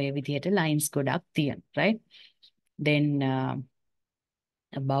තියෙනවා ඔය විදිහට lines ගොඩක් තියෙනවා, right? Then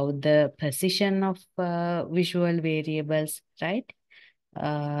about the position of visual variables, right?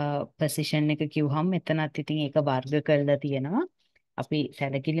 Position එක කිව්වහම මෙතනත් ඉතින් ඒක වර්ග කරලා තියෙනවා. අපි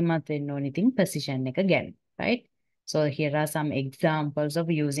සැලකිලිමත් වෙන්න ඕනේ ඉතින් position එක ගැන, right? So here are some examples of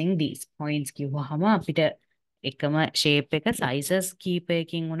using these points කිව්වහම අපිට එකම shape එක sizes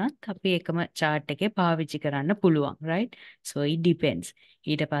කීපයකින් වුණත් අපි එකම chart එකේ පාවිච්චි කරන්න පුළුවන්, right? So it depends.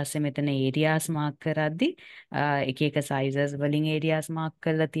 ඊට පස්සේ මෙතන areas mark කරද්දි එක එක sizes වලින් areas mark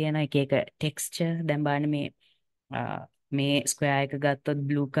කරලා තියෙන එක එක texture දැන් බලන්න මේ square එක ගත්තොත්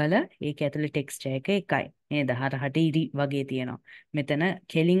blue color ඒක ඇතුලේ texture එක එකයි නේද හරහට ඉරි වගේ තියෙනවා මෙතන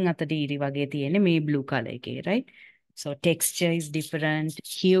කෙලින් අතට ඉරි වගේ තියෙන්නේ මේ blue color එකේ, right? So texture is different,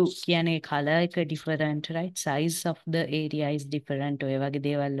 hue කියන්නේ color එක different, right? Size of the area is different ඔය වගේ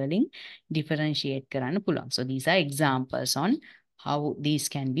දේවල් වලින් differentiate කරන්න පුළුවන්. So these are examples on how these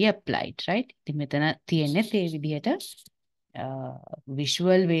can be applied, right? ඉතින් මෙතන තියෙන්නේ ඒ විදිහට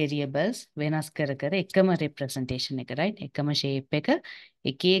visual variables වෙනස් කර කර එකම representation එක, right? එකම shape එක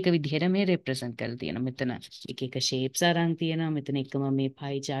එක එක විදිහට මේ represent කරලා තියෙනවා. මෙතන එක එක shapes අරන් තියෙනවා. මෙතන එකම මේ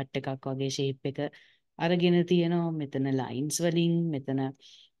pie chart එකක් වගේ shape එක අරගෙන තියෙනවා. මෙතන lines වලින් මෙතන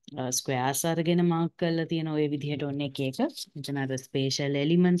squares අරගෙන mark කරලා තියෙනවා. ඔය විදිහට ඔන්න එක එක. මෙතන අර spatial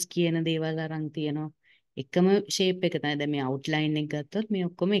elements කියන දේවල් අරන් තියෙනවා. එකම shape එක තමයි දැන් මේ outline එක ගත්තොත් මේ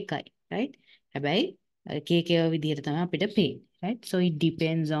ඔක්කොම එකයි, right? හැබැයි එක විදිහට තමයි අපිට පේන්නේ, right? So it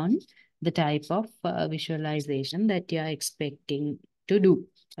depends on the type of visualization that you are expecting to do,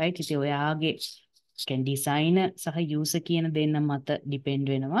 right? ඉතින් ඔයාගේ can designer සහ user කියන දෙන්න මත depend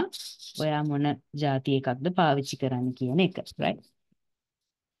වෙනවා ඔයා මොන જાති එකක්ද පාවිච්චි කරන්න කියන එක, right?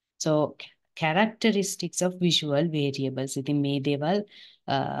 So characteristics of visual variables ඉතින් මේ දේවල්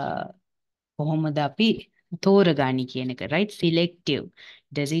කොහොමද අපි තෝරගන්නේ කියන එක, right? Selective.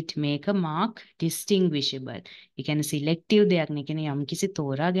 Does it make a mark distinguishable? ඒ කියන්නේ selective දෙයක් නේ. කියන්නේ යම්කිසි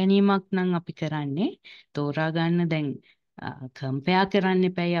තෝරා ගැනීමක් නම් අපි කරන්නේ තෝරා ගන්න දැන් compare කරන්න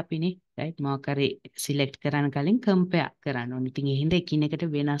එපායි අපිනේ, right? මොකක් හරි select කරන්න කලින් compare කරන්න ඕනේ. ඉතින් ඒ හින්දා එකිනෙකට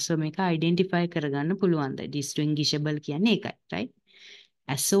වෙනස්ව මේක identify කරගන්න පුළුවන්ද? Distinguishable කියන්නේ ඒකයි, right?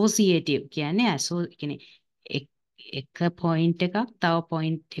 Associative කියන්නේ එක point එකක් තව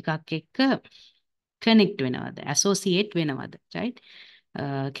point එකක් එක්ක connect වෙනවද associate වෙනවද, right?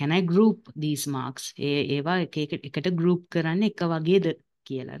 Can I group these marks ඒවා එකට group කරන්න එක වගේද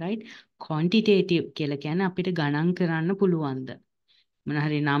කියලා, right? Quantitative කියලා කියන්නේ අපිට ගණන් කරන්න පුළුවන්ද මොන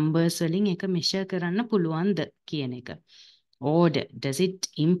හරි numbers වලින් එක measure කරන්න පුළුවන්ද කියන එක. Order, does it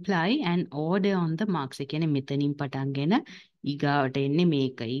imply an order on the marks? ඒ කියන්නේ මෙතනින් පටන්ගෙන ඊගාවට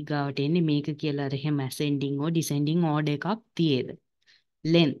එන්නේ මේක කියලා එහෙම ascending or descending order එකක් තියේද?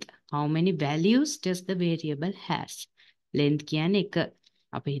 Length, how many values does the variable has? Length කියන්නේ එක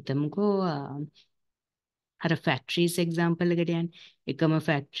අපි හිතමුකෝ අර factories example එකට යන්නේ එකම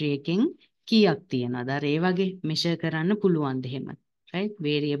factory එකෙන් කීයක් තියෙනවද අර ඒ වගේ measure කරන්න පුළුවන්ද එහෙම, right?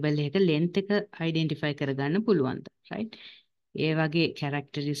 variable එක length එක identify කරගන්න පුළුවන්ද, right? ඒ වගේ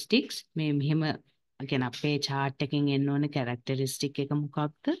characteristics මෙහෙම කියන්නේ අපේ chart එකෙන් එන්න ඕන characteristic එක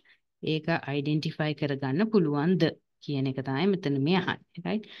මොකක්ද ඒක identify කරගන්න පුළුවන්ද කියන එක තමයි මෙතන මේ අහන්නේ,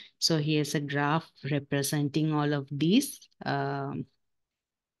 right? So here's a graph representing all of these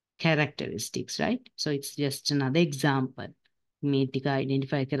characteristics, right? So it's just another example. මේ ටික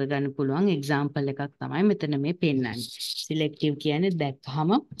identify කරගන්න පුළුවන් example එකක් තමයි මෙතන මේ පෙන්නන්නේ. Selective කියන්නේ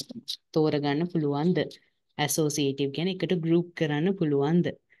දැක්කහම තෝරගන්න පුළුවන්ද? Associative කියන්නේ එකට group කරන්න පුළුවන්ද?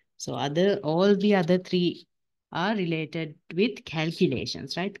 So all the other three are related with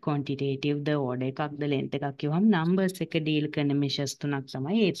calculations, right? Quantitative the order එකක් the length එකක් කියවම numbers එක deal කරන measures තුනක්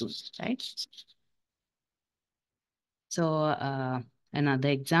තමයි ඒ තුන, right? So another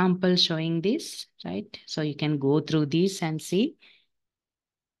example showing this, right? So you can go through this and see.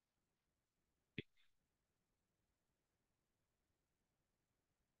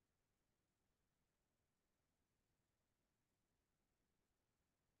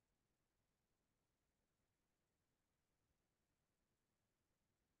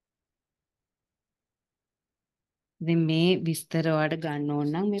 ඉතින් මේ විස්තර ඔයාලට ගන්න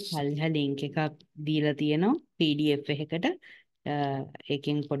ඕන නම් මේ පල්ලෙහා link එකක් දීලා තියෙනවා PDF එකකට.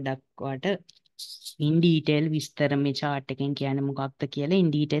 ඒකෙන් පොඩ්ඩක් ඔයාලට in detail විස්තර මේ chart එකෙන් කියන්නේ මොකක්ද කියලා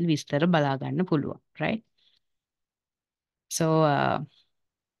in detail විස්තර බලා ගන්න පුළුවන්. Right? So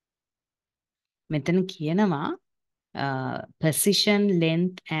මෙතන කියනවා precision,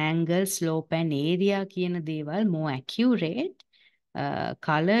 length, angle, slope and area කියන දේවල් more accurate.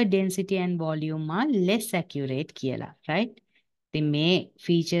 Color, density and volume are less accurate කියලා. Right? ඉතින් මේ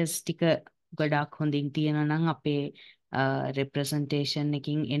features ටික ගොඩක් හොඳින් තියෙනවා නම් අපේ representation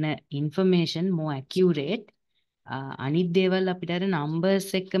එකකින් එන information more accurate. අනිත් දේවල් අපිට අර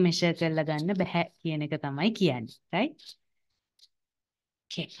numbers එක්ක measure කරලා ගන්න බෑ කියන එක තමයි කියන්නේ. Right?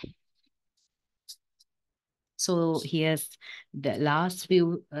 Okay. So here's the last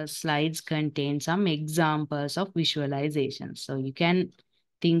few slides contain some examples of visualization. So you can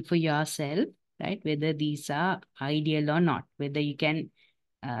think for yourself, right, whether these are ideal or not, whether you can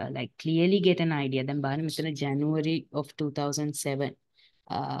like clearly get an idea. Then බලන්න මෙතන January of 2007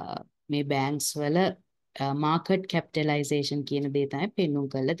 මේ banks වල market capitalization කියන දේ තමයි පෙන්වුම්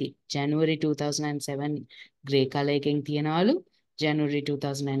කරලා තියෙන්නේ. January 2007 grey color එකෙන් තියනවලු. January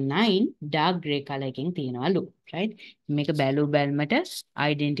 2009 dark grey color එකෙන් තියනවලු. Right? මේක බැලු බැලමට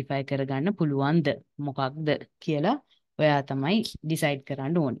identify කරගන්න පුළුවන්ද මොකක්ද කියලා ඔයා තමයි decide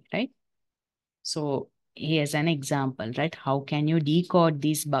කරන්න ඕනේ. Right? So here's an example, right? How can you decode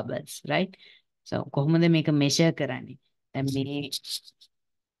these bubbles, right? So කොහොමද මේක measure කරන්නේ? දැන් මේ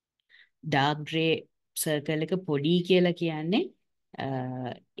dark gray circle එක පොඩි කියලා කියන්නේ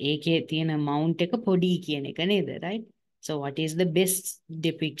ඒකේ තියෙන amount එක පොඩි කියන එක නේද, right? So what is the best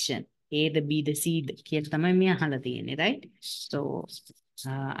depiction? A, the B, the C කියලා තමයි මේ අහලා තියෙන්නේ, right? So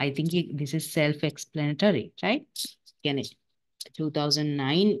I think this is self-explanatory, right? කියන්නේ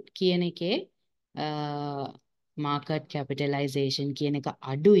 2009 කියන එකේ market capitalization කියන එක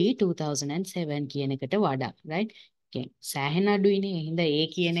අඩුයි 2007 කියන එකට වඩා, right? සෑහෙන අඩුයිනේ. හින්දා A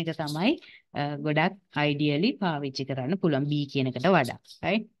කියන එක තමයි ගොඩක් ideally පාවිච්චි කරන්න පුළුවන් B කියන එකට වඩා,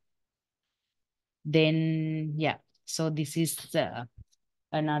 right? Then yeah, so this is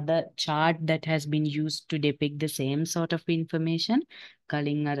another chart that has been used to depict the same sort of information.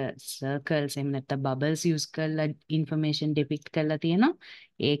 කලින් අර circles එහෙම නැත්නම් bubbles use කරලා information depict කරලා තියෙනවා.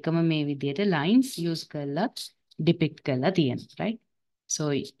 ඒකම මේ විදිහට lines use කරලා depict කරලා තියෙනවා, right?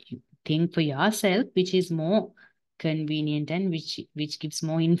 So you think for yourself which is more convenient and which gives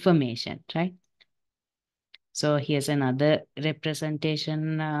more information, right? So here's another representation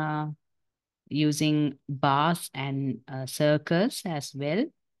using bars and circles as well,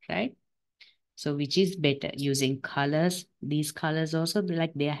 right? So which is better, using colors? These colors also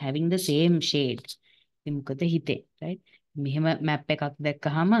like they are having the same shade. මොකද හිතේ, right? මෙහෙම map එකක්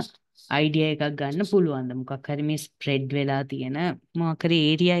දැක්කහම idea එකක් ගන්න පුළුවන්ද? මොකක් හරි මේ spread වෙලා තියෙන මොකක් හරි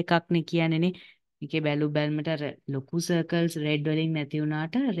area එකක් නේ කියන්නේනේ. මේකේ බැලු බැලමට අර ලොකු circles red වලින් නැති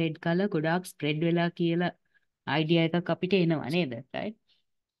වුණාට red color ගොඩාක් spread වෙලා කියලා idea එකක් අපිට එනවා නේද, right?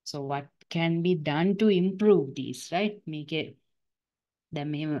 So what can be done to improve these, right? මේකේ දැන්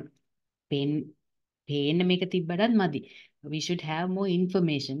මෙහෙම පේන්න මේක තිබ්බටත් මදි. We should have more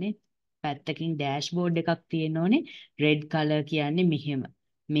information නේ. පැත්තකින් dashboard එකක් තියෙන්න ඕනේ. Red color කියන්නේ මෙහෙම.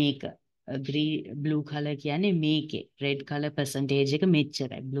 මේක. Blue color කියන්නේ මේකේ. Red color percentage එක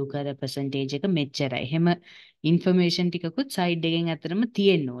මෙච්චරයි. Blue color percentage එක මෙච්චරයි. එහෙම information ටිකකුත් side එකෙන් අතරම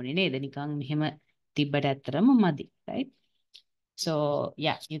තියෙන්න ඕනේ නේද? නිකන් මෙහෙම තිබ්බට අතරම මදි. Right? So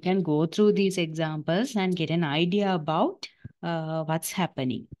yeah, you can go through these examples and get an idea about what's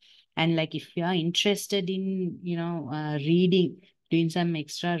happening. And like if you are interested in, you know, reading, doing some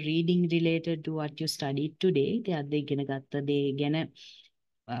extra reading related to what you studied today, they ඉගෙන ගත්ත දේ ගැන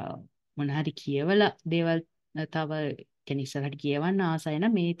මොන හරි කියවලා දේවල් තව කෙනෙක් ඉස්සරහට කියවන්න ආසයි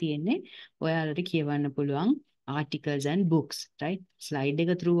නම් මේ තියෙන්නේ ඔයාලට කියවන්න පුළුවන් articles and books, right? slide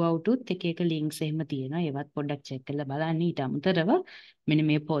එක throughout උත් එක එක links එහෙම තියෙනවා. ඒවත් පොඩ්ඩක් check කරලා බලන්න. ඊට අමතරව මෙන්න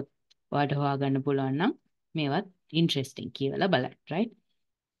මේ පොත් ඔයාලට හොයාගන්න පුළුවන් නම් මේවත් interesting කියවලා බලන්න, right?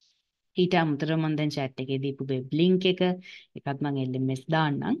 ඊට අමතරව මම දැන් chat එකේ දීපු web link එක එකත් මම LMS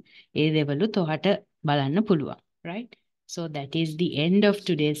දාන්නම්. ඒ දේවලුත් ඔයාලට බලන්න පුළුවන්, right? So that is the end of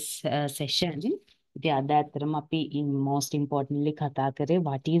today's session. ඉතින් අද අතරම අපි most importantly කතා කරේ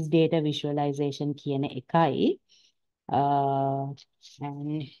what is data visualization කියන එකයි.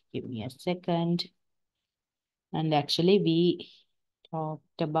 And give me a second. And actually we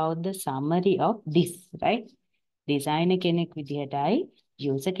talked about the summary of this, right? Designer කෙනෙක් විදිහටයි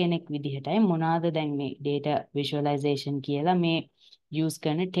user කෙනෙක් විදිහටයි මොනවාද දැන් මේ data visualization කියලා මේ use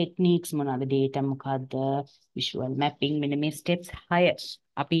කරන techniques මොනවාද data මොකද්ද visual mapping මෙන්න මේ steps 6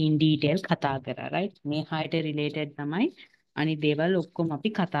 අපි in detail කතා කරා right මේ 6ට related තමයි අනිත් දේවල් ඔක්කොම අපි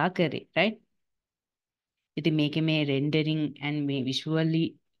කතා කරේ right ඉතින් මේකේ මේ rendering and මේ visually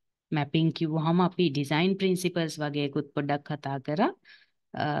mapping කිව්වහම අපි design principles වගේකුත් පොඩ්ඩක් කතා කරා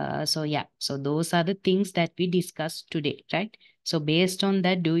so yeah, so those are the things that we discussed today, right? So based on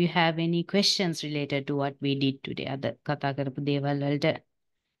that, do you have any questions related to what we did today? අද කතා කරපු දේවල් වලට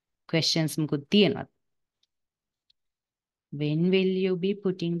questions මොකුත් තියෙනවද? When will you be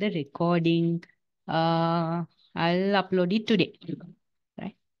putting the recording? I'll upload it today,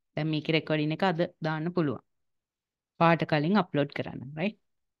 right? දැන් මේකේ recording එක අද දාන්න පුළුවන්. පාට කලින් upload කරන්න, right?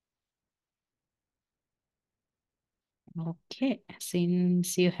 Okay,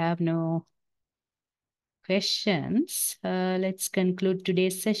 since you have no questions, let's conclude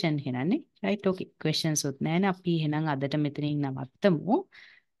today's session හෙනනේ right okay questions උත් නැහැනේ අපි එහෙනම් අදට මෙතනින් නවත්තමු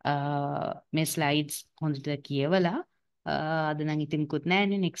මේ slides හොඳට කියවලා අද නම් ඉතින් මුකුත්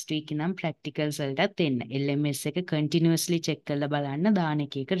නැහැනේ next week නම් practicals වලටත් එන්න LMS එක continuously check කරලා බලන්න දාන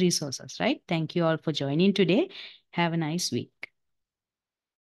එක resources right thank you all for joining today have a nice week